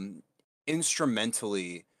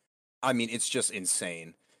 Instrumentally, I mean, it's just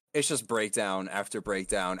insane. It's just breakdown after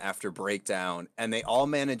breakdown after breakdown, and they all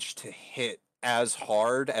manage to hit as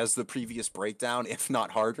hard as the previous breakdown, if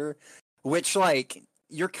not harder. Which, like,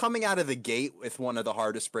 you're coming out of the gate with one of the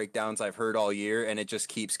hardest breakdowns I've heard all year, and it just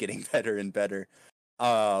keeps getting better and better.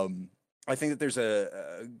 I think that there's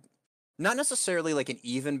a not necessarily like an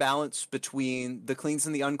even balance between the cleans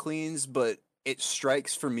and the uncleans, but it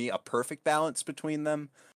strikes for me a perfect balance between them,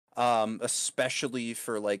 especially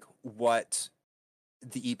for like what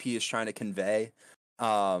the EP is trying to convey.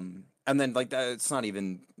 And then like that, it's not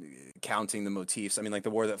even counting the motifs. I mean, like The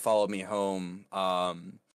War That Followed Me Home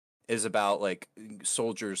is about like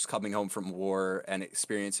soldiers coming home from war and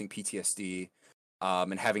experiencing PTSD,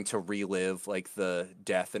 and having to relive like the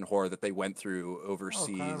death and horror that they went through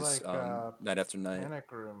overseas, night after night.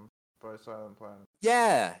 Panic Room by Silent Planet.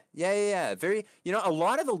 Yeah. Very, you know, a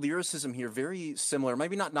lot of the lyricism here very similar.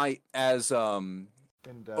 Maybe not as In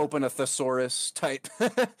depth. open a thesaurus type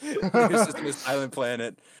lyricism as Silent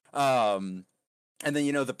Planet. And then,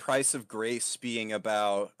 you know, The Price of Grace being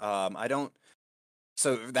about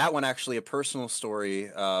so that one actually a personal story,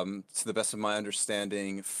 to the best of my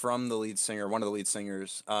understanding, from the lead singer, one of the lead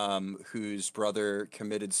singers, whose brother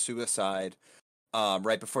committed suicide.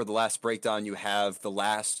 Right before the last breakdown, you have the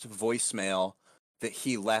last voicemail that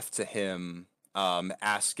he left to him,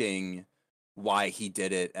 asking why he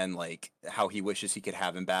did it and like how he wishes he could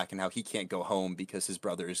have him back and how he can't go home because his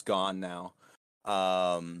brother is gone now.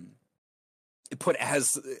 It put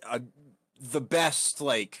as the best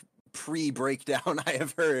like pre-breakdown I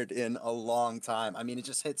have heard in a long time. I mean, it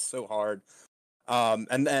just hits so hard.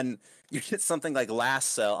 And then you get something like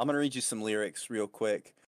Last Cell. I'm gonna read you some lyrics real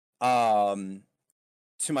quick. To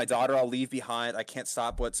my daughter I'll leave behind. I can't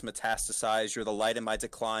stop what's metastasized. You're the light in my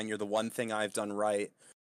decline. You're the one thing I've done right.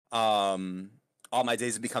 All my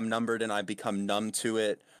days have become numbered and I've become numb to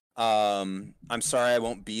it. I'm sorry I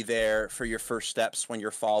won't be there for your first steps when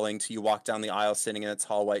you're falling till you walk down the aisle sitting in a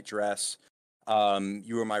tall white dress.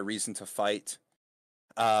 You were my reason to fight.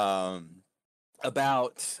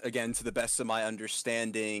 About, again, to the best of my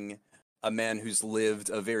understanding, a man who's lived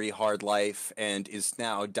a very hard life and is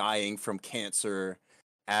now dying from cancer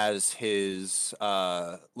as his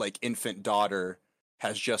like infant daughter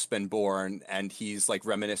has just been born, and he's like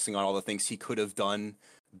reminiscing on all the things he could have done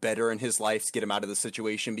better in his life to get him out of the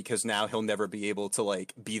situation, because now he'll never be able to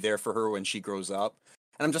like be there for her when she grows up.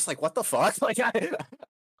 And I'm just like, what the fuck? Like I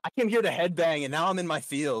came here to headbang and now I'm in my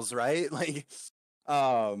feels, right? Like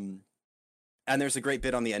and there's a great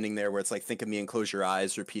bit on the ending there where it's like, think of me and close your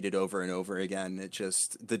eyes, repeated over and over again. It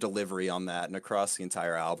just, the delivery on that and across the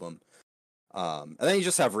entire album. And then you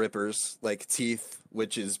just have rippers like Teeth,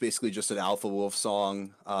 which is basically just an Alpha Wolf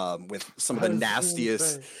song, with some of the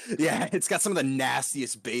nastiest. Yeah, it's got some of the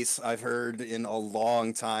nastiest bass I've heard in a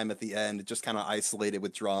long time at the end. It just kind of isolated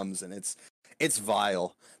with drums, and it's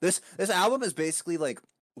vile. This album is basically like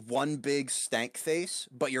one big stank face,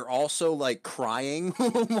 but you're also like crying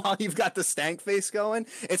while you've got the stank face going.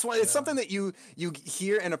 It's something that you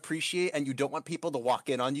hear and appreciate, and you don't want people to walk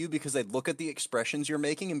in on you because they look at the expressions you're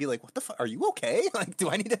making and be like, "What the fuck? Are you okay? Like, do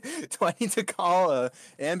I need to call a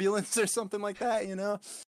ambulance or something like that?" You know?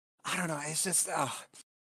 I don't know. It's just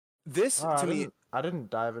this to me. I didn't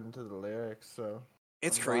dive into the lyrics, so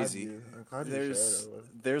it's I'm crazy. I'm glad you shared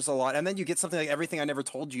it. There's a lot, and then you get something like Everything I Never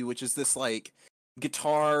Told You, which is this like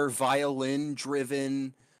guitar violin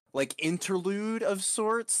driven like interlude of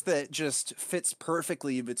sorts that just fits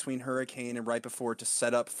perfectly between Hurricane and Right Before to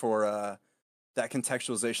set up for that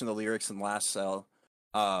contextualization of the lyrics in Last Cell.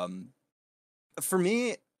 For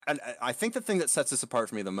me, and I think the thing that sets this apart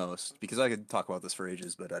for me the most, because I could talk about this for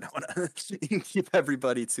ages, but I don't want to keep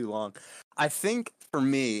everybody too long. I think for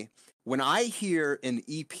me, when I hear an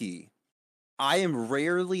EP, I am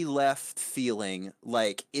rarely left feeling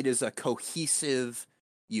like it is a cohesive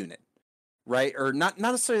unit, right? Or not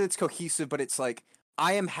necessarily it's cohesive, but it's like,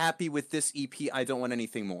 I am happy with this EP. I don't want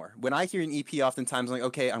anything more. When I hear an EP, oftentimes I'm like,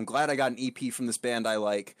 okay, I'm glad I got an EP from this band I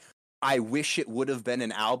like. I wish it would have been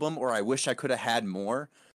an album, or I wish I could have had more.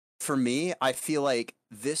 For me, I feel like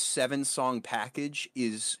this 7-song package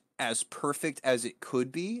is as perfect as it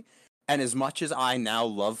could be. And as much as I now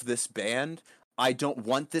love this band, I don't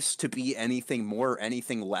want this to be anything more or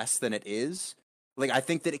anything less than it is. Like, I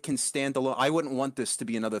think that it can stand alone. I wouldn't want this to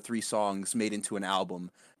be another 3 songs made into an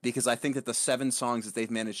album, because I think that the 7 songs that they've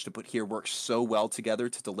managed to put here work so well together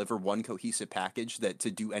to deliver one cohesive package that to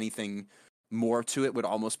do anything more to it would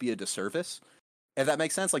almost be a disservice. If that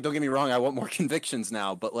makes sense. Like, don't get me wrong, I want more Convictions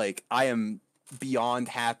now, but like, I am beyond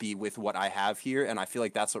happy with what I have here, and I feel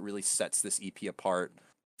like that's what really sets this EP apart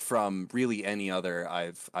from really any other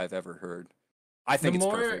I've ever heard. I think it's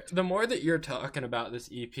perfect. The more that you're talking about this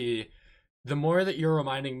EP, the more that you're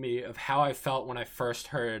reminding me of how I felt when I first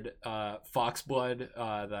heard Foxblood,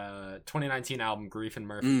 the 2019 album Grief and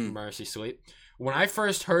Mercy Suite. When I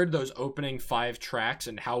first heard those opening 5 tracks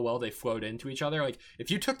and how well they flowed into each other, like, if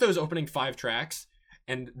you took those opening 5 tracks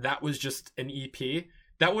and that was just an EP,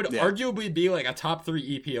 that would arguably be like a top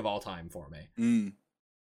 3 EP of all time for me.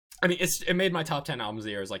 I mean, it made my top 10 albums of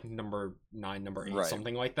the year as like number 9, number 8,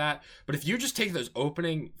 something like that. But if you just take those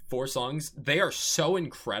opening 4 songs, they are so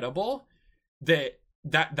incredible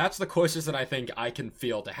that's the closest that I think I can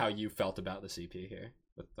feel to how you felt about this EP here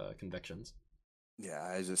with Convictions.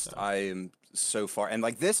 Yeah, I am so far. And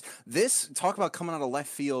like this talk about coming out of left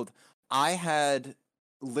field. I had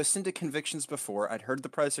listened to Convictions before. I'd heard The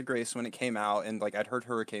Price of Grace when it came out, and like I'd heard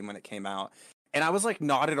Hurricane when it came out. And I was like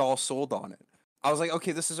not at all sold on it. I was like,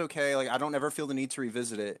 okay, this is okay. Like, I don't ever feel the need to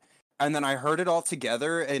revisit it. And then I heard it all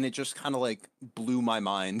together, and it just kind of like blew my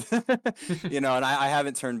mind, you know. And I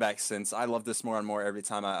haven't turned back since. I love this more and more every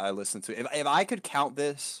time I listen to it. If I could count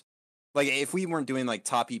this, like if we weren't doing like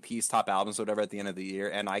top EPs, top albums, whatever at the end of the year,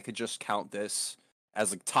 and I could just count this as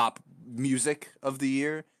like top music of the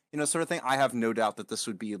year, you know, sort of thing, I have no doubt that this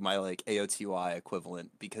would be my like AOTY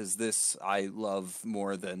equivalent, because this I love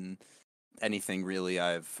more than anything really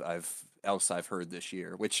I've else I've heard this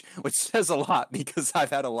year, which says a lot because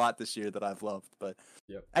I've had a lot this year that I've loved. But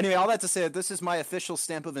Yep. anyway, all that to say, this is my official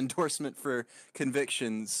stamp of endorsement for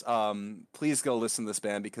Convictions. Please go listen to this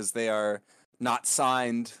band because they are not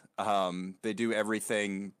signed. They do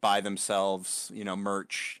everything by themselves,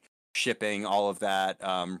 merch, shipping, all of that,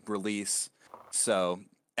 release. So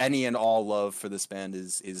any and all love for this band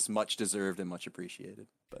is much deserved and much appreciated.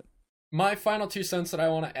 But My final 2 cents that I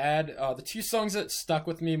want to add, the 2 songs that stuck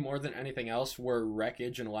with me more than anything else were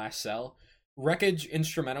Wreckage and Last Cell. Wreckage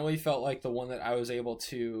instrumentally felt like the one that I was able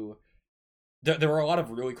to... There were a lot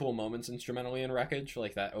of really cool moments instrumentally in Wreckage,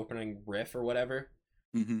 like that opening riff or whatever.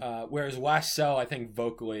 Whereas Last Cell, I think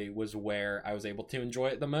vocally was where I was able to enjoy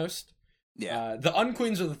it the most. yeah, The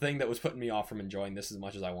Unqueens are the thing that was putting me off from enjoying this as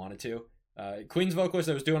much as I wanted to. Queen's vocalist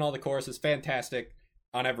that was doing all the choruses, fantastic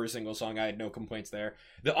on every single song. I had no complaints there.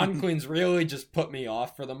 The Unqueens really just put me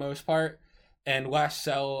off for the most part. And Last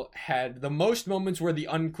Cell had the most moments where the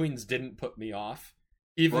Unqueens didn't put me off.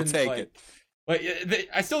 Even we'll take like, it. Like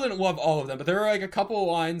I still didn't love all of them, but there were like a couple of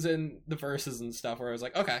lines in the verses and stuff where I was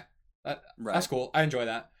like, okay, Right. that's cool. I enjoy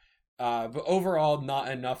that. But overall, not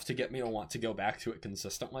enough to get me to want to go back to it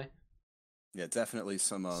consistently. Yeah, definitely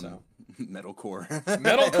some So. metalcore.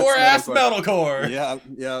 Metalcore ass metalcore.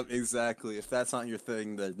 Yeah, exactly. If that's not your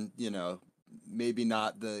thing, then maybe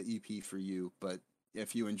not the EP for you. But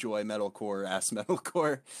if you enjoy metalcore ass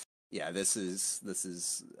metalcore, yeah, this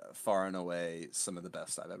is far and away some of the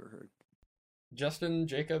best I've ever heard. Justin,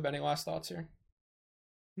 Jacob, any last thoughts here?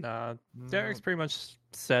 Nah, Derek's pretty much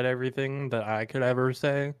said everything that I could ever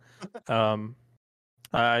say.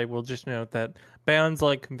 I will just note that bands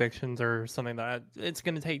like Convictions are something that it's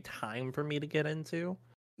going to take time for me to get into.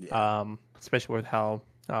 Yeah. Especially with how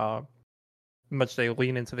much they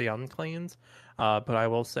lean into the uncleans. But I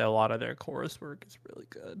will say a lot of their chorus work is really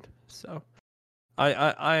good. So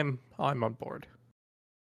I'm on board.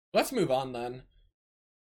 Let's move on then.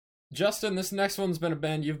 Justin, this next one's been a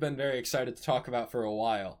band you've been very excited to talk about for a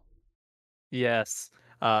while. Yes.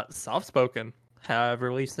 Soft Spoken have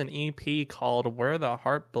released an EP called Where the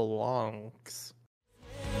Heart Belongs.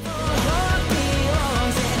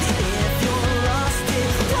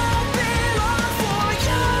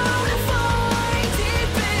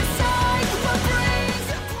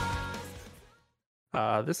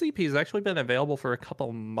 This EP has actually been available for a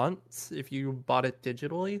couple months if you bought it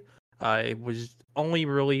digitally. It was only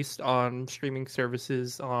released on streaming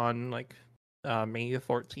services on May the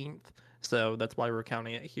 14th, so that's why we're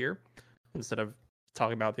counting it here instead of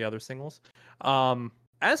talking about the other singles.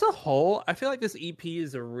 As a whole, I feel like this EP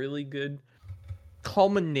is a really good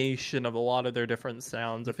culmination of a lot of their different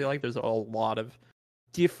sounds. I feel like there's a lot of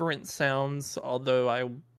different sounds, although I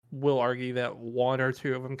will argue that one or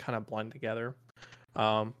two of them kind of blend together.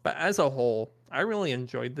 But as a whole, I really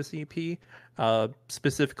enjoyed this EP.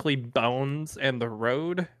 Specifically, Bones and The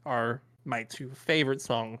Road are my 2 favorite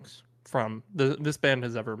songs from this band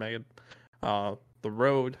has ever made. The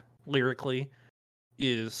Road, lyrically,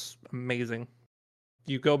 is amazing.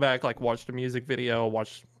 You go back, watch the music video,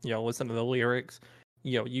 listen to the lyrics,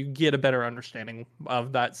 you get a better understanding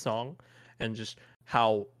of that song and just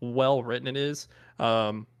how well written it is.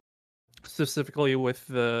 Specifically with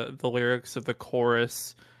the lyrics of the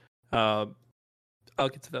chorus. I'll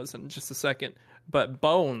get to those in just a second. But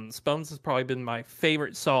Bones has probably been my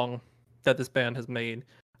favorite song that this band has made.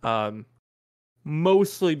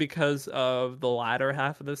 Mostly because of the latter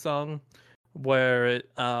half of the song, where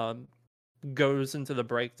it goes into the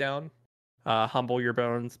breakdown. Humble your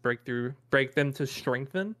bones, break them to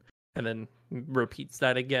strengthen, and then repeats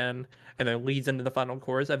that again, and then leads into the final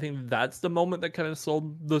chorus. I think that's the moment that kind of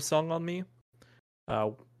sold the song on me.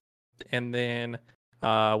 And then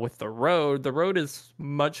with the road is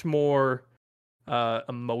much more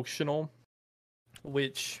emotional,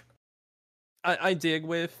 which I dig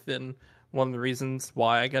with, and one of the reasons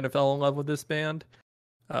why I kind of fell in love with this band.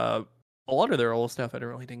 A lot of their old stuff I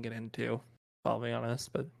really didn't get into, I'll be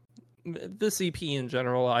honest, but this EP in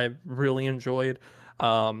general I really enjoyed.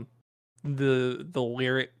 The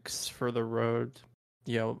lyrics for The Road,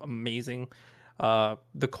 amazing.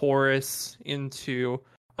 The chorus into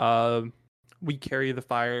we carry the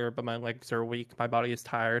fire, but my legs are weak, my body is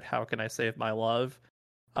tired, how can I save my love?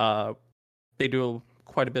 They do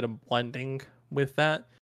quite a bit of blending with that,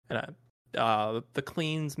 and the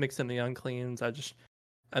cleans mixed in the uncleans. I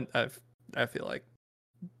feel like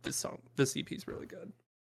this EP is really good.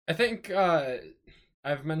 I think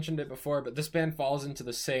I've mentioned it before, but this band falls into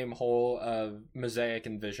the same hole of Mosaic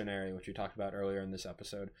and Visionary, which we talked about earlier in this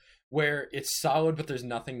episode, where it's solid, but there's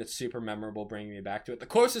nothing that's super memorable bringing me back to it. The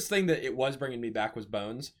closest thing that it was bringing me back was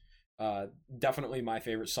Bones, Definitely my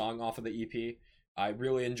favorite song off of the EP. I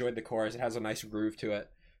really enjoyed the chorus. It has a nice groove to it.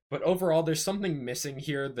 But overall, there's something missing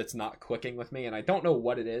here that's not clicking with me, and I don't know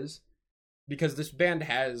what it is. Because this band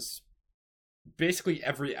has basically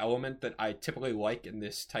every element that I typically like in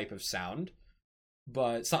this type of sound.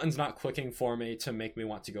 But something's not clicking for me to make me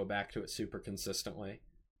want to go back to it super consistently.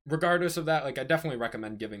 Regardless of that, like, I definitely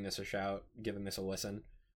recommend giving this a shout, giving this a listen.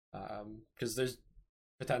 Because there's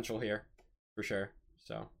potential here, for sure.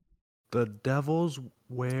 So... The Devils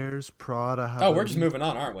Wears Prada. Have Oh, a we're just moving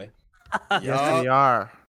on, aren't we? Yes, we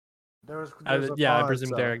are. I pod, presume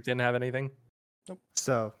so- Derek didn't have anything.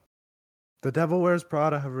 So, The Devil Wears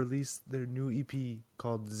Prada have released their new EP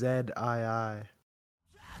called ZII.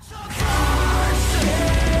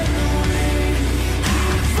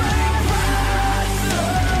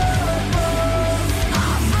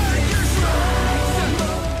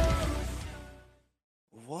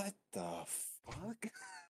 What the fuck?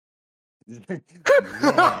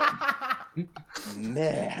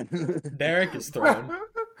 Man. Derek is thrown.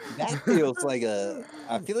 That feels like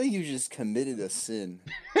I feel like you just committed a sin.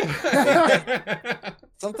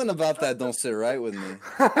 Something about that don't sit right with me.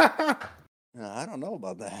 I don't know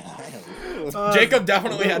about that. I don't know. Jacob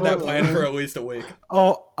definitely had that planned for at least a week.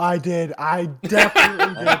 Oh, I did. I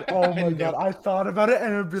definitely did. Oh I my knew god. I thought about it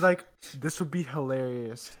and it would be like, this would be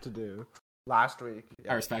hilarious to do. Last week.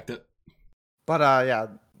 I respect it. But yeah,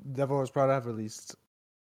 Devil Wears Prada have released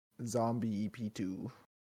Zombie EP2.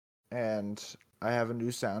 And I have a new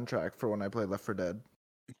soundtrack for when I play Left 4 Dead.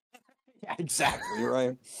 Yeah, exactly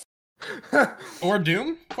right. Or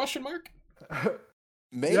Doom? Question mark.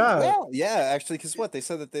 Maybe. Yeah. Well, yeah, actually, because what they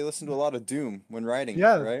said that they listened to a lot of Doom when writing.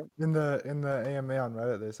 Yeah, Right. in the AMA on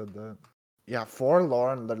Reddit they said that. Yeah,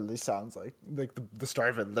 Forlorn literally sounds like the story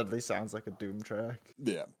of it literally sounds like a Doom track.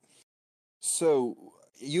 Yeah. So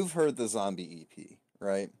you've heard the Zombie EP,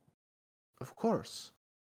 right? Of course.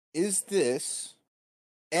 Is this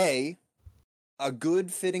a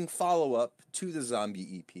good fitting follow up to the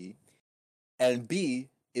Zombie EP, and B,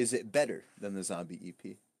 is it better than the Zombie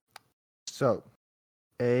EP? So,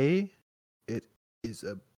 A, it is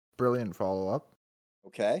a brilliant follow up.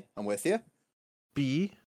 Okay, I'm with you.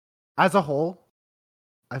 B, as a whole,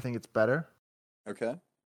 I think it's better. Okay.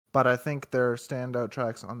 But I think there are standout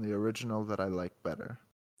tracks on the original that I like better.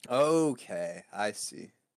 Okay, I see.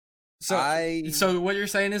 So what you're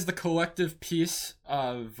saying is the collective piece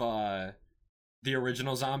of the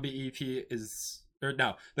original Zombie EP is, or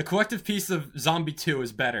no, the collective piece of Zombie 2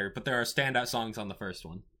 is better, but there are standout songs on the first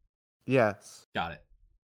one. Yes. Got it.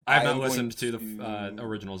 I haven't I'm listened to going the to-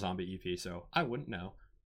 original Zombie EP, so I wouldn't know.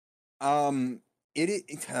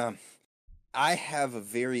 I have a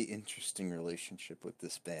very interesting relationship with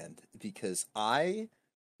this band because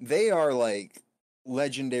they are like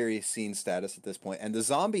legendary scene status at this point, and the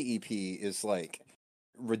Zombie EP is like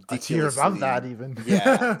A tier ridiculous. above that even.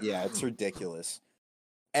 Yeah, it's ridiculous.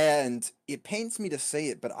 And it pains me to say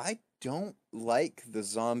it, but I don't like the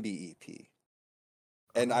Zombie EP.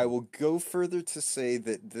 And I will go further to say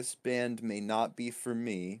that this band may not be for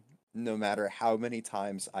me, no matter how many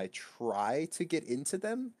times I try to get into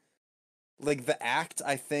them. Like, The Act,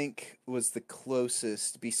 I think, was the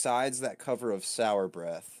closest, besides that cover of Sour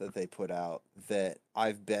Breath that they put out, that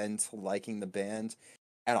I've been to liking the band.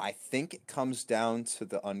 And I think it comes down to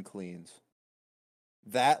the Uncleans.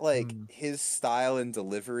 That, like, his style and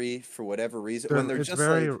delivery, for whatever reason, when they're it's just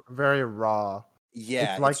very, like... very raw.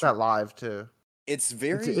 Yeah, It's like that live too. It's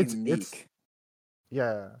very it's- unique.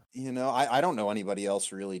 Yeah. You know, I don't know anybody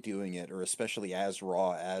else really doing it, or especially as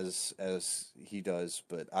raw as he does,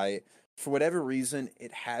 but for whatever reason,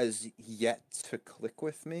 it has yet to click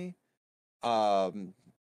with me.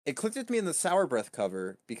 It clicked with me in the Sour Breath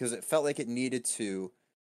cover because it felt like it needed to.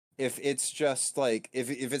 If it's just like if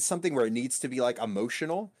it's something where it needs to be like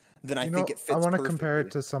emotional, then I think it fits. I want to perfectly. compare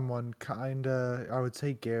it to someone kinda. I would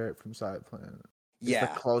say Garrett from Silent Planet. It's Yeah,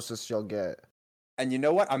 the closest you'll get. and you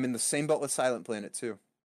know what? I'm in the same boat with Silent Planet too,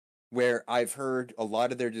 where I've heard a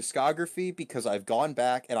lot of their discography because I've gone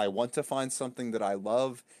back and I want to find something that I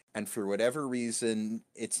love, and for whatever reason,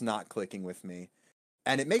 it's not clicking with me.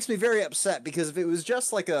 And it makes me very upset because if it was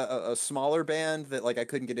just like a smaller band that like I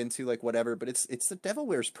couldn't get into, like whatever, but it's the Devil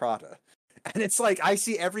Wears Prada. And it's like I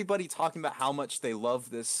see everybody talking about how much they love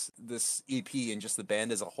this EP and just the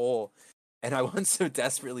band as a whole, and I want so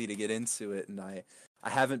desperately to get into it, and I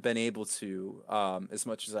haven't been able to as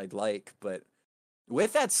much as I'd like. But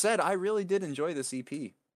with that said, I really did enjoy this EP.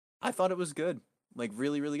 I thought it was good, like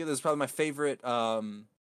really, really good. This is probably my favorite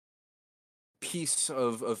piece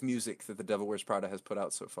of music that the Devil Wears Prada has put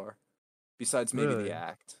out so far, besides maybe Really? The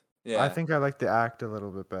Act. Yeah, I think I like the act a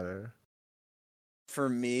little bit better. For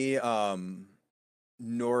me,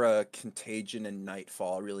 Nora, Contagion, and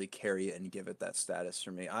Nightfall really carry it and give it that status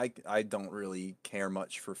for me. I don't really care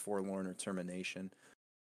much for Forlorn or Termination.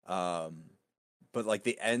 But like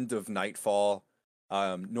the end of Nightfall,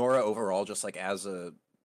 Nora overall, just like as a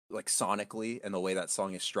like sonically and the way that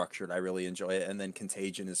song is structured, I really enjoy it. And then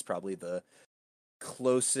Contagion is probably the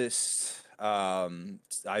closest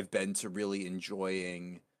I've been to really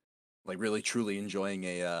enjoying, like really truly enjoying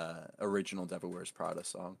a original Devil Wears Prada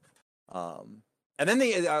song. And then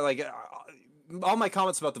they all my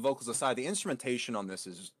comments about the vocals aside, the instrumentation on this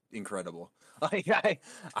is incredible. Like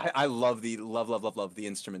I love the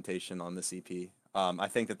instrumentation on this EP. I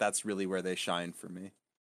think that's really where they shine for me.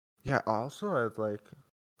 Yeah, also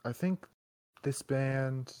I think this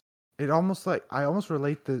band, I almost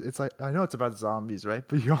relate it's like, I know it's about zombies, right?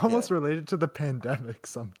 But you almost relate it to the pandemic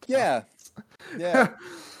sometimes. Yeah. Yeah.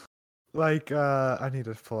 Like I need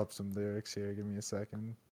to pull up some lyrics here. Give me a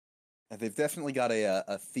second. They've definitely got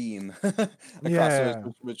a theme across Yeah.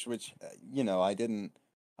 which you know, I didn't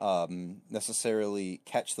necessarily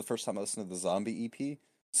catch the first time I listened to the Zombie EP.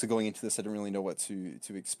 So going into this, I didn't really know what to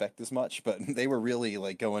expect as much, but they were really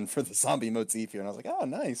like going for the zombie motif here, and I was like, oh,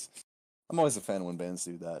 nice. I'm always a fan when bands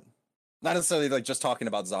do that. Not necessarily like just talking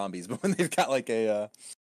about zombies, but when they've got like a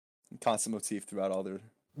constant motif throughout all their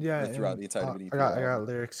throughout the entirety of an EP. I got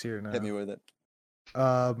lyrics here now. Hit me with it.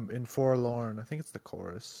 In Forlorn, I think it's the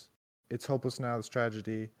chorus. It's hopeless now, this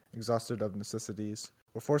tragedy, exhausted of necessities.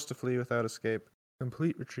 We're forced to flee without escape.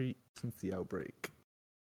 Complete retreat since the outbreak.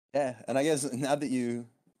 Yeah, and I guess now that you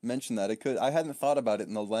mentioned that, I hadn't thought about it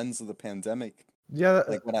in the lens of the pandemic, Yeah.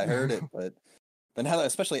 like when I heard it, but now that,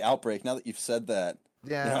 especially Outbreak, now that you've said that,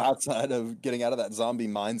 Yeah. you know, outside of getting out of that zombie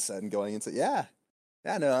mindset and going into, yeah,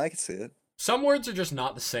 no, I can see it. Some words are just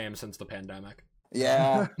not the same since the pandemic.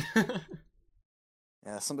 Yeah.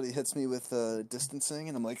 Yeah, somebody hits me with distancing,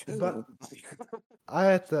 and I'm like, But- "Ooh." I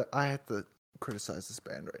had to criticize this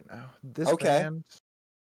band right now. This Okay. band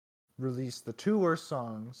released the two worst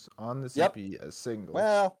songs on this Yep. EP as singles.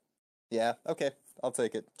 Well, yeah, okay, I'll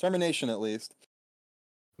take it. Termination, at least.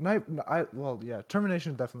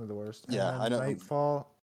 Termination is definitely the worst. And Yeah, then I know.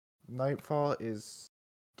 Nightfall is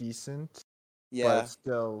decent, but Yeah, it's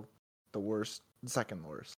still the second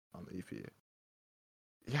worst on the EP.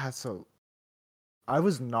 Yeah, so I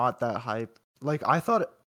was not that hyped. Like, I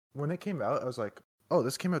thought when it came out, I was like, oh,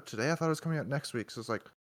 this came out today? I thought it was coming out next week. So it's like,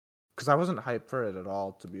 because I wasn't hyped for it at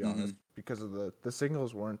all, to be honest, because of the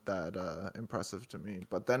singles weren't that impressive to me.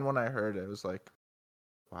 But then when I heard it, it was like,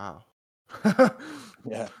 wow.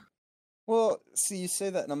 yeah. Well, see, you say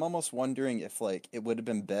that, and I'm almost wondering if, like, it would have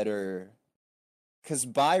been better, because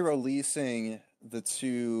by releasing the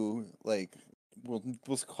two, like, we'll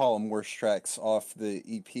call them worst tracks off the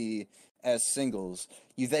EP as singles,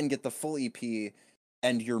 you then get the full EP,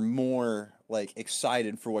 and you're more, like,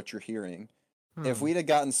 excited for what you're hearing. If we'd have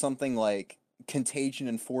gotten something like Contagion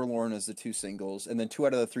and Forlorn as the two singles, and then 2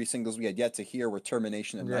 out of the 3 singles we had yet to hear were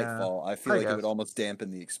Termination and Yeah, Nightfall, I feel I like it would guess. almost dampen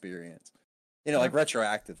the experience. You know, like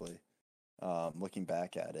retroactively, looking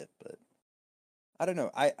back at it. But I don't know.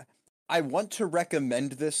 I want to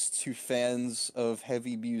recommend this to fans of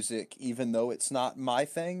heavy music, even though it's not my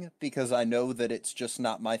thing, because I know that it's just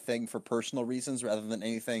not my thing for personal reasons, rather than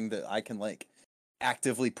anything that I can like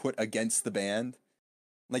actively put against the band.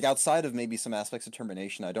 Like, outside of maybe some aspects of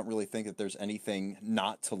Termination, I don't really think that there's anything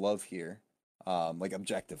not to love here. Like,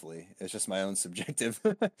 objectively. It's just my own subjective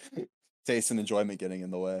taste and enjoyment getting in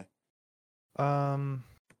the way. Yeah.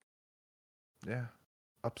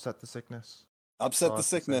 Upset the Sickness. Upset I'll the have to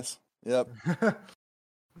say. Sickness. Yep.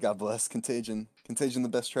 God bless. Contagion. Contagion, the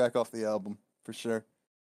best track off the album, for sure.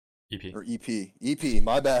 EP. Or EP. EP,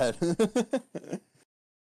 my bad.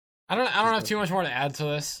 I don't have too much more to add to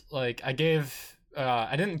this. Like, I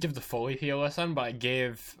didn't give the full EP a listen, but I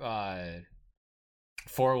gave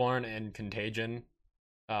Forlorn and Contagion.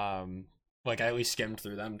 Like, I at least skimmed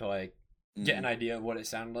through them to like get an idea of what it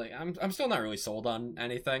sounded like. I'm still not really sold on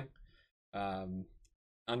anything.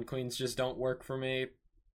 Unqueens just don't work for me.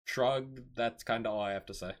 Shrug. That's kind of all I have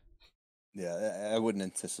to say. Yeah, I wouldn't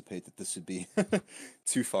anticipate that this would be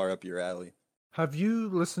too far up your alley. Have you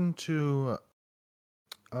listened to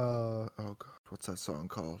oh god, what's that song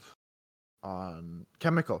called? On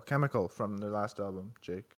Chemical from their last album,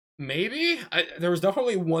 Jake. Maybe there was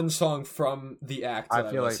definitely one song from the act. That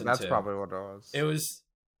I feel like listened that's to. probably what it was.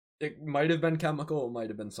 It might have been Chemical. It might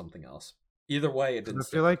have been something else. Either way, it 'Cause didn't. I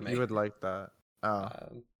feel like stick with you me. would like that.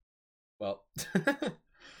 Oh. Well,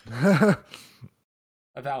 a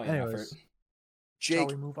valiant Anyways, effort. shall Jake,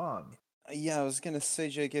 we move on? yeah, I was gonna say,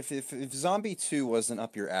 Jake, if Zombie 2 wasn't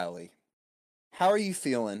up your alley, how are you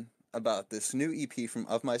feeling about this new EP from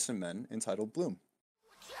Of Mice and Men entitled Bloom.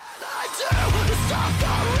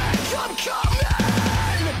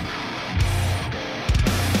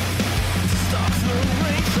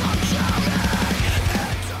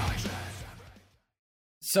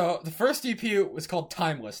 So the first EP was called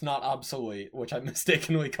Timeless, not Obsolete, which I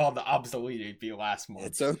mistakenly called the Obsolete EP last month.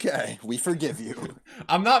 It's okay. We forgive you.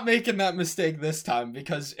 I'm not making that mistake this time,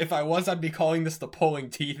 because if I was, I'd be calling this the Pulling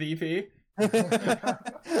Teeth EP.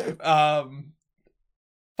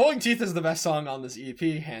 Pulling Teeth is the best song on this EP,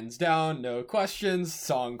 hands down, no questions.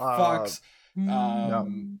 Song fucks. No.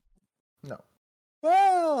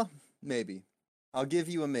 Well, maybe. I'll give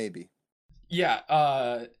you a maybe.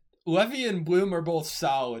 Yeah, Levy and Bloom are both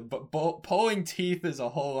solid, but Pulling Teeth is a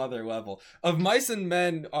whole other level. Of Mice and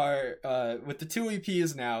Men are, with the 2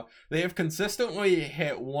 EPs now, they have consistently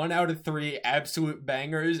hit 1 out of 3 absolute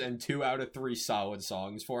bangers and 2 out of 3 solid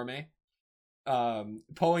songs for me.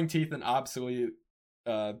 Pulling Teeth and Obsolete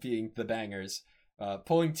being the bangers.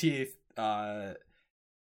 Pulling Teeth, the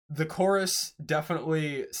chorus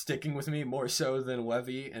definitely sticking with me more so than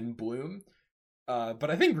Levy and Bloom.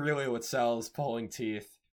 But I think really what sells Pulling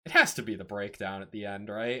Teeth, it has to be the breakdown at the end,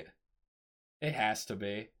 right? It has to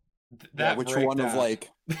be. That which breakdown. one of like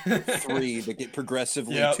 3 that get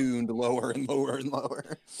progressively Yep. tuned lower and lower and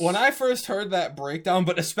lower? When I first heard that breakdown,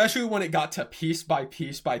 but especially when it got to piece by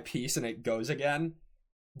piece by piece and it goes again,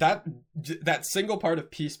 that single part of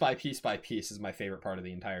piece by piece by piece is my favorite part of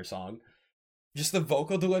the entire song. Just the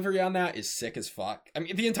vocal delivery on that is sick as fuck. I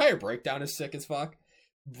mean, the entire breakdown is sick as fuck,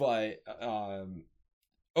 but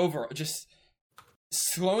overall, just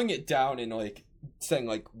slowing it down and like saying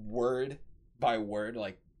like word by word,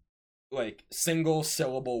 like single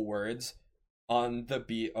syllable words on the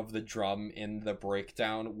beat of the drum in the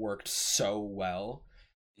breakdown worked so well.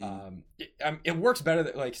 It works better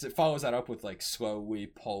that, like, 'cause it follows that up with like slowly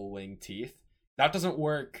pulling teeth. That doesn't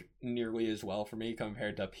work nearly as well for me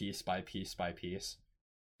compared to piece by piece by piece.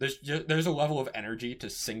 There's a level of energy to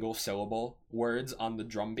single syllable words on the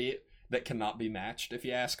drum beat that cannot be matched, if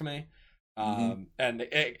you ask me. And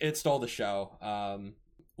it stole the show.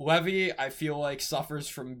 Levy, I feel like, suffers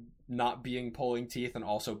from not being Pulling Teeth and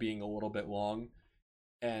also being a little bit long.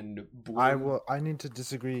 And Bloom, I need to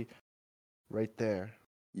disagree right there.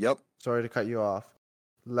 Yep. Sorry to cut you off.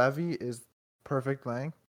 Levy is perfect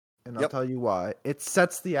length, and I'll Yep. tell you why. It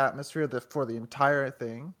sets the atmosphere for the entire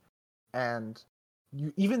thing, and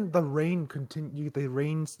even the rain the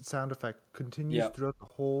rain sound effect continues Yep. throughout the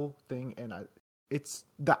whole thing, and it's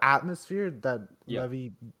the atmosphere that Yep.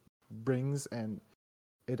 Levy brings, and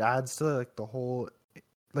it adds to like the whole,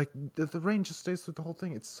 like the rain just stays through the whole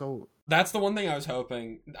thing. It's so that's the one thing I was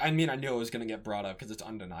hoping. I mean, I knew it was going to get brought up because it's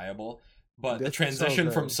undeniable. But the It's so transition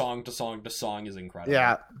from good. song to song to song is incredible.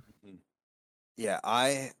 yeah. Yeah,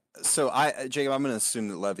 Jacob, I'm gonna assume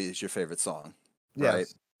that Levy is your favorite song. Yes.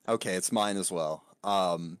 Right. Okay, it's mine as well.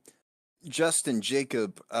 Justin,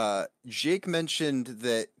 Jacob, Jake mentioned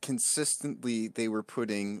that consistently they were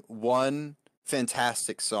putting 1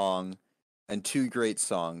 fantastic song and 2 great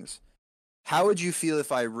songs. How would you feel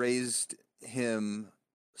if I raised him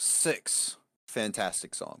 6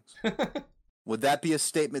 fantastic songs? Would that be a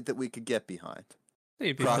statement that we could get behind?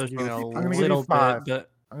 Maybe Cross pushing both a EPs. I'm gonna give you little 5. bit,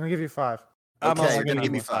 but I'm gonna give you 5. I'm Okay, also you're gonna gonna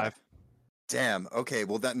give me go 5. Damn. Okay.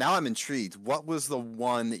 Well, now I'm intrigued. What was the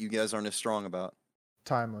one that you guys aren't as strong about?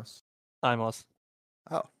 Timeless. Timeless.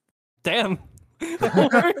 Oh. Damn.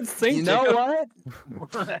 We're in sync, You know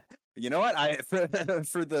Jacob. what? You know what?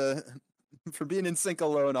 For being in sync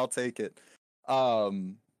alone, I'll take it.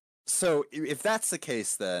 So if that's the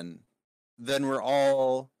case, then we're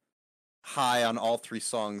all high on all 3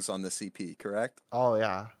 songs on this EP, correct? Oh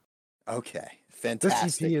yeah. Okay, This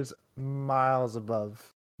fantastic. EP is miles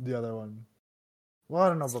above the other one. Well, I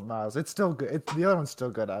don't know about miles. It's still good. The other one's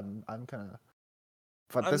still good. I'm kind of,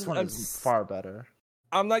 but this one is far better.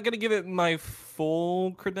 I'm not gonna give it my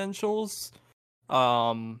full credentials.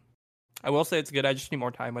 I will say it's good. I just need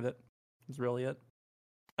more time with it. That's really it.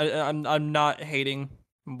 I'm not hating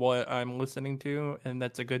what I'm listening to, and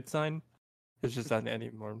that's a good sign. It's just that I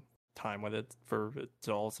need more time with it for it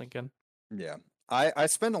to all sink in. Yeah, I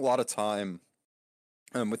spend a lot of time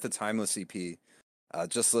with the Timeless EP,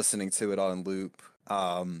 just listening to it on loop.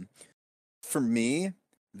 For me,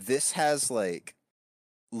 this has like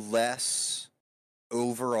less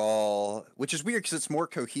overall, which is weird because it's more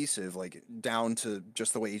cohesive, like down to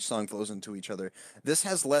just the way each song flows into each other. This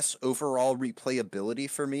has less overall replayability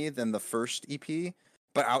for me than the first EP,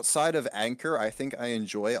 But outside of Anchor, I think I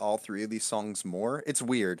enjoy all three of these songs more. It's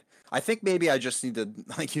weird. I think maybe I just need to,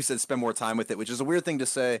 like you said, spend more time with it, which is a weird thing to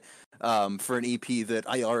say for an EP that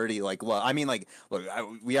I already like love. I mean, like, look,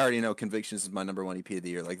 we already know Convictions is my number one EP of the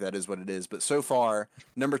year. Like, that is what it is. But so far,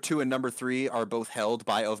 number 2 and number 3 are both held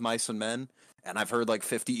by Of Mice and Men, and I've heard like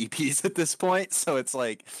 50 EPs at this point. So it's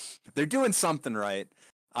like they're doing something right.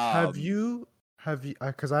 Have you?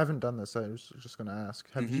 Because I haven't done this. I was just gonna ask.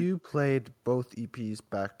 Have Mhm. you played both EPs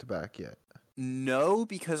back to back yet? No,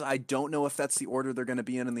 because I don't know if that's the order they're going to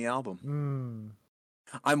be in the album.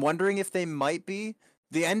 Hmm. I'm wondering if they might be.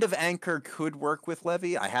 The end of Anchor could work with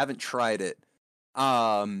Levy. I haven't tried it.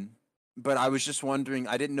 But I was just wondering,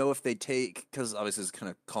 I didn't know if they take, because obviously it's kind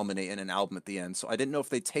of culminate in an album at the end, so I didn't know if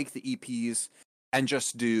they take the EPs and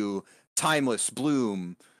just do Timeless,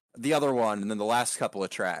 Bloom, the other one, and then the last couple of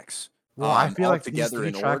tracks. Well, I feel all like these together 3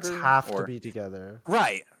 in tracks order, have or- to be together.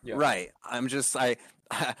 Right, Yeah. right.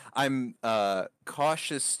 I'm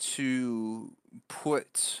cautious to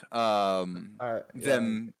put them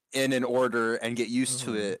in an order and get used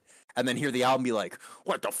to Mhm. it, and then hear the album be like,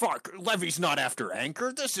 "What the fuck? Levy's not after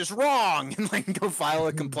Anchor. This is wrong," and like go file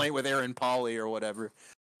a complaint with Aaron Pauli or whatever.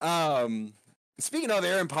 Speaking of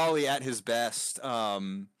Aaron Pauli at his best,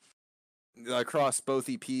 across both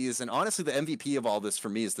EPs, and honestly, the MVP of all this for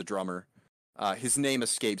me is the drummer. His name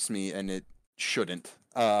escapes me, and it shouldn't.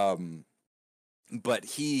 But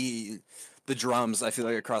the drums, I feel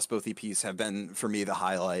like across both EPs have been for me the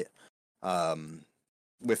highlight.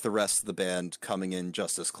 With the rest of the band coming in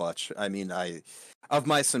just as clutch. I mean, Of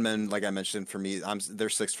Mice and Men, like I mentioned, for me, they're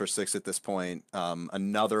 6 for 6 at this point.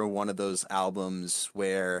 Another one of those albums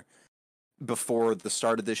where before the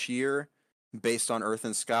start of this year, based on Earth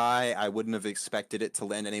and Sky, I wouldn't have expected it to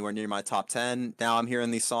land anywhere near my top 10. Now I'm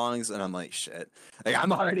hearing these songs and I'm like, shit. Like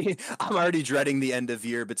I'm already dreading the end of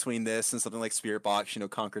year between this and something like Spirit Box,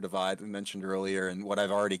 Conquer Divide we mentioned earlier, and what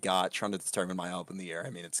I've already got trying to determine my album of the year. I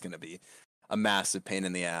mean, it's gonna be a massive pain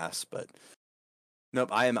in the ass, but nope,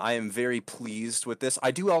 I am very pleased with this.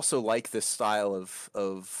 I do also like this style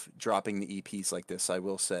of dropping the EPs like this, I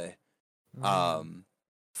will say.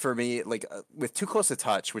 For me, like with Too Close to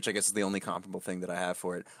Touch, which I guess is the only comparable thing that I have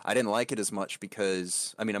for it, I didn't like it as much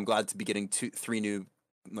because, I mean, I'm glad to be getting 3 new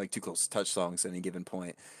like Too Close to Touch songs at any given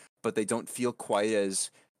point, but they don't feel quite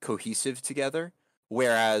as cohesive together.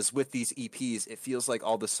 Whereas with these EPs, it feels like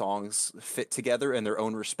all the songs fit together in their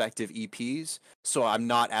own respective EPs. So I'm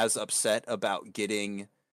not as upset about getting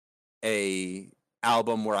a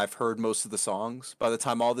album where I've heard most of the songs by the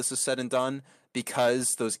time all this is said and done,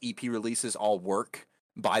 because those EP releases all work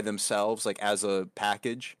by themselves, like as a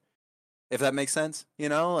package, if that makes sense.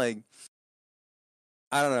 Like,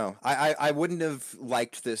 I don't know. I wouldn't have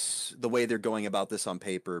liked this, the way they're going about this on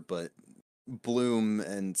paper, but Bloom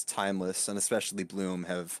and Timeless, and especially Bloom,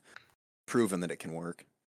 have proven that it can work.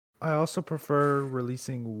 I also prefer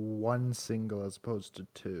releasing 1 single as opposed to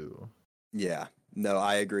 2. Yeah, no,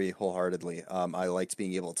 I agree wholeheartedly. I liked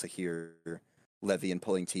being able to hear Levy and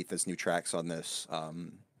Pulling Teeth as new tracks on this,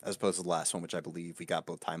 as opposed to the last one, which I believe we got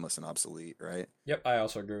both Timeless and Obsolete, right? Yep, I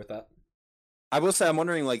also agree with that. I will say, I'm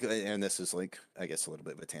wondering, like, and this is like, I guess a little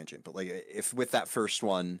bit of a tangent, but like, if with that first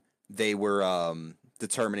one, they were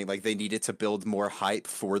determining like they needed to build more hype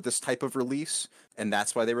for this type of release, and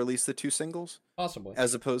that's why they released the 2 singles, Possibly.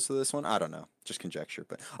 as opposed to this one. I don't know, just conjecture.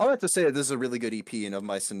 But I'll have to say that this is a really good EP, and Of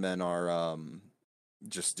Mice and Men are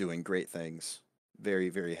just doing great things. Very,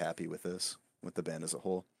 very happy with this, with the band as a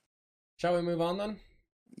whole. Shall we move on then?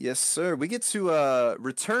 Yes, sir. We get to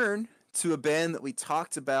return to a band that we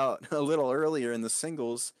talked about a little earlier in the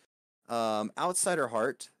singles. Outsider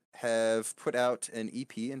Heart have put out an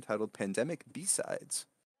EP entitled Pandemic B-Sides.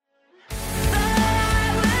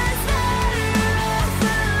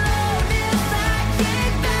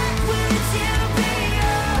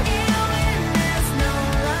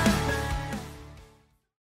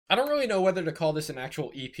 I don't really know whether to call this an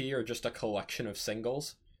actual EP or just a collection of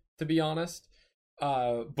singles, to be honest.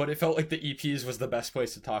 But it felt like the EPs was the best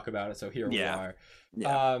place to talk about it, so here we are.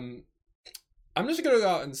 Yeah. I'm just gonna go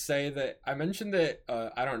out and say that I mentioned that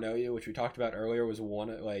I Don't Know You, which we talked about earlier, was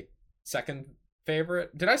second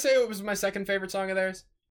favorite. Did I say it was my second favorite song of theirs?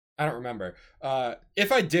 I don't remember.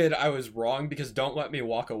 If I did, I was wrong, because Don't Let Me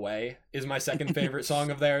Walk Away is my second favorite song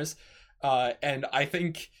of theirs. And I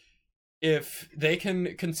think if they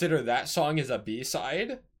can consider that song as a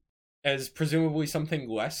B-side, as presumably something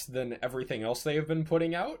less than everything else they have been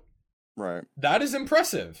putting out, Right. that is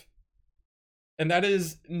impressive. And that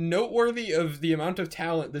is noteworthy of the amount of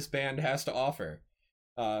talent this band has to offer.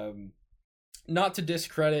 Not to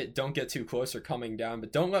discredit Don't Get Too Close or Coming Down,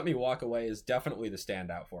 but Don't Let Me Walk Away is definitely the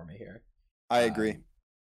standout for me here. I agree.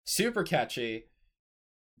 super catchy.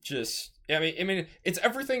 Just, I mean, it's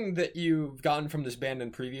everything that you've gotten from this band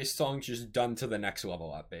in previous songs, just done to the next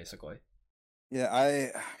level up, basically.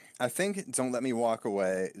 Yeah, I think "Don't Let Me Walk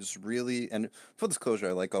Away" is really, and full disclosure,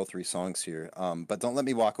 I like all three songs here. But "Don't Let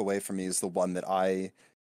Me Walk Away" for me is the one that I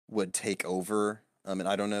would take over. And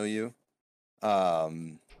I Don't Know You.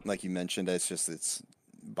 Like you mentioned, it's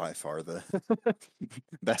by far the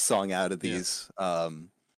best song out of Yeah. these.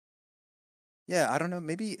 Yeah, I don't know,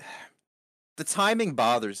 maybe the timing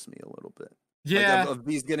bothers me a little bit. Yeah, Like of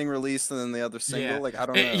these getting released and then the other single, yeah. like I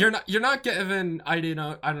don't know. You're not giving I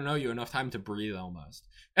don't know you enough time to breathe almost.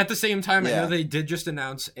 At the same time, I Yeah. know they did just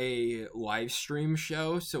announce a live stream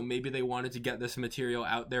show, so maybe they wanted to get this material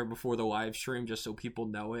out there before the live stream, just so people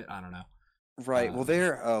know it. I don't know. Right. Well,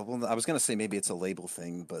 they're well. I was gonna say maybe it's a label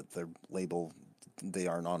thing, but the label they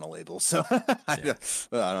aren't on a label, so I Yeah.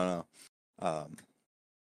 don't know.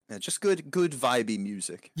 Yeah, just good vibey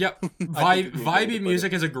music. Yep, I think would be a way to vibey put it.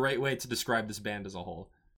 music is a great way to describe this band as a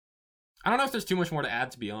whole. I don't know if there's too much more to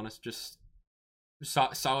add, to be honest. Just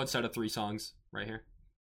solid set of 3 songs right here.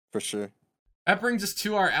 For sure. That brings us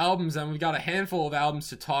to our albums, and we've got a handful of albums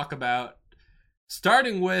to talk about.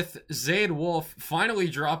 Starting with Zayd Wolf finally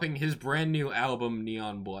dropping his brand new album,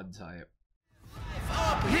 Neon Blood Type.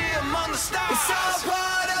 Up here among the stars. It's all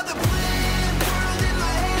part of the plan. World in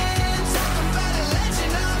my hands. Talking about a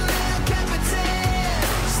legend. I'm El Capitan.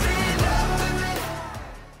 Stand up and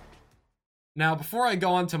Now, before I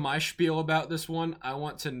go on to my spiel about this one, I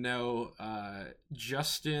want to know,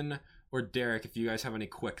 Justin or Derek, if you guys have any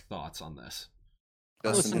quick thoughts on this.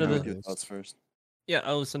 Listen to who the- would your thoughts first. Yeah,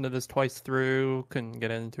 I listened to this twice through. Couldn't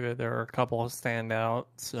get into it. There are a couple of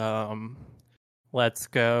standouts. Let's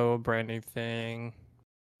Go, Brand New Thing.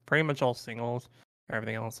 Pretty much all singles.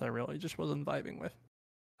 Everything else I really just wasn't vibing with.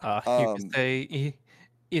 You could say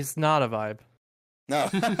it's not a vibe. No,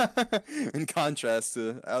 in contrast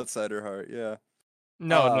to Outsider Heart, yeah.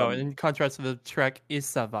 No. In contrast to the track,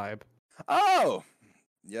 it's a vibe. Oh,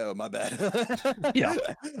 yo, my bad. Yeah.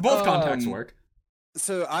 Both contexts work.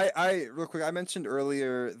 So I real quick, I mentioned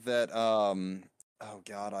earlier that oh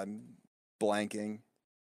god, I'm blanking.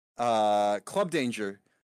 Club Danger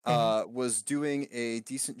was doing a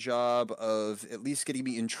decent job of at least getting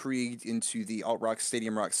me intrigued into the alt rock,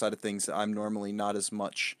 stadium rock side of things that I'm normally not as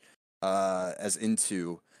much as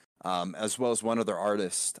into, as well as one other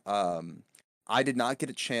artist. I did not get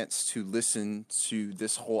a chance to listen to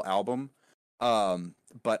this whole album,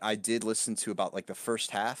 but I did listen to about like the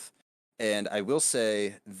first half. And I will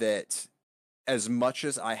say that as much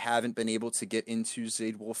as I haven't been able to get into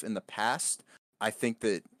Zayd Wolf in the past, I think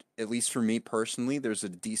that, at least for me personally, there's a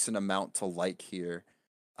decent amount to like here.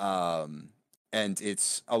 And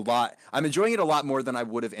it's a lot. I'm enjoying it a lot more than I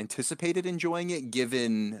would have anticipated enjoying it,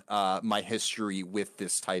 given my history with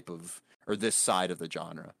this type of, or this side of the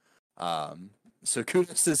genre. So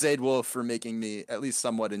kudos to Zayd Wolf for making me at least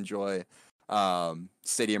somewhat enjoy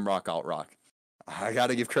stadium rock, alt rock. I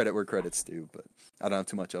gotta give credit where credit's due, but I don't have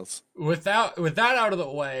too much else. With that out of the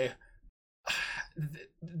way,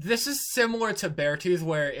 this is similar to Beartooth,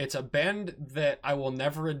 where it's a band that I will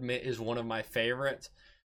never admit is one of my favorites,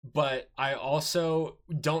 but I also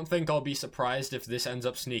don't think I'll be surprised if this ends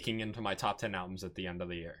up sneaking into my top 10 albums at the end of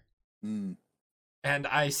the year. Mm. And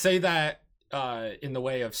I say that in the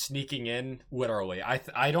way of sneaking in, literally.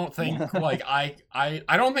 I don't think like I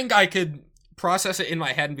don't think I could process it in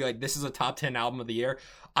my head and be like, this is a top 10 album of the year.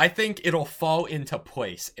 I think it'll fall into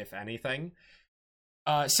place, if anything.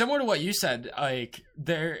 Similar to what you said, like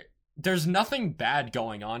there's nothing bad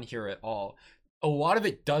going on here at all. A lot of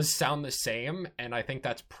it does sound the same, and I think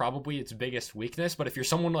that's probably its biggest weakness. But if you're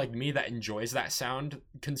someone like me that enjoys that sound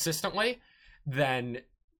consistently, then,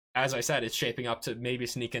 as I said, it's shaping up to maybe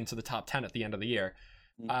sneak into the top 10 at the end of the year.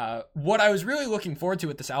 What I was really looking forward to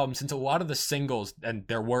with this album, since a lot of the singles, and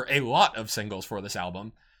there were a lot of singles for this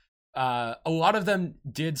album, a lot of them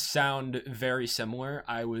did sound very similar.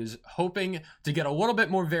 I was hoping to get a little bit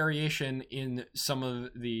more variation in some of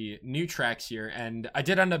the new tracks here, and I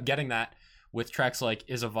did end up getting that with tracks like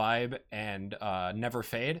Is a Vibe and Never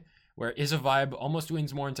Fade, where Is a Vibe almost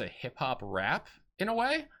leans more into hip-hop rap in a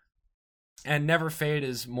way, and Never Fade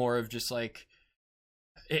is more of just like,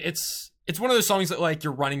 it's one of those songs that like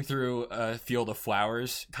you're running through a field of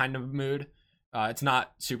flowers kind of mood. It's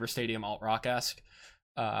not super stadium alt rock-esque.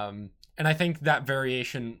 And I think that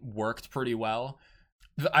variation worked pretty well.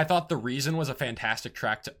 I thought The Reason was a fantastic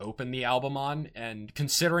track to open the album on, and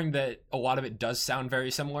considering that a lot of it does sound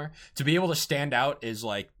very similar, to be able to stand out is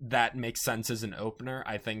like, that makes sense as an opener,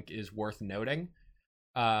 I think is worth noting.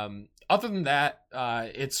 Other than that,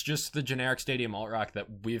 it's just the generic stadium alt rock that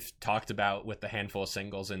we've talked about with the handful of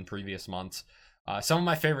singles in previous months. Some of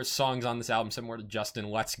my favorite songs on this album, similar to Justin,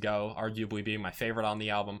 Let's Go, arguably being my favorite on the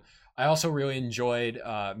album. I also really enjoyed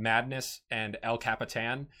Madness and El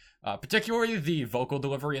Capitan. Particularly the vocal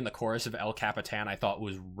delivery in the chorus of El Capitan I thought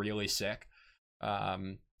was really sick.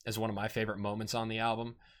 As one of my favorite moments on the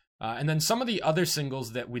album. And then some of the other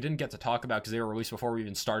singles that we didn't get to talk about because they were released before we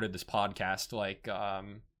even started this podcast, like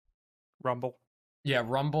Rumble. Yeah,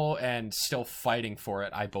 Rumble and Still Fighting For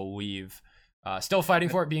It, I believe. Still Fighting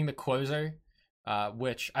For It being the closer,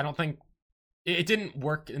 which I don't think... It didn't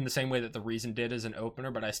work in the same way that The Reason did as an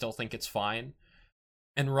opener, but I still think it's fine.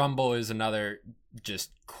 And Rumble is another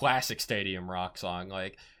just classic stadium rock song.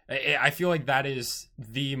 Like, I feel like that is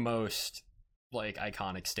the most like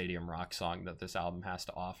iconic stadium rock song that this album has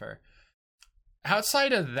to offer.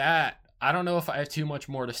 Outside of that, I don't know if I have too much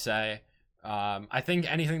more to say. I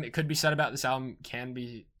think anything that could be said about this album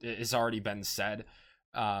has already been said.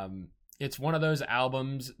 It's one of those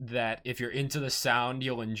albums that if you're into the sound,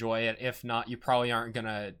 you'll enjoy it. If not, you probably aren't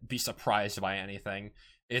gonna be surprised by anything.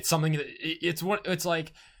 It's something that it's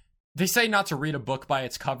like they say not to read a book by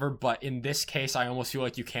its cover, but in this case, I almost feel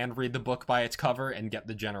like you can read the book by its cover and get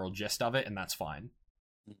the general gist of it, and that's fine.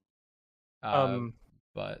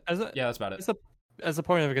 But yeah, that's about it. As a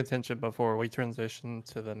point of contention before we transition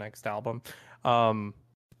to the next album,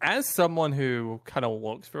 as someone who kind of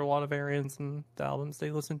looks for a lot of variants in the albums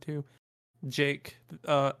they listen to, Jake,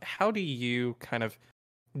 how do you kind of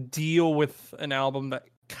deal with an album that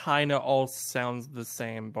kind of all sounds the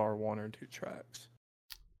same, bar one or two tracks?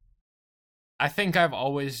 I think I've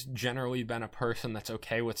always generally been a person that's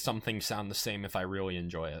okay with something sound the same if I really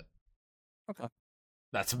enjoy it. Okay.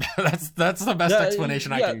 That's the best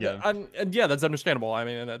explanation I can give. Yeah, that's understandable. I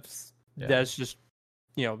mean, that's just,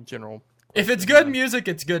 general. If it's good music,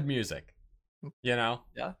 it's good music. Yeah,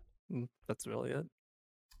 that's really it.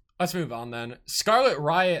 Let's move on then. Scarlet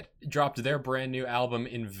Riot dropped their brand new album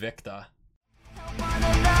Invicta.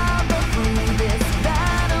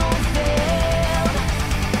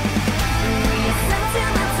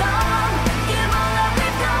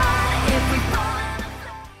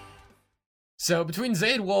 So between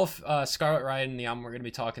Zayd Wolf, Scarlet Riot, and the album we're going to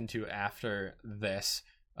be talking to after this,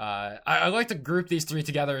 I like to group these three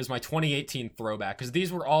together as my 2018 throwback, because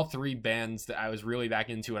these were all three bands that I was really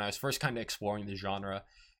back into when I was first kind of exploring the genre,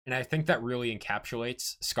 and I think that really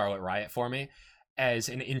encapsulates Scarlet Riot for me as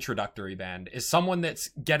an introductory band, is someone that's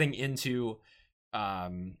getting into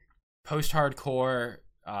post-hardcore,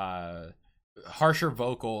 harsher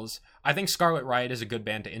vocals. I think Scarlet Riot is a good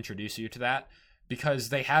band to introduce you to that, because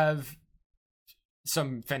they have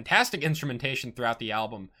some fantastic instrumentation throughout the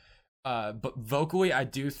album, but vocally I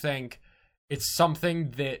do think it's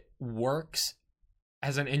something that works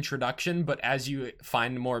as an introduction, but as you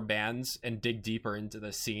find more bands and dig deeper into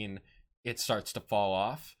the scene, it starts to fall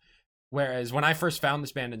off. Whereas when I first found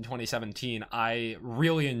this band in 2017, I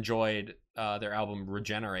really enjoyed their album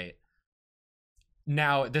Regenerate.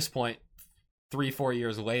 Now at this point, 3-4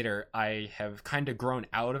 years later, I have kind of grown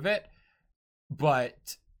out of it, but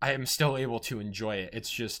I am still able to enjoy it. It's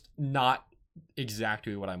just not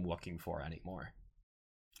exactly what I'm looking for anymore.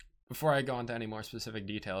 Before I go into any more specific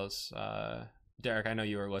details, Derek, I know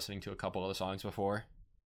you were listening to a couple of the songs before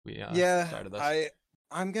we started this.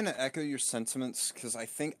 I'm gonna echo your sentiments because I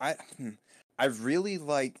think I really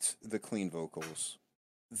liked the clean vocals.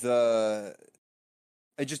 I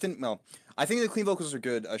just didn't. Well, I think the clean vocals are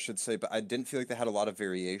good, I should say, but I didn't feel like they had a lot of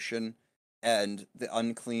variation. And the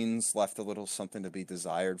uncleans left a little something to be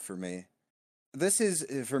desired for me. This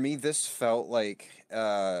felt like,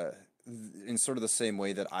 in sort of the same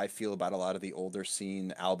way that I feel about a lot of the older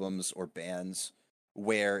scene albums or bands,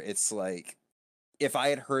 where it's like, if I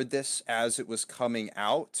had heard this as it was coming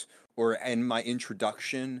out, or in my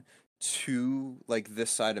introduction to, like, this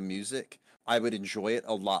side of music, I would enjoy it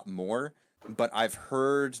a lot more. But I've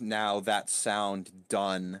heard now that sound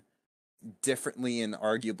done differently and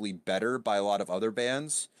arguably better by a lot of other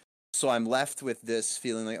bands. So I'm left with this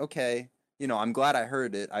feeling like, okay, I'm glad I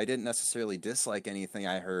heard it. I didn't necessarily dislike anything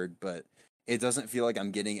I heard, but it doesn't feel like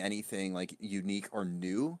I'm getting anything like unique or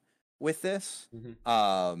new with this.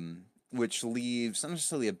 Mm-hmm. Which leaves not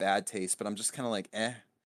necessarily a bad taste, but I'm just kind of like, by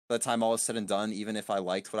the time all is said and done, even if I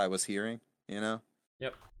liked what I was hearing,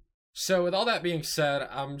 Yep. So with all that being said,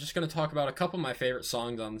 I'm just going to talk about a couple of my favorite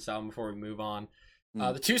songs on this album before we move on.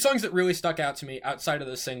 The two songs that really stuck out to me outside of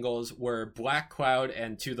the singles were Black Cloud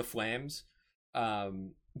and To the Flames.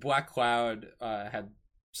 Black Cloud had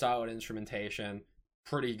solid instrumentation,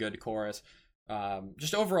 pretty good chorus.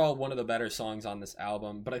 Just overall, one of the better songs on this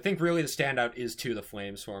album. But I think really the standout is To the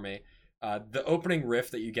Flames for me. The opening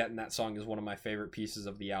riff that you get in that song is one of my favorite pieces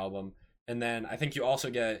of the album. And then I think you also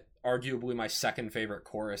get arguably my second favorite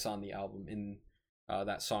chorus on the album in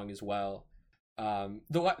that song as well.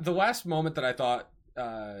 The last moment that I thought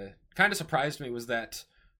kind of surprised me was that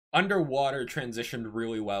Underwater transitioned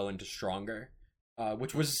really well into Stronger,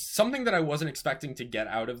 which was something that I wasn't expecting to get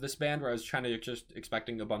out of this band, where I was trying to just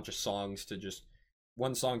expecting a bunch of songs to just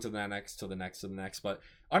one song to the next, to the next, to the next. But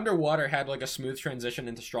Underwater had like a smooth transition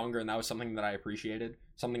into Stronger, and that was something that I appreciated,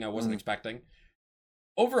 something I wasn't expecting.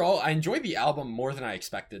 Overall, I enjoyed the album more than I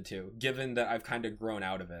expected to, given that I've kind of grown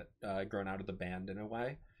out of it, grown out of the band in a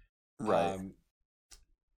way. Right.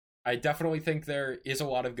 I definitely think there is a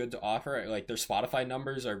lot of good to offer. Like, their Spotify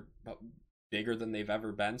numbers are bigger than they've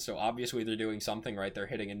ever been, so obviously they're doing something right. They're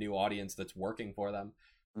hitting a new audience that's working for them.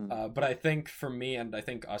 But I think for me, and I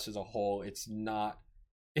think us as a whole, it's not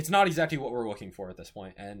exactly what we're looking for at this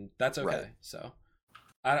point, and that's okay. Right. So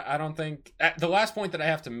I don't think the last point that I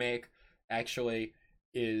have to make actually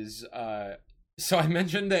is so I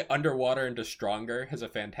mentioned that Underwater into Stronger has a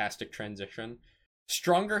fantastic transition.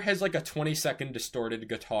 Stronger has like a 20-second distorted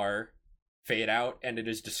guitar fade out, and it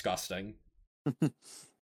is disgusting.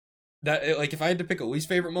 That, like, if I had to pick a least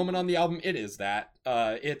favorite moment on the album, it is that.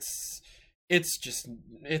 It's just,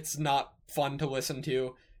 it's not fun to listen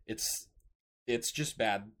to. It's just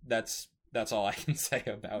bad. That's all I can say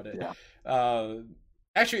about it. Yeah.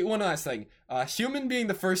 Actually, one last thing. Human being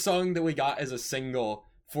the first song that we got as a single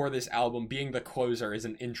for this album, being the closer, is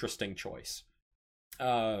an interesting choice.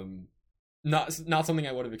 Not something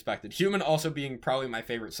I would have expected. Human also being probably my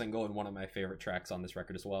favorite single and one of my favorite tracks on this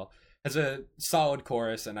record as well. Has a solid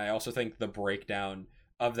chorus, and I also think the breakdown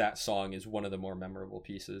of that song is one of the more memorable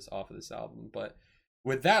pieces off of this album. But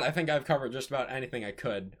with that, I think I've covered just about anything I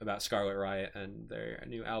could about Scarlet Riot and their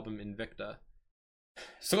new album Invicta.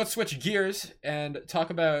 So let's switch gears and talk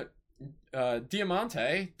about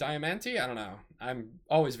Diamante? I don't know. I'm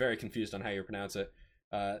always very confused on how you pronounce it.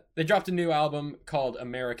 They dropped a new album called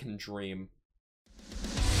American Dream.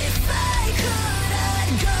 If I could,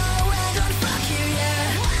 I'd go and unfuck you,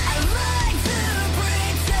 yeah. I like to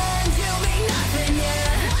pretend you'll be nothing,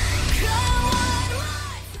 yeah. Come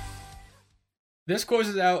on, This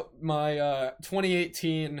closes out my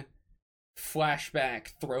 2018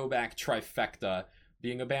 flashback, throwback trifecta,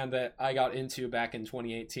 being a band that I got into back in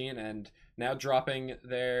 2018 and now dropping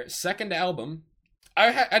their second album.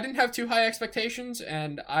 I didn't have too high expectations,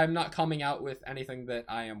 and I'm not coming out with anything that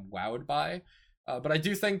I am wowed by. But I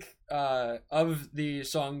do think of the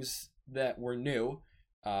songs that were new,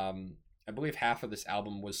 I believe half of this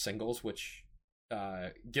album was singles, which,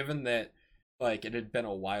 given that like it had been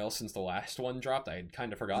a while since the last one dropped, I had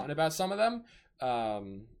kind of forgotten about some of them.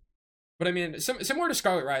 But I mean, similar to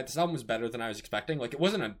Scarlet Riot, this album was better than I was expecting. Like, it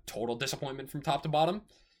wasn't a total disappointment from top to bottom.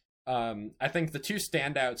 I think the two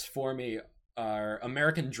standouts for me are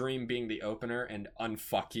American Dream being the opener and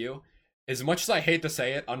Unfuck You. As much as I hate to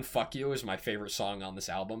say it, Unfuck You is my favorite song on this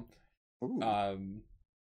album.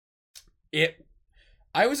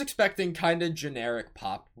 I was expecting kind of generic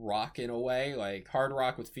pop rock in a way, like hard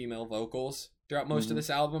rock with female vocals throughout most of this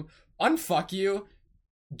album. Unfuck You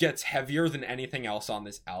gets heavier than anything else on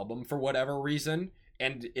this album for whatever reason,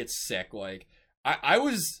 and it's sick. Like, I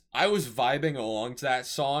was vibing along to that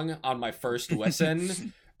song on my first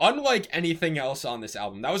listen. Unlike anything else on this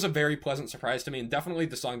album. That was a very pleasant surprise to me, and definitely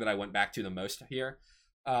the song that I went back to the most here.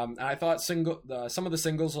 And I thought some of the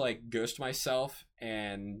singles like Ghost Myself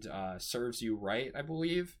and Serves You Right, I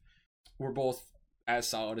believe, were both as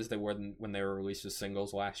solid as they were when they were released as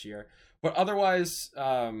singles last year. But otherwise,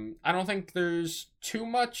 I don't think there's too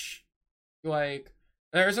much, like,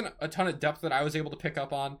 there isn't a ton of depth that I was able to pick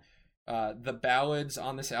up on. The ballads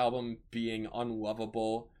on this album being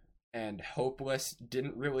Unlovable and Hopeless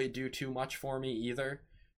didn't really do too much for me either.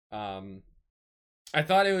 I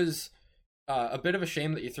thought it was a bit of a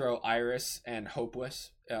shame that you throw Iris and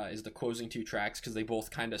Hopeless as the closing two tracks, because they both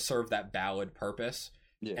kind of serve that ballad purpose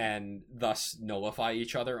and thus nullify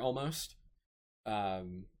each other almost,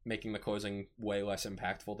 making the closing way less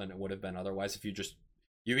impactful than it would have been otherwise if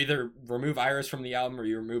you either remove Iris from the album or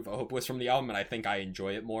you remove Hopeless from the album, and I think I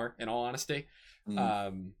enjoy it more, in all honesty.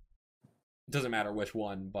 Doesn't matter which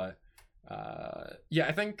one, but yeah,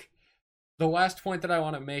 I think the last point that I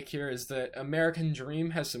want to make here is that American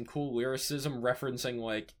Dream has some cool lyricism referencing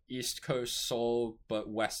like East Coast soul but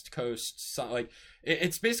West Coast like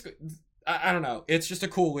it's basically, I don't know, it's just a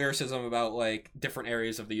cool lyricism about like different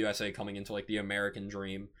areas of the USA coming into like the American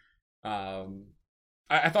Dream.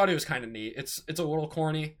 I thought it was kind of neat. It's a little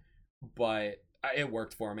corny, but it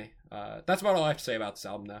worked for me. That's about all I have to say about this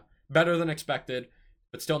album, though. Better than expected,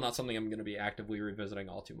 but still not something I'm going to be actively revisiting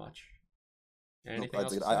all too much. Anything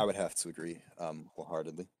else? I would have to agree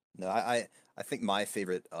wholeheartedly. No, I think my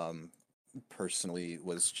favorite personally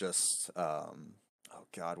was just oh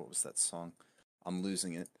god, what was that song? I'm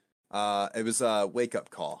losing it. It was Wake Up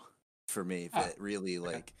Call for me. That really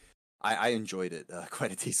like I enjoyed it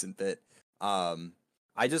quite a decent bit.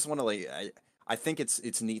 I just want to I think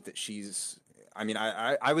it's neat that she's. I mean,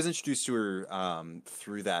 I was introduced to her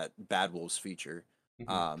through that Bad Wolves feature.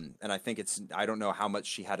 And I think I don't know how much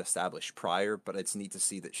she had established prior, but it's neat to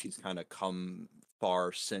see that she's kind of come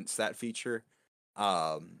far since that feature.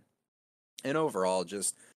 And overall,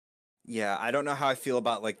 just, yeah, I don't know how I feel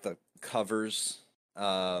about like the covers,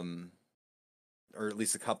 or at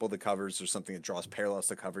least a couple of the covers or something that draws parallels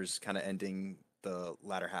to covers kind of ending the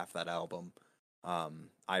latter half of that album.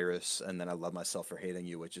 Iris, and then I Love Myself for Hating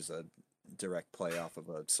You, which is a direct play off of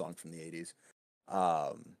a song from the 80s.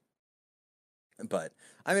 But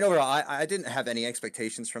I mean, overall, I didn't have any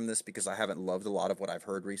expectations from this because I haven't loved a lot of what I've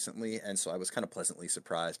heard recently, and so I was kind of pleasantly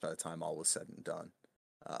surprised by the time all was said and done,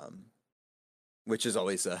 which is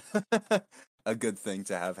always a a good thing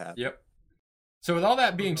to have happen. Yep. So with all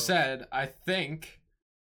that being said, I think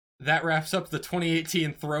that wraps up the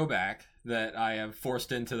 2018 throwback that I have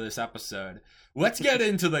forced into this episode. Let's get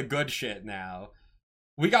into the good shit now.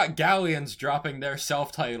 We got Galleons dropping their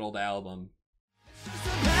self-titled album.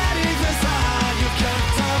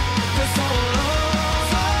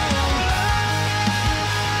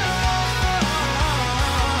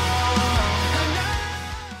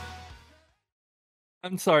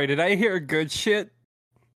 I'm sorry, did I hear good shit?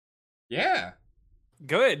 Yeah.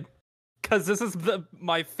 Good. Because this is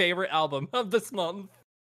my favorite album of this month.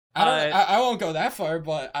 I won't go that far,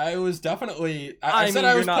 but I was definitely. I said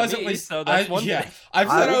I was pleasantly. Me, so that's one thing. I've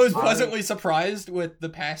said I was pleasantly surprised with the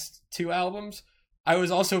past two albums. I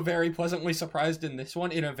was also very pleasantly surprised in this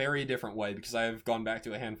one in a very different way because I've gone back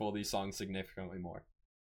to a handful of these songs significantly more.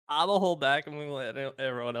 I'm gonna hold back and we let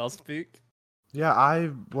everyone else speak. Yeah, I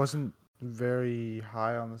wasn't very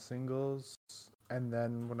high on the singles, and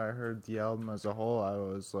then when I heard the album as a whole, I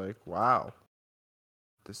was like, "Wow,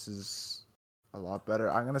 this is a lot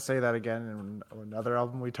better." I'm gonna say that again in another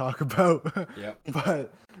album we talk about. Yep.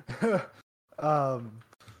 But,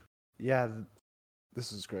 yeah,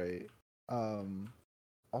 this is great.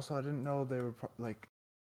 Also, I didn't know they were like,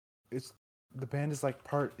 the band is like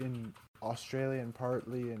part in Australia and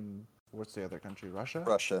partly in what's the other country? Russia.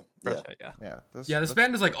 Russia, yeah. Yeah. This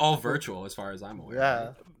band is like all virtual as far as I'm aware. Yeah.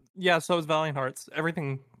 right? Yeah, so is Valiant Hearts.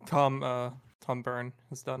 Everything Tom Byrne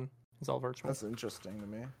has done is all virtual. That's interesting to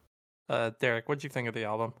me. Derek, what'd you think of the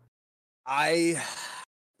album? I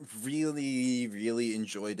really, really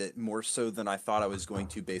enjoyed it more so than I thought I was going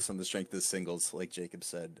to based on the strength of the singles, like Jacob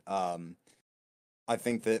said. I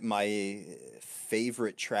think that my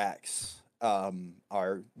favorite tracks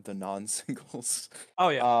are the non-singles. Oh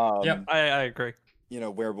yeah, Yep. I agree. You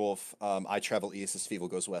know, Werewolf, I Travel East, As Feeble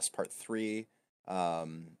Goes West, Part 3,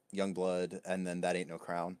 Youngblood, and then That Ain't No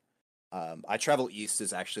Crown. I Travel East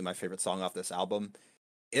is actually my favorite song off this album.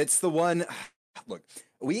 It's the one. Look,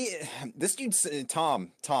 this dude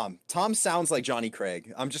Tom sounds like Johnny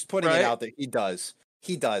Craig. I'm just putting it out there. He does.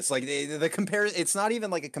 Like the comparison. It's not even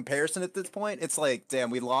like a comparison at this point. It's like, damn,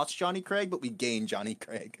 we lost Johnny Craig, but we gained Johnny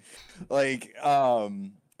Craig. Like,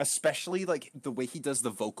 especially like the way he does the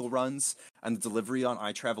vocal runs and the delivery on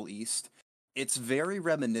I Travel East. It's very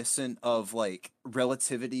reminiscent of like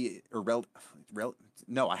Relativity or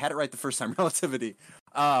no, I had it right the first time. Relativity.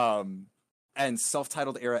 And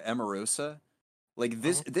self-titled era Emarosa. Like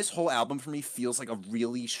this whole album for me feels like a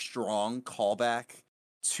really strong callback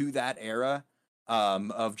to that era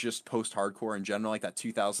of just post-hardcore in general, like that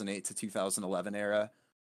 2008 to 2011 era.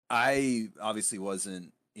 I obviously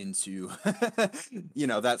wasn't into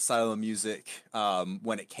that style of music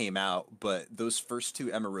when it came out, but those first two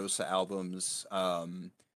Emarosa albums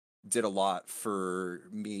did a lot for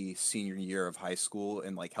me senior year of high school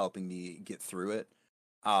and like helping me get through it.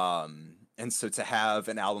 And so to have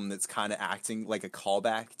an album that's kind of acting like a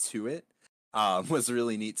callback to it was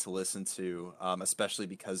really neat to listen to, especially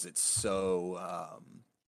because it's so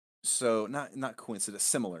not coincident,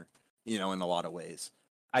 similar, in a lot of ways.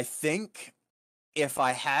 I think if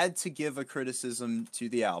I had to give a criticism to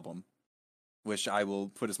the album, which I will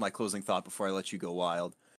put as my closing thought before I let you go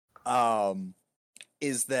wild,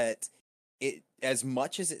 is that it, as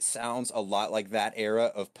much as it sounds a lot like that era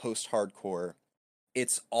of post-hardcore,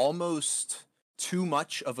 it's almost too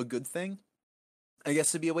much of a good thing, I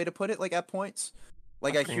guess would be a way to put it, like at points.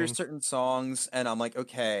 Like I hear certain songs and I'm like,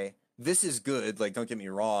 okay, this is good, like don't get me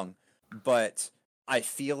wrong, but I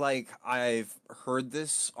feel like I've heard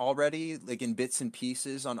this already, like in bits and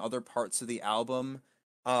pieces on other parts of the album,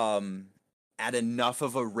 at enough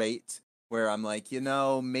of a rate where I'm like,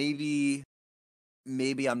 maybe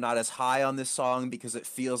I'm not as high on this song because it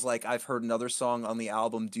feels like I've heard another song on the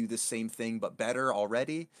album do the same thing but better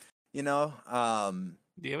already, you know?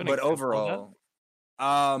 Do you have an But example of overall, that?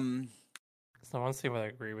 um, 'Cause I want to see what I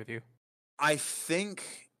agree with you. I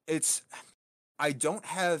think I don't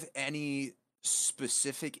have any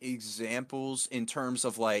specific examples in terms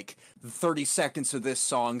of like 30 seconds of this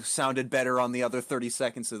song sounded better on the other 30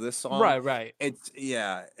 seconds of this song. Right.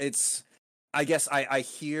 It's I guess I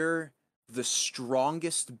hear the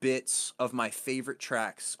strongest bits of my favorite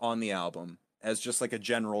tracks on the album as just like a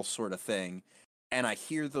general sort of thing. And I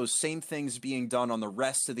hear those same things being done on the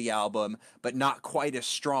rest of the album, but not quite as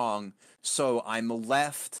strong. So I'm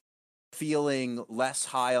left feeling less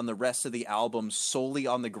high on the rest of the album solely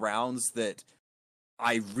on the grounds that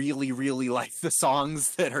I really, really like the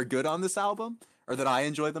songs that are good on this album, or that I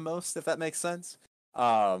enjoy the most, if that makes sense.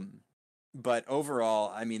 But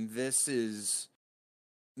overall, I mean, this is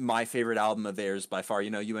my favorite album of theirs by far. You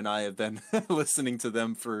know, you and I have been listening to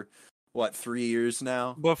them for, what, 3 years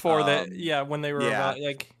now? Before that, yeah, when they were yeah. about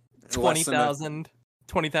like Less than a-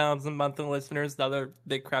 20,000 monthly listeners,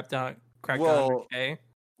 they cracked down Well, 100K.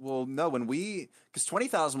 Well, no, because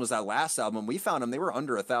 20,000 was that last album, we found them, they were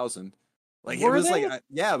under 1,000. Like, Were it was they? like,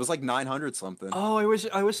 yeah, it was like 900 something. Oh, I wish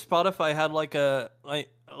Spotify had like a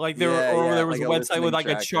there Yeah, or yeah, there was like a a website with listening like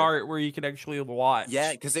a tracker. chart where you could actually watch.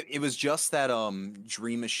 Yeah, because it was just that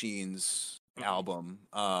Dream Machines album.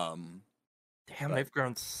 Damn, but- they've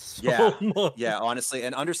grown so Yeah, much. Yeah, honestly,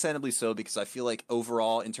 and understandably so, because I feel like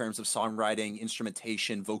overall, in terms of songwriting,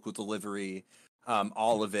 instrumentation, vocal delivery,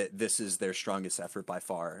 all of it, this is their strongest effort by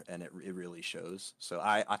far, and it really shows. So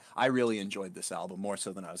I really enjoyed this album more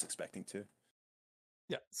so than I was expecting to.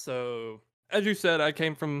 Yeah. So as you said, I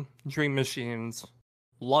came from Dream Machines.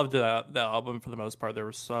 Loved the album for the most part. There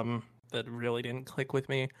were some that really didn't click with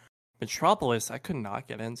me. Metropolis, I could not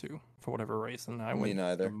get into for whatever reason. I Me went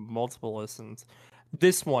neither. through multiple listens.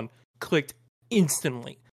 This one clicked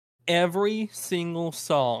instantly. Every single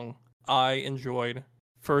song I enjoyed.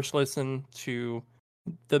 First listen to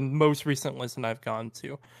the most recent listen I've gone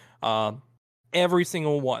to. Every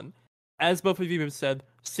single one. As both of you have said,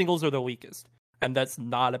 singles are the weakest. And that's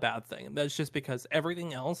not a bad thing. That's just because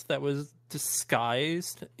everything else that was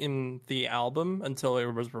disguised in the album until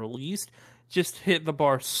it was released just hit the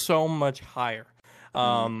bar so much higher.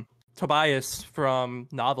 Tobias from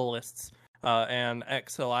Novelists and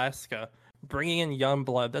Ex Alaska bringing in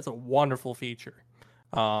Youngblood, that's a wonderful feature.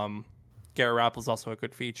 Garrett Rappel is also a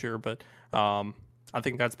good feature, but I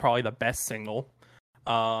think that's probably the best single.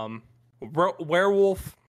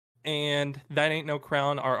 Werewolf and That Ain't No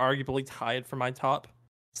Crown are arguably tied for my top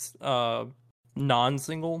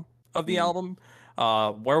non-single of the album.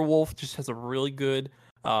 Werewolf just has a really good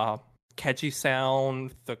catchy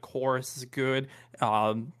sound. The chorus is good.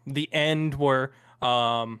 The end where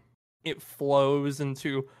it flows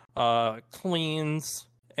into cleans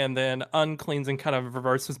and then uncleans and kind of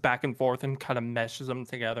reverses back and forth and kind of meshes them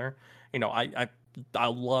together. You know, I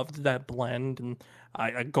loved that blend, and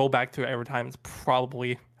I go back to it every time. It's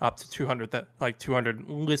probably up to 200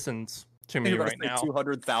 listens to me right now.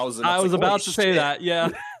 200,000. I was like, about holy to say shit. that, yeah.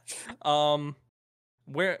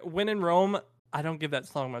 When in Rome, I don't give that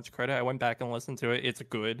song much credit. I went back and listened to it. It's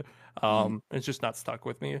good. It's just not stuck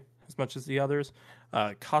with me as much as the others.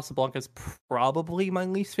 Casablanca is probably my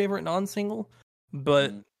least favorite non-single,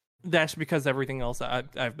 but that's because everything else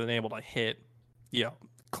I've been able to hit,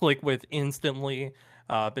 click with instantly.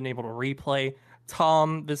 Been able to replay.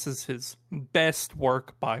 Tom, this is his best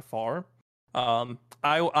work by far.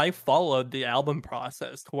 I followed the album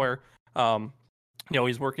process where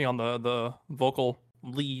he's working on the vocal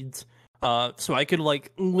leads, so I could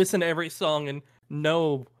like listen to every song and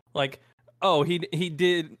know like, oh, he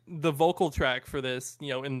did the vocal track for this,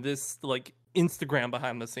 in this like Instagram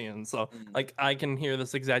behind the scenes, so like I can hear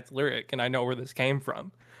this exact lyric and I know where this came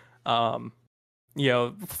from.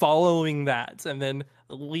 Following that and then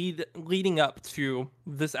leading up to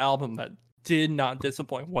this album that did not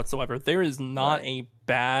disappoint whatsoever. There is not a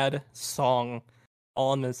bad song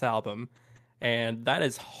on this album, and that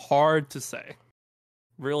is hard to say.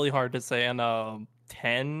 Really hard to say. And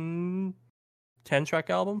 10 track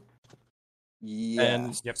album. Yes.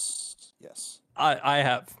 And, yep. Yes. I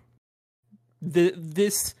have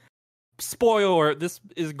this spoiler. This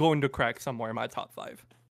is going to crack somewhere in my top 5.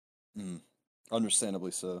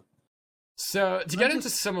 Understandably so. So to get into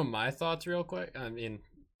some of my thoughts real quick, I mean,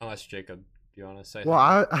 unless Jacob Do you want to say?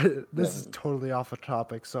 Well, this Yeah. is totally off a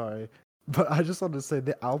topic, sorry. But I just want to say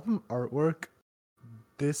the album artwork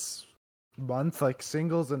this month, like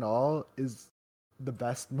singles and all, is the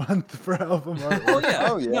best month for album artwork. Well, yeah.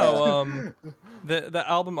 Oh, yeah. No, the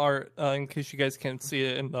album art, in case you guys can't see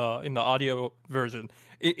it in the audio version,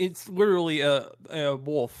 it's literally a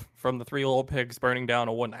wolf from the Three Little Pigs burning down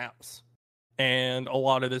a wooden house, and a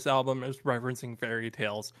lot of this album is referencing fairy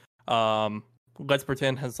tales. Let's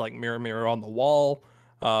Pretend has like Mirror Mirror on the Wall.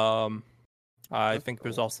 I think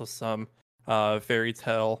there's also some fairy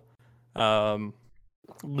tale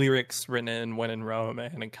lyrics written in When in Rome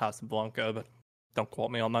and in Casablanca, but don't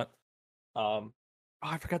quote me on that.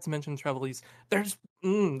 I forgot to mention Trevelise. There's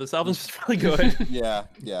this album's just really good. Yeah,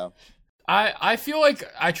 yeah. I feel like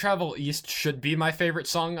I Travel East should be my favorite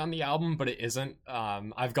song on the album, but it isn't.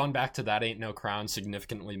 I've gone back to That Ain't No Crown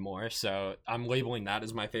significantly more, so I'm labeling that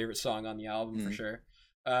as my favorite song on the album for sure.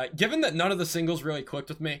 Given that none of the singles really clicked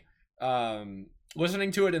with me,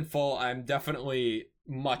 listening to it in full, I'm definitely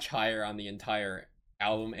much higher on the entire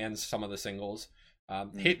album and some of the singles.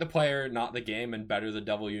 Hate the Player, Not the Game, and Better the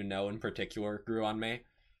Devil You Know in particular grew on me.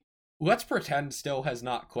 Let's Pretend still has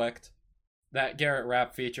not clicked. That Garrett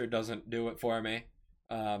rap feature doesn't do it for me.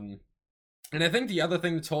 And I think the other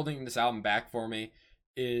thing that's holding this album back for me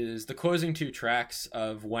is the closing two tracks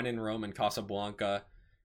of When in Rome and Casablanca.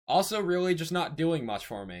 Also really just not doing much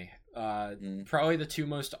for me. Probably the two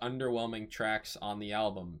most underwhelming tracks on the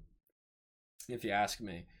album, if you ask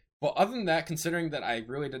me. But other than that, considering that I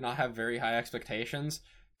really did not have very high expectations,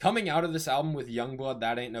 coming out of this album with Youngblood,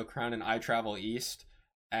 That Ain't No Crown, and I Travel East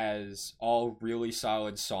as all really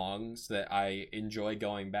solid songs that I enjoy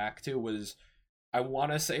going back to was, I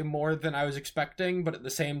want to say, more than I was expecting, but at the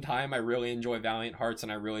same time, I really enjoy Valiant Hearts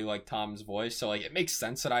and I really like Tom's voice, so like it makes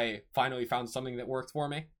sense that I finally found something that worked for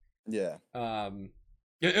me. Yeah.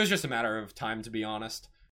 It was just a matter of time, to be honest.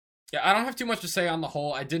 Yeah, I don't have too much to say on the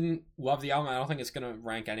whole. I didn't love the album. I don't think it's gonna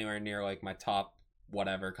rank anywhere near like my top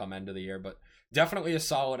whatever come end of the year, but definitely a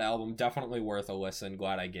solid album, definitely worth a listen.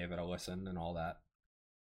 Glad I gave it a listen and all that.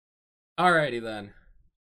 Alrighty then.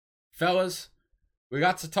 Fellas, we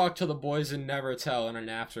got to talk to the boys in Never Tell in an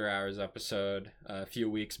After Hours episode a few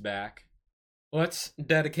weeks back. Let's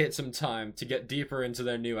dedicate some time to get deeper into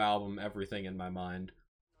their new album, Everything in My Mind.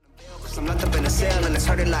 I'm not up in a cell and it's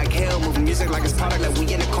hurting like hell. Moving music like it's product, like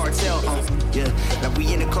we in a cartel. Yeah, like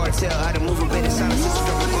we in a cartel. How to move a bit of silence, it's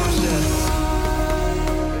a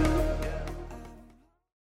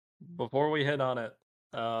Before we hit on it,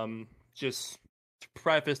 just to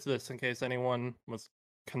preface this in case anyone was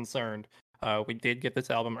concerned, we did get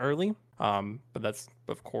this album early, but that's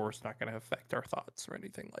of course not going to affect our thoughts or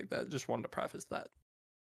anything like that. Just wanted to preface that.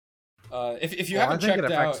 If you Well, haven't I think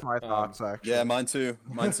checked it affects out, my thoughts actually. Yeah, mine too.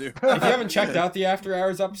 Mine too. if you haven't checked out the After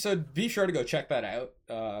Hours episode, be sure to go check that out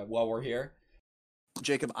while we're here.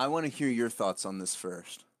 Jacob, I want to hear your thoughts on this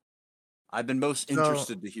first. I've been most So-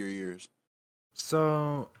 interested to hear yours.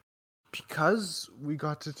 So, because we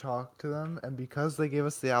got to talk to them and because they gave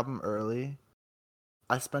us the album early,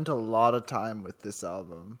 I spent a lot of time with this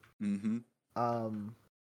album. Mm-hmm.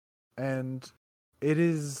 And it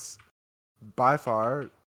is by far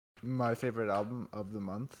my favorite album of the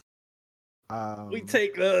month. We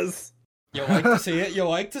take this. You'll like to see it. You'll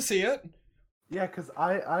like to see it. Yeah, because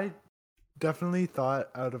I definitely thought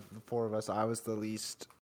out of the four of us, I was the least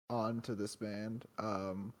on to this band.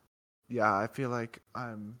 Yeah, I feel like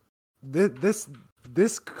I'm this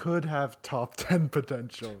could have top 10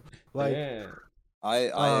 potential. Like yeah.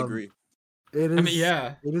 I agree. it is. I mean,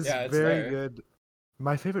 yeah. It is Yeah, it's very there. good.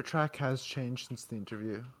 My favorite track has changed since the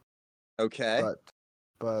interview, Okay.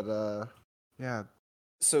 but yeah.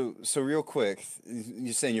 So real quick,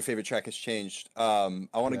 you're saying your favorite track has changed. I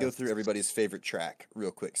want to go Yes. through everybody's favorite track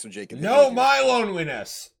real quick. So Jacob, hit me No, with my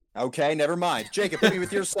loneliness. yours. Okay, never mind. Jacob, hit me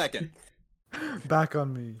with your second. Back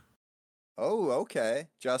on me. Oh, okay.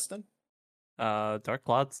 Justin. Dark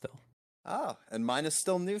Cloud still. Ah, and mine is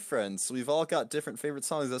still New Friends. So we've all got different favorite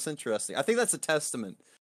songs. That's interesting. I think that's a testament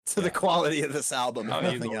to the quality of this album, if Oh,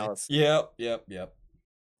 nothing easily. else. Yep.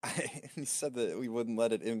 He said that we wouldn't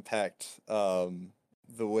let it impact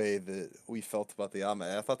the way that we felt about the album.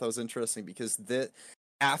 I thought that was interesting because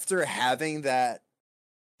after having that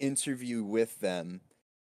interview with them,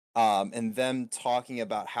 and them talking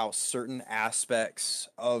about how certain aspects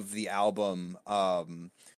of the album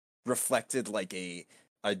reflected like a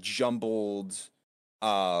jumbled,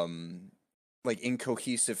 like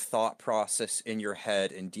incohesive thought process in your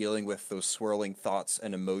head and dealing with those swirling thoughts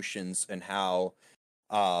and emotions, and how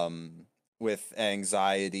with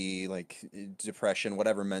anxiety, like depression,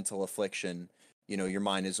 whatever mental affliction, your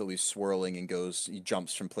mind is always swirling and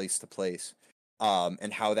jumps from place to place.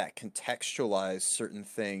 And how that contextualized certain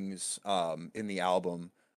things in the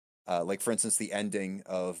album. Like, for instance, the ending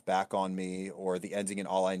of Back on Me, or the ending in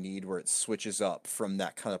All I Need, where it switches up from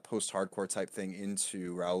that kind of post-hardcore type thing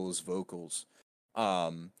into Raul's vocals.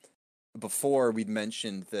 Before, we'd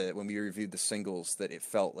mentioned that when we reviewed the singles, that it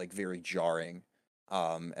felt like very jarring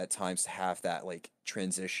at times to have that like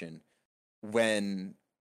transition. When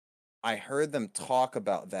I heard them talk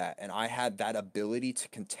about that, and I had that ability to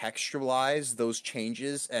contextualize those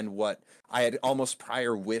changes and what I had almost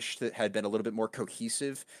prior wished that had been a little bit more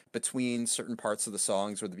cohesive between certain parts of the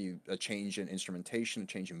songs, whether it be a change in instrumentation, a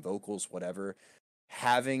change in vocals, whatever.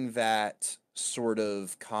 Having that sort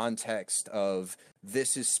of context of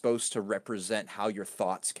this is supposed to represent how your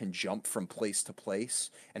thoughts can jump from place to place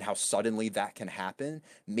and how suddenly that can happen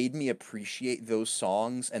made me appreciate those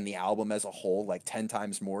songs and the album as a whole like 10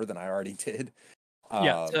 times more than I already did.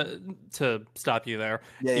 To stop you there,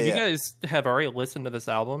 if you guys have already listened to this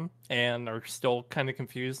album and are still kind of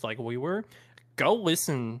confused like we were, go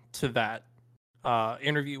listen to that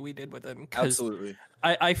interview we did with him. Absolutely.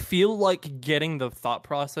 I feel like getting the thought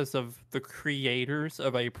process of the creators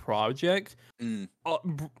of a project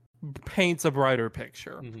paints a brighter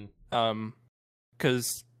picture.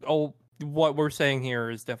 Because what we're saying here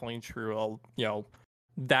is definitely true.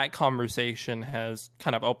 That conversation has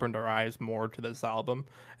kind of opened our eyes more to this album,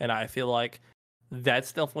 and I feel like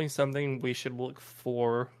that's definitely something we should look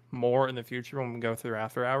for more in the future when we go through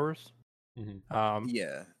After Hours.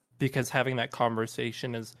 Because having that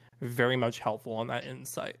conversation is very much helpful on that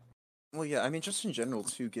insight. Well, yeah, I mean, just in general,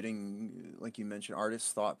 too, getting, like you mentioned,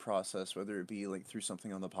 artist thought process, whether it be, like, through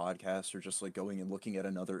something on the podcast or just, like, going and looking at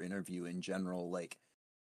another interview in general, like,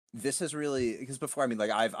 this is really, because before, I mean,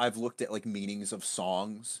 like, I've looked at, like, meanings of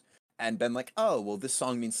songs and been like, oh, well, this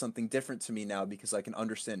song means something different to me now because I can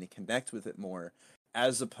understand and connect with it more,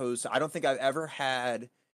 as opposed to, I don't think I've ever had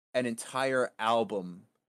an entire album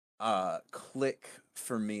click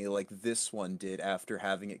for me like this one did after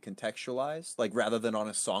having it contextualized, like rather than on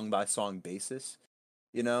a song by song basis,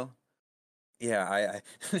 Yeah, I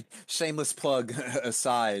shameless plug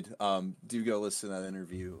aside, do go listen to that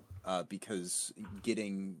interview because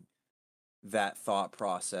getting that thought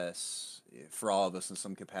process for all of us in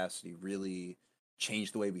some capacity really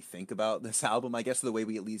changed the way we think about this album. I guess the way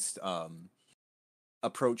we at least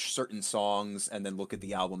approach certain songs and then look at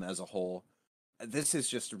the album as a whole. This is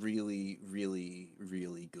just really, really,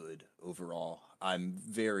 really good overall. I'm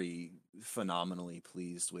very phenomenally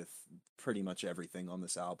pleased with pretty much everything on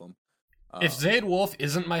this album. If Zayd Wolf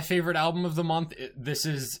isn't my favorite album of the month, this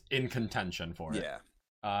is in contention for it. Yeah.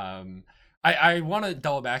 I want to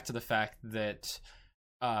double back to the fact that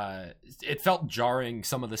it felt jarring,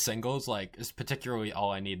 some of the singles, like particularly All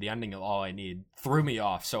I Need. The ending of All I Need threw me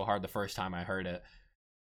off so hard the first time I heard it.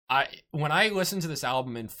 When I listened to this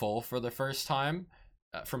album in full for the first time,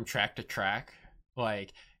 from track to track,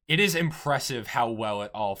 like, it is impressive how well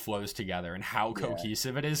it all flows together and how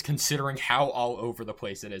cohesive it is, considering how all over the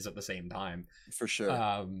place it is at the same time. For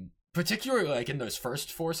sure. Particularly like in those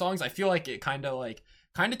first 4 songs, I feel like it kind of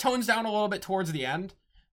tones down a little bit towards the end,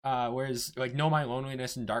 whereas like Know My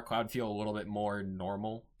Loneliness and Dark Cloud feel a little bit more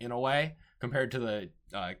normal in a way compared to the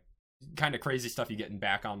kind of crazy stuff you get in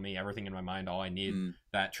Back on Me, Everything in My Mind, All I Need,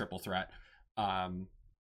 that triple threat.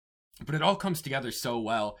 But it all comes together so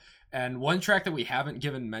well. And one track that we haven't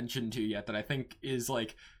given mention to yet that I think is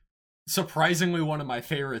like surprisingly one of my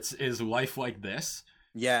favorites is Life Like This.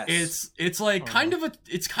 Yes. It's like kind of an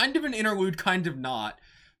interlude, kind of not.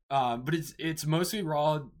 But it's mostly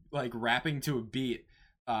raw, like rapping to a beat.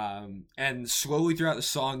 And slowly throughout the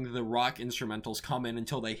song, the rock instrumentals come in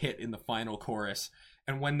until they hit in the final chorus.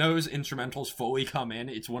 And when those instrumentals fully come in,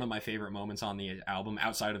 it's one of my favorite moments on the album,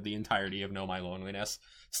 outside of the entirety of Know My Loneliness.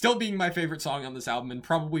 Still being my favorite song on this album, and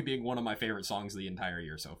probably being one of my favorite songs of the entire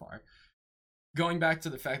year so far. Going back to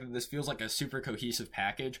the fact that this feels like a super cohesive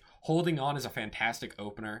package, Holding On is a fantastic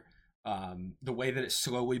opener. The way that it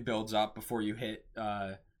slowly builds up before you hit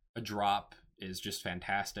a drop is just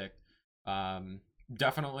fantastic.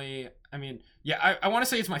 Definitely, I mean, yeah, I want to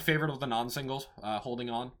say it's my favorite of the non-singles, Holding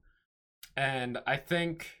On. And I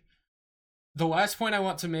think the last point I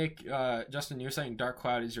want to make, Justin, you're saying Dark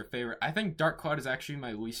Cloud is your favorite. I think Dark Cloud is actually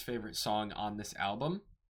my least favorite song on this album.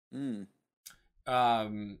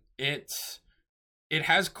 It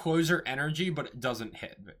has closer energy, but it doesn't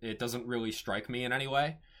hit. It doesn't really strike me in any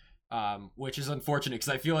way, which is unfortunate because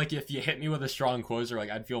I feel like if you hit me with a strong cleanser, like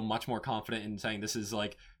I'd feel much more confident in saying this is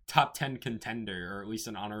like top 10 contender or at least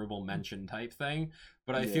an honorable mention type thing.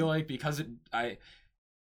 But I feel like because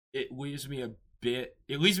it leaves me a bit,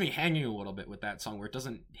 it leaves me hanging a little bit with that song, where it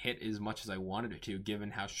doesn't hit as much as I wanted it to,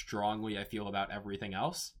 given how strongly I feel about everything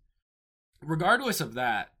else. Regardless of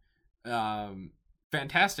that,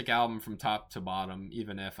 fantastic album from top to bottom,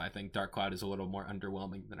 even if I think Dark Cloud is a little more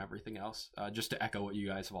underwhelming than everything else, just to echo what you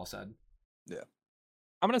guys have all said. Yeah.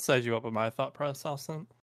 I'm gonna size you up with my thought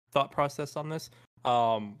process on this.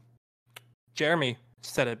 Jeremy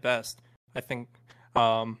said it best. I think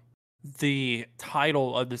the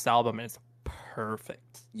title of this album is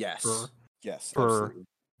perfect. Yes. For- Yes. for- Absolutely.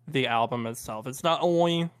 The album itself. It's not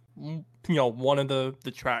only one of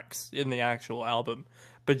the tracks in the actual album,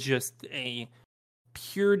 but just a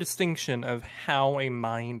pure distinction of how a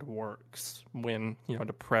mind works when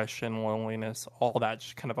depression, loneliness, all that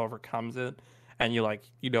just kind of overcomes it, and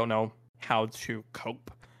you don't know how to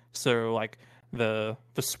cope. So like the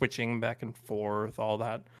switching back and forth, all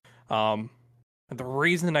that. The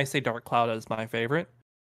reason I say Dark Cloud is my favorite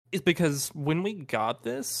is because when we got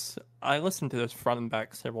this, I listened to this front and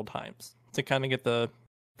back several times to kind of get the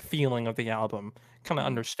feeling of the album, kind of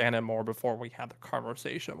understand it more before we had the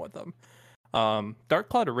conversation with them. Dark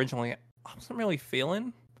Cloud originally I wasn't really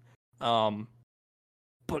feeling,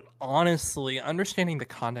 but honestly, understanding the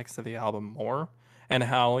context of the album more and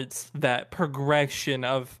how it's that progression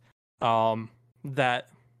of that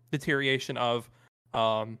deterioration of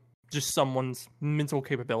just someone's mental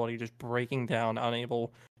capability just breaking down,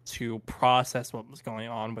 unable to process what was going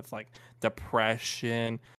on with like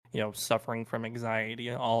depression, suffering from anxiety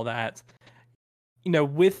and all that.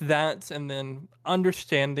 With that, and then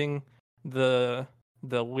understanding the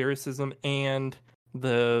lyricism and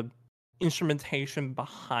the instrumentation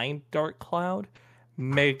behind Dark Cloud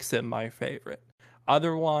makes it my favorite.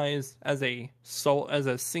 Otherwise, as a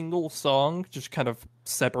single song, just kind of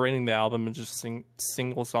separating the album and just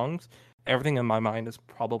single songs, everything in my mind is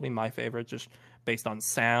probably my favorite, just based on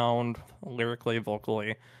sound, lyrically,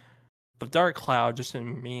 vocally. But Dark Cloud, just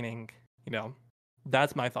in meaning,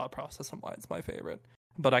 that's my thought process on why it's my favorite.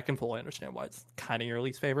 But I can fully understand why it's kind of your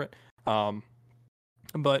least favorite.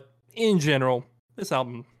 But in general, this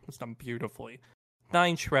album is done beautifully.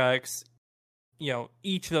 9 tracks,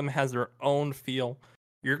 each of them has their own feel.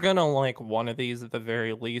 You're gonna like one of these at the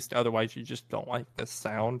very least, otherwise you just don't like the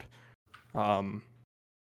sound. We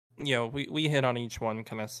hit on each one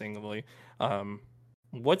kind of singly.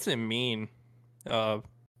 What's it mean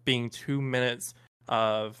being 2 minutes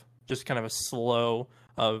of just kind of a slow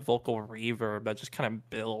vocal reverb that just kind of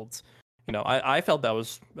builds? I felt that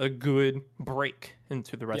was a good break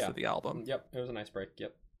into the rest of the album. Yep, it was a nice break.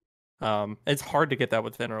 Yep. It's hard to get that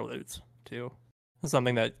with interludes too. It's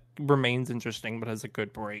something that remains interesting but has a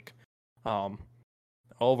good break.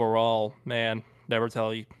 Overall, man, never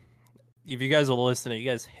tell you. If you guys are listening, you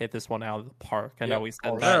guys hit this one out of the park. I know we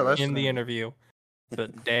said that in the interview,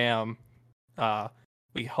 but damn,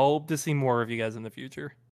 we hope to see more of you guys in the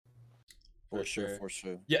future. For sure.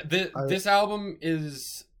 Yeah, this album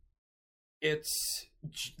is it's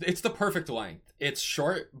the perfect length. It's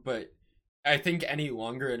short, but I think any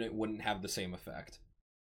longer and it wouldn't have the same effect.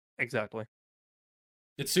 Exactly.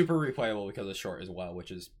 It's super replayable because it's short as well,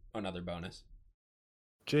 which is another bonus.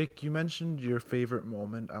 Jake, you mentioned your favorite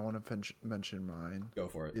moment. I want to mention mine. Go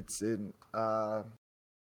for it. It's in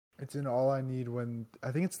All I Need when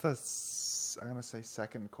I think it's I'm gonna say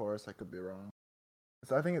second chorus. I could be wrong.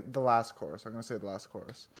 I think the last chorus. I'm gonna say the last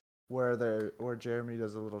chorus where Jeremy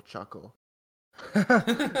does a little chuckle.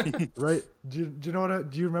 Right? Do you know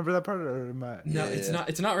do you remember that part or am I? No,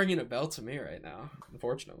 it's not ringing a bell to me right now,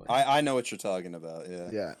 unfortunately. I know what you're talking about.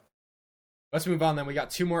 Yeah. Let's move on then. We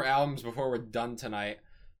got 2 more albums before we're done tonight.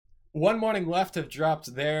 One Morning Left have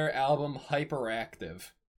dropped their album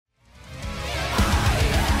Hyperactive.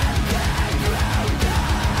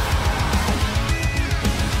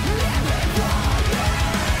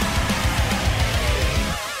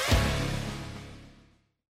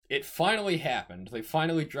 It finally happened. They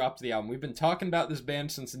finally dropped the album. We've been talking about this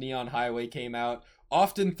band since Neon Highway came out,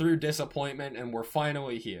 often through disappointment, and we're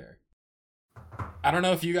finally here. I don't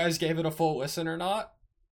know if you guys gave it a full listen or not,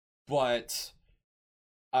 but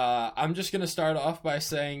I'm just going to start off by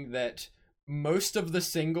saying that most of the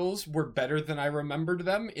singles were better than I remembered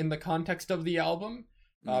them in the context of the album.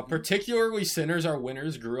 Particularly Sinners Are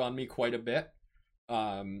Winners grew on me quite a bit.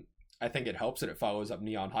 I think it helps that it follows up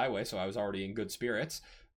Neon Highway, so I was already in good spirits.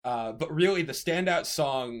 But really, the standout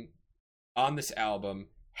song on this album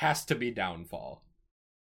has to be Downfall.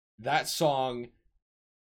 That song,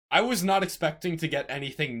 I was not expecting to get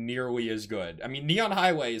anything nearly as good. I mean, Neon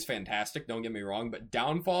Highway is fantastic, don't get me wrong, but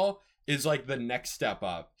Downfall is like the next step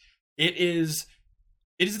up. It is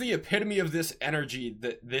the epitome of this energy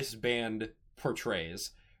that this band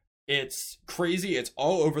portrays. It's crazy. It's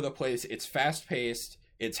all over the place. It's fast paced.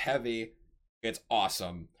 It's heavy. It's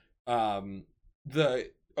awesome.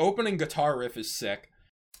 The opening guitar riff is sick.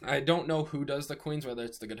 I don't know who does the Queens, whether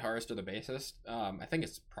it's the guitarist or the bassist. I think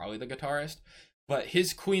it's probably the guitarist. But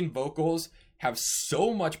his Queen vocals have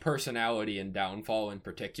so much personality in Downfall in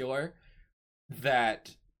particular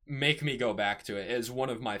that make me go back to it. It is one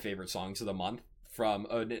of my favorite songs of the month from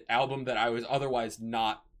an album that I was otherwise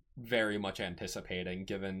not very much anticipating,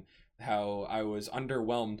 given how I was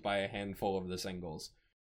underwhelmed by a handful of the singles.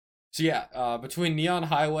 So yeah, between Neon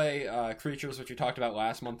Highway, Creatures, which we talked about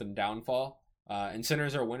last month, and Downfall, and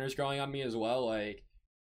Sinners Are Winners growing on me as well, like,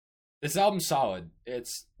 this album's solid.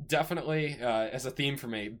 It's definitely, as a theme for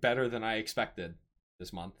me, better than I expected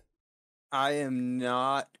this month. I am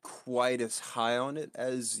not quite as high on it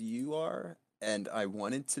as you are, and I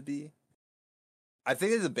wanted to be. I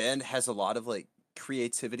think that the band has a lot of like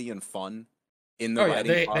creativity and fun in the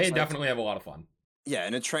writing they process. definitely have a lot of fun. Yeah,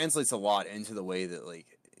 and it translates a lot into the way that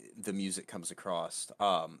like the music comes across.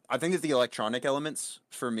 I think that the electronic elements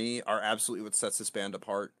for me are absolutely what sets this band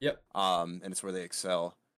apart. Yep. And it's where they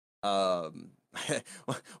excel. One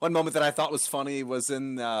moment that I thought was funny was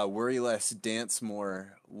in Worry Less, Dance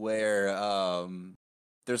More, where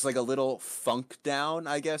there's like a little funk down,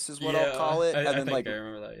 I guess is what I'll call it. I And then think like I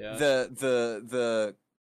remember that, yeah. the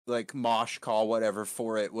like mosh call, whatever,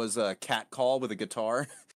 for it was a cat call with a guitar.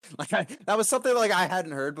 Like that was something like I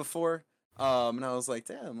hadn't heard before. And I was like,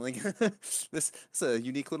 damn, like this is a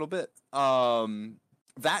unique little bit.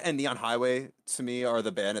 That and Neon Highway to me are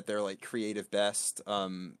the band at their like creative best.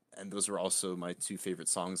 And those were also my two favorite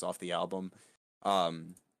songs off the album.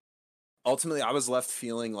 Ultimately, I was left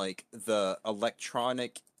feeling like the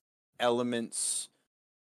electronic elements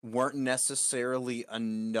weren't necessarily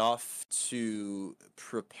enough to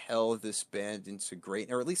propel this band into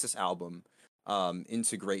great, or at least this album,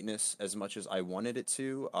 into greatness as much as I wanted it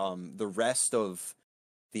to. The rest of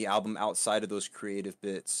the album outside of those creative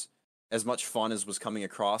bits, as much fun as was coming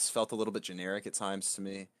across, felt a little bit generic at times to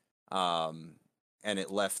me. And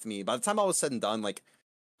it left me, by the time all was said and done, like,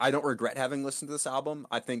 I don't regret having listened to this album.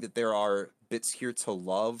 I think that there are bits here to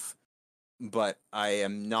love, but I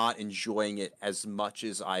am not enjoying it as much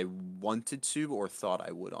as I wanted to or thought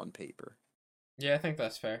I would on paper. Yeah, I think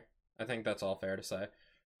that's fair. I think that's all fair to say.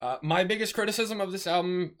 My biggest criticism of this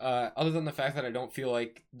album, other than the fact that I don't feel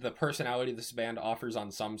like the personality this band offers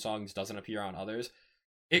on some songs doesn't appear on others,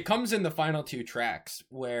 it comes in the final two tracks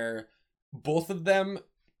where both of them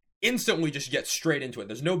instantly just get straight into it.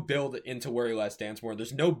 There's no build into Worry Less, Dance More.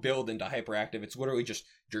 There's no build into Hyperactive. It's literally just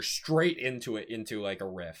you're straight into it, into like a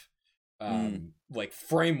riff. Like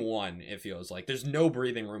frame one, it feels like. There's no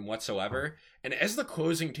breathing room whatsoever. And as the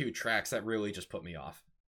closing two tracks, that really just put me off.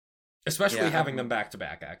 Especially having them back to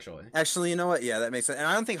back, actually. Actually, you know what? Yeah, that makes sense. And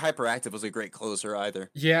I don't think Hyperactive was a great closer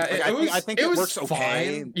either. Yeah, Like, I think it works fine.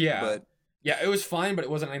 okay. Yeah. But Yeah, it was fine, but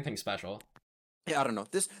it wasn't anything special. yeah, I don't know.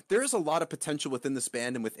 There is a lot of potential within this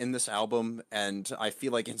band and within this album, and I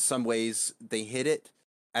feel like in some ways they hit it,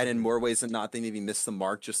 and in more ways than not, they maybe missed the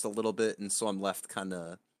mark just a little bit, and so I'm left kind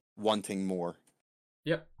of wanting more.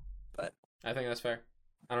 Yep. But I think that's fair.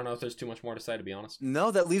 I don't know if there's too much more to say, to be honest. no,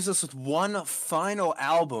 that leaves us with one final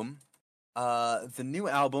album, the new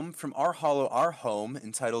album from Our Hollow, Our Home,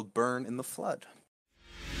 entitled "Burn in the Flood."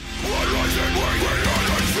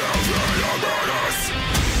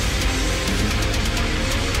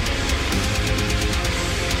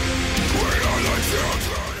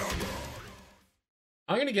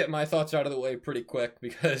 I'm going to get my thoughts out of the way pretty quick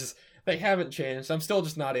because they haven't changed. I'm still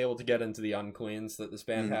just not able to get into the unqueens that this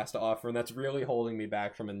band has to offer, and that's really holding me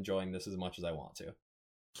back from enjoying this as much as I want to.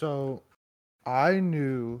 So, I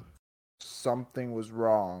knew something was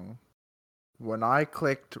wrong when I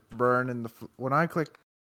clicked when I clicked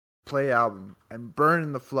play album, and Burn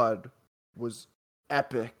in the Flood was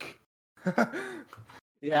epic.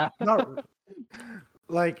 Yeah. Not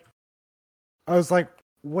like I was like,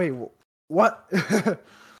 wait, what?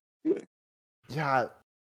 Yeah,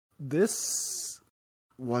 this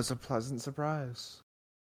was a pleasant surprise.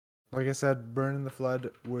 Like I said, Burn in the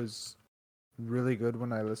Flood was really good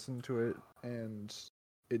when I listened to it, and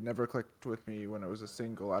it never clicked with me when it was a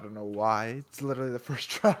single. I don't know why. It's literally the first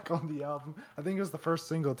track on the album. I think it was the first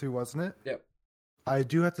single too, wasn't it? Yep. I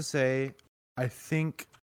do have to say, I think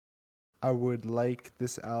I would like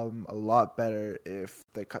this album a lot better if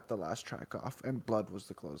they cut the last track off and Blood was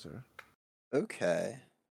the closer. Okay.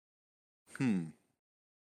 I think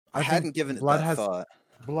hadn't given it Blood that has thought.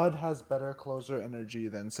 Blood has better closer energy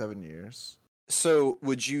than 7 Years. So,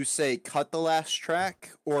 would you say cut the last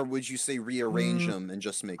track, or would you say rearrange them and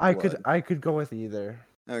just make I Blood? could go with either,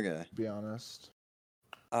 Okay. to be honest.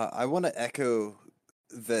 I want to echo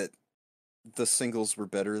that the singles were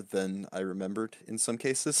better than I remembered in some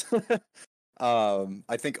cases.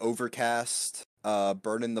 I think Overcast,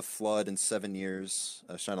 Burn in the Flood, and 7 Years,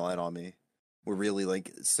 Shine a Light on Me were really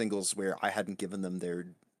like singles where I hadn't given them their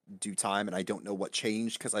due time, and I don't know what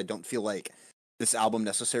changed because I don't feel like this album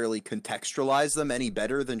necessarily contextualized them any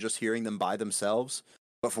better than just hearing them by themselves.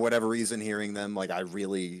 But for whatever reason, hearing them, like, I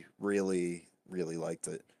really, really, really liked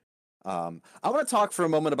it. I want to talk for a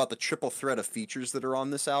moment about the triple threat of features that are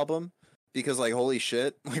on this album, because, like, holy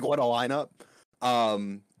shit, like, what a lineup.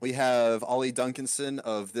 We have Ollie Duncanson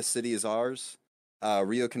of This City Is Ours,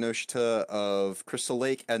 Ryo Kinoshita of Crystal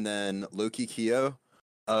Lake, and then Loki Kyo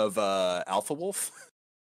of Alpha Wolf.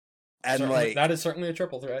 And Certainly- like, that is certainly a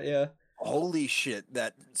triple threat, yeah. holy shit,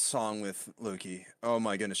 that song with Loki. Oh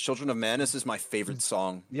my goodness. Children of Manus is my favorite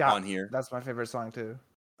song Yeah, on here. that's my favorite song too.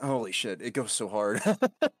 Holy shit, it goes so hard.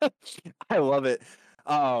 I love it.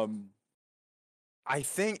 I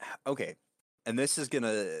think, okay, and this is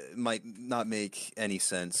might not make any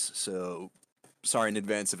sense, so sorry in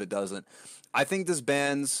advance if it doesn't. I think this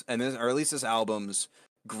band's, or at least this album's,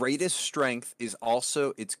 greatest strength is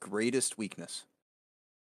also its greatest weakness.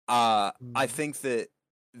 I think that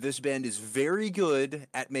this band is very good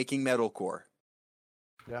at making metalcore.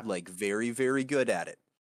 Yeah. Like, very, very good at it.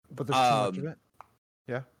 But there's too much of it.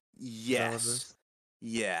 Yes.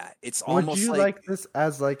 Yeah. It's Would almost you like this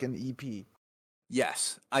as like an EP?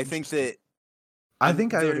 Yes. I think that I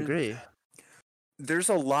think I would there- agree. there's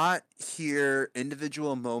a lot here,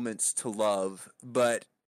 individual moments to love, but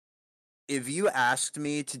if you asked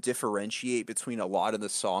me to differentiate between a lot of the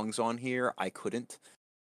songs on here, I couldn't.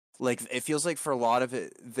 Like, it feels like for a lot of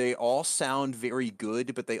it, they all sound very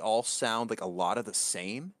good, but they all sound like a lot of the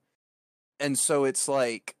same. And so it's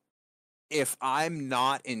like, if I'm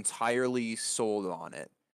not entirely sold on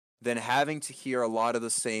it, then having to hear a lot of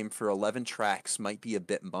the same for 11 tracks might be a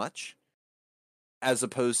bit much, as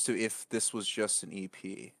opposed to if this was just an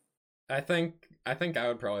EP. I think I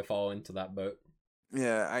would probably fall into that boat.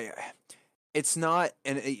 Yeah, it's not,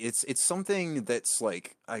 and it's something that's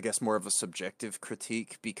like, I guess, more of a subjective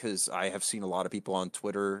critique, because I have seen a lot of people on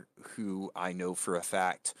Twitter who I know for a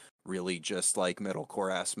fact really just like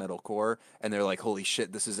metalcore-ass metalcore, and they're like, holy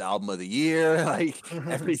shit, this is album of the year, like,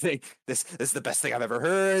 everything, this is the best thing I've ever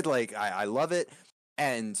heard, like, I love it.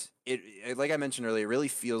 And it, like I mentioned earlier, it really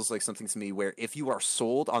feels like something to me where if you are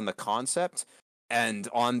sold on the concept and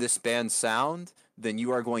on this band's sound, then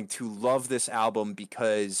you are going to love this album,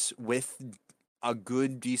 because with a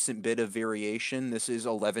good, decent bit of variation, this is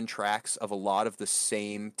 11 tracks of a lot of the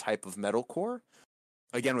same type of metalcore.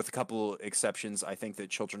 Again, with a couple exceptions, I think that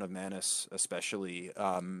Children of Manus, especially,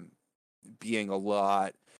 being a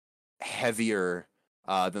lot heavier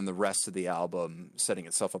than the rest of the album, setting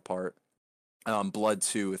itself apart. Blood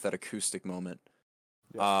 2 with that acoustic moment.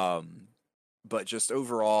 But just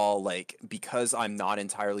overall, like, because I'm not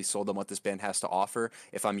entirely sold on what this band has to offer,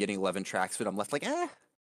 if I'm getting 11 tracks of it, I'm left like, eh.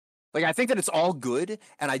 Like, I think that it's all good,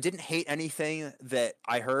 and I didn't hate anything that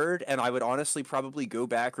I heard, and I would honestly probably go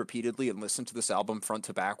back repeatedly and listen to this album front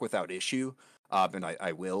to back without issue. And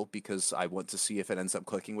I will, because I want to see if it ends up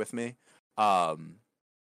clicking with me.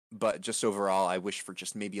 But just overall, I wish for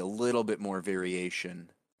just maybe a little bit more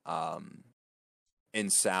variation in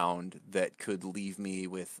sound that could leave me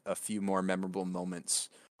with a few more memorable moments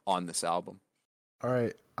on this album. All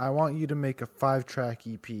right, I want you to make a 5-track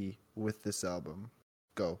EP with this album.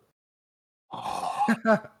 Go. Oh,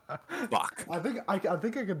 fuck. I think I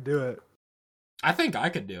could do it. I think I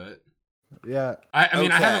could do it. Yeah. I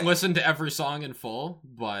mean, I Okay. haven't listened to every song in full,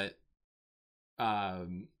 but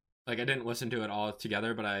like, I didn't listen to it all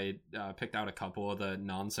together, but I picked out a couple of the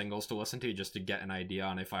non-singles to listen to just to get an idea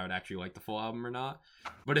on if I would actually like the full album or not.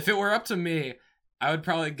 But if it were up to me, I would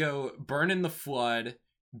probably go Burn in the Flood,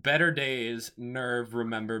 Better Days, Nerve,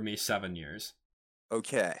 Remember Me, 7 Years.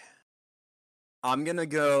 Okay. I'm gonna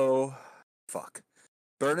go... Fuck.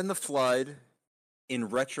 Burn in the Flood, In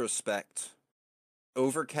Retrospect,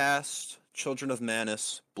 Overcast, Children of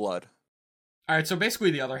Manus, Blood. All right, so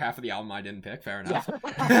basically the other half of the album I didn't pick. Fair enough.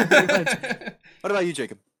 What about you,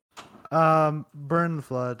 Jacob? Burn the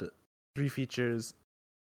Flood, 3 features,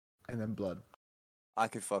 and then Blood. I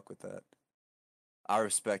could fuck with that. I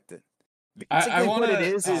respect it. I Basically, want what to.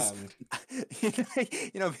 it is,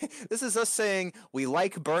 you know, this is us saying we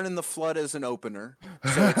like Burn in the Flood as an opener,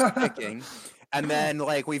 so it's picking. And then,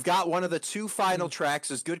 like, we've got one of the 2 final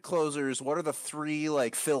tracks as good closers. What are the 3,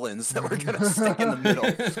 like, fill-ins that we're gonna stick in the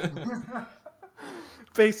middle?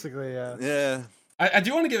 Basically, yeah. Yeah. I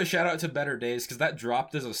do want to give a shout out to Better Days, because that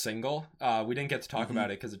dropped as a single. We didn't get to talk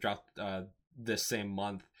about it because it dropped this same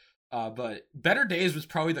month. But Better Days was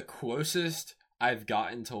probably the closest I've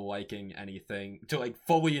gotten to liking anything, to like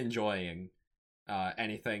fully enjoying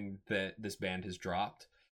anything that this band has dropped.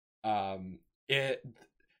 I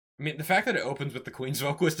mean, the fact that it opens with the Queen's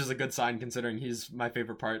vocalist is a good sign, considering he's my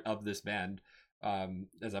favorite part of this band.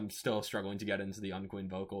 As I'm still struggling to get into the Unqueen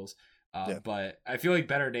vocals. But I feel like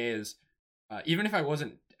Better Days, even if I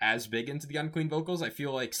wasn't as big into the Unqueen vocals, I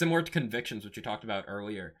feel like similar to Convictions, which you talked about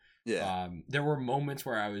earlier. Yeah. There were moments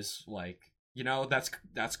where I was like, you know,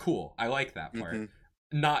 that's cool. I like that part.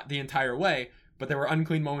 Mm-hmm. Not the entire way, but there were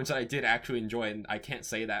Unclean moments that I did actually enjoy, and I can't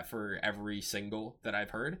say that for every single that I've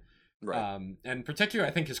heard. Right. And particularly,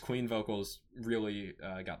 I think his Queen vocals really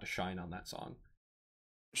got to shine on that song.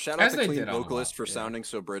 Shout out As to they Queen did on a vocalist lot, for yeah. sounding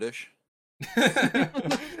so British.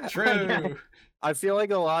 True. I feel like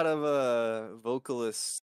a lot of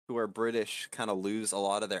vocalists who are British kind of lose a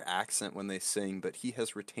lot of their accent when they sing, but he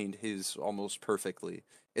has retained his almost perfectly.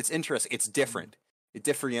 It's interesting. It's different. It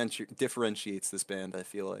differentiates this band, I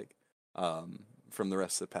feel like, from the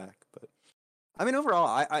rest of the pack. But I mean, overall,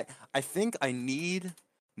 I think I need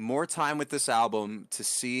more time with this album to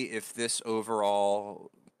see if this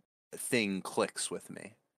overall thing clicks with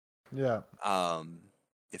me. Yeah.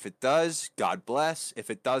 If it does, God bless. If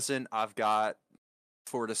it doesn't, I've got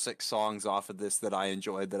 4 to 6 songs off of this that I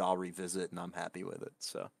enjoyed that I'll revisit, and I'm happy with it.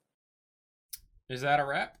 So, Is that a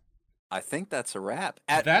wrap? I think that's a wrap.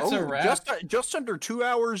 That's a wrap? Just under 2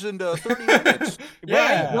 hours and 30 minutes.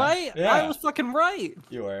 Yeah. Right? Yeah. I was fucking right.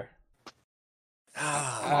 You were.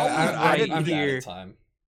 I I'm bad here. at time.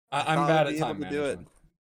 I'm bad at time to do it.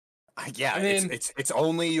 management. Yeah, I mean- it's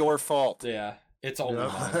only your fault. Yeah, it's only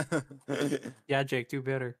Yeah. mine. Yeah, Jake, do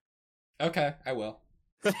better. Okay, I will.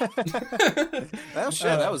 Well, shit,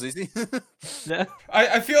 that was easy. Yeah.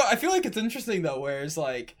 I feel like it's interesting though, whereas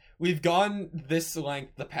like we've gone this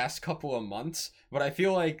length the past couple of months, but I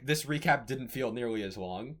feel like this recap didn't feel nearly as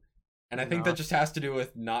long. And I think No. that just has to do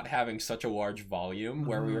with not having such a large volume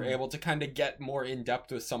where we were able to kind of get more in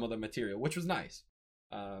depth with some of the material, which was nice.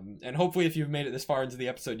 And hopefully if you've made it this far into the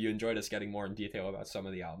episode, you enjoyed us getting more in detail about some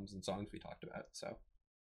of the albums and songs we talked about. So,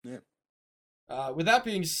 Yeah. With that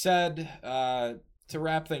being said, to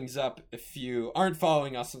wrap things up, if you aren't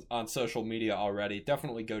following us on social media already,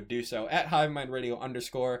 definitely go do so at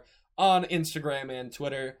HiveMindRadio_ on Instagram and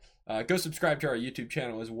Twitter. Go subscribe to our YouTube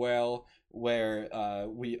channel as well, where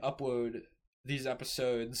we upload these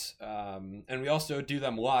episodes, and we also do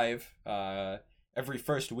them live every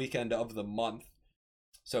first weekend of the month.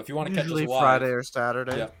 So if you want to catch us Usually live, Friday or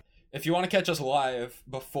Saturday. yeah, if you want to catch us live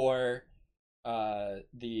before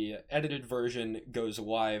the edited version goes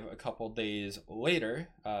live a couple days later,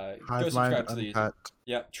 go Hive subscribe Mind to the Uncut.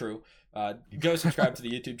 Yep, true. Go subscribe to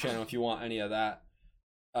the YouTube channel if you want any of that.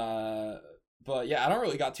 But yeah, I don't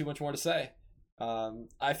really got too much more to say.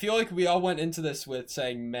 I feel like we all went into this with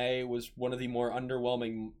saying May was one of the more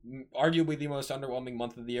underwhelming, arguably the most underwhelming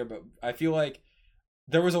month of the year, but I feel like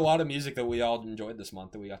there was a lot of music that we all enjoyed this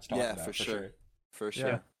month that we got to talk Yeah, about. for sure. For sure.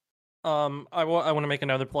 Yeah. I want to make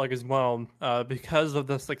another plug as well, because of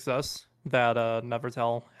the success that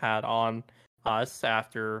Nevertell had on us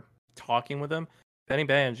after talking with them. If any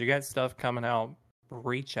bands, you got stuff coming out,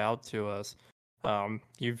 reach out to us.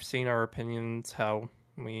 You've seen our opinions, how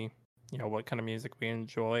we, what kind of music we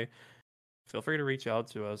enjoy. Feel free to reach out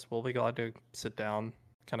to us. We'll be glad to sit down,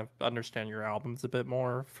 kind of understand your albums a bit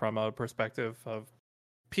more from a perspective of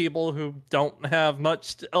people who don't have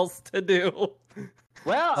much else to do.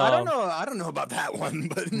 Well, I don't know about that one,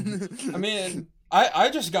 but I mean, I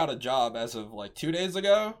just got a job as of like 2 days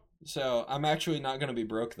ago, so I'm actually not going to be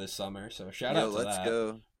broke this summer, so shout out to let's that.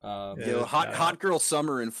 go. Yeah. Yo, hot girl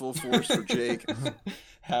summer in full force for Jake.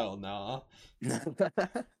 Hell no.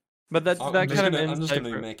 But that I'm kind just of gonna be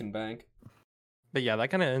insight making bank. But yeah, that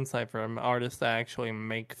kind of insight from artists that actually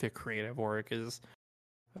make the creative work is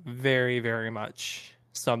very, very much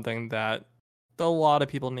something that a lot of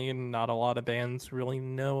people need, and not a lot of bands really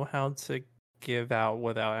know how to give out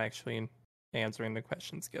without actually answering the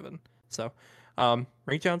questions given. So,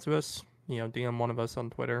 reach out to us, DM one of us on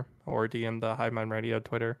Twitter, or DM the Hive Mind Radio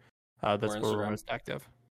Twitter. That's Or where we're Instagram. most active.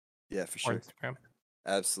 Yeah, for Or sure. Instagram.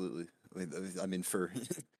 Absolutely. I mean, for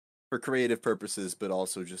for creative purposes, but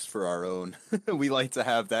also just for our own. We like to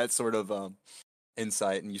have that sort of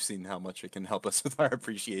insight, and you've seen how much it can help us with our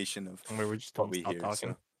appreciation of And we were just what don't we stop hear. talking.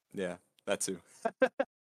 So, yeah, that too.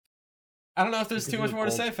 I don't know if there's We too could much do more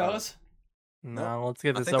to gold say, stuff. fellas. No, let's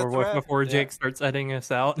get I this think over that's a with wrap. before Yeah. Jake starts editing us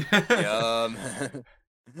out. Yum.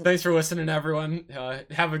 Thanks for listening, everyone.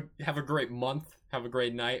 Have a great month. Have a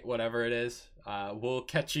great night, whatever it is. We'll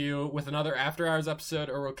catch you with another After Hours episode,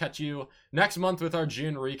 or we'll catch you next month with our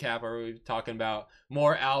June recap, where we'll be talking about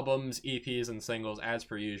more albums, EPs, and singles as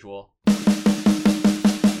per usual.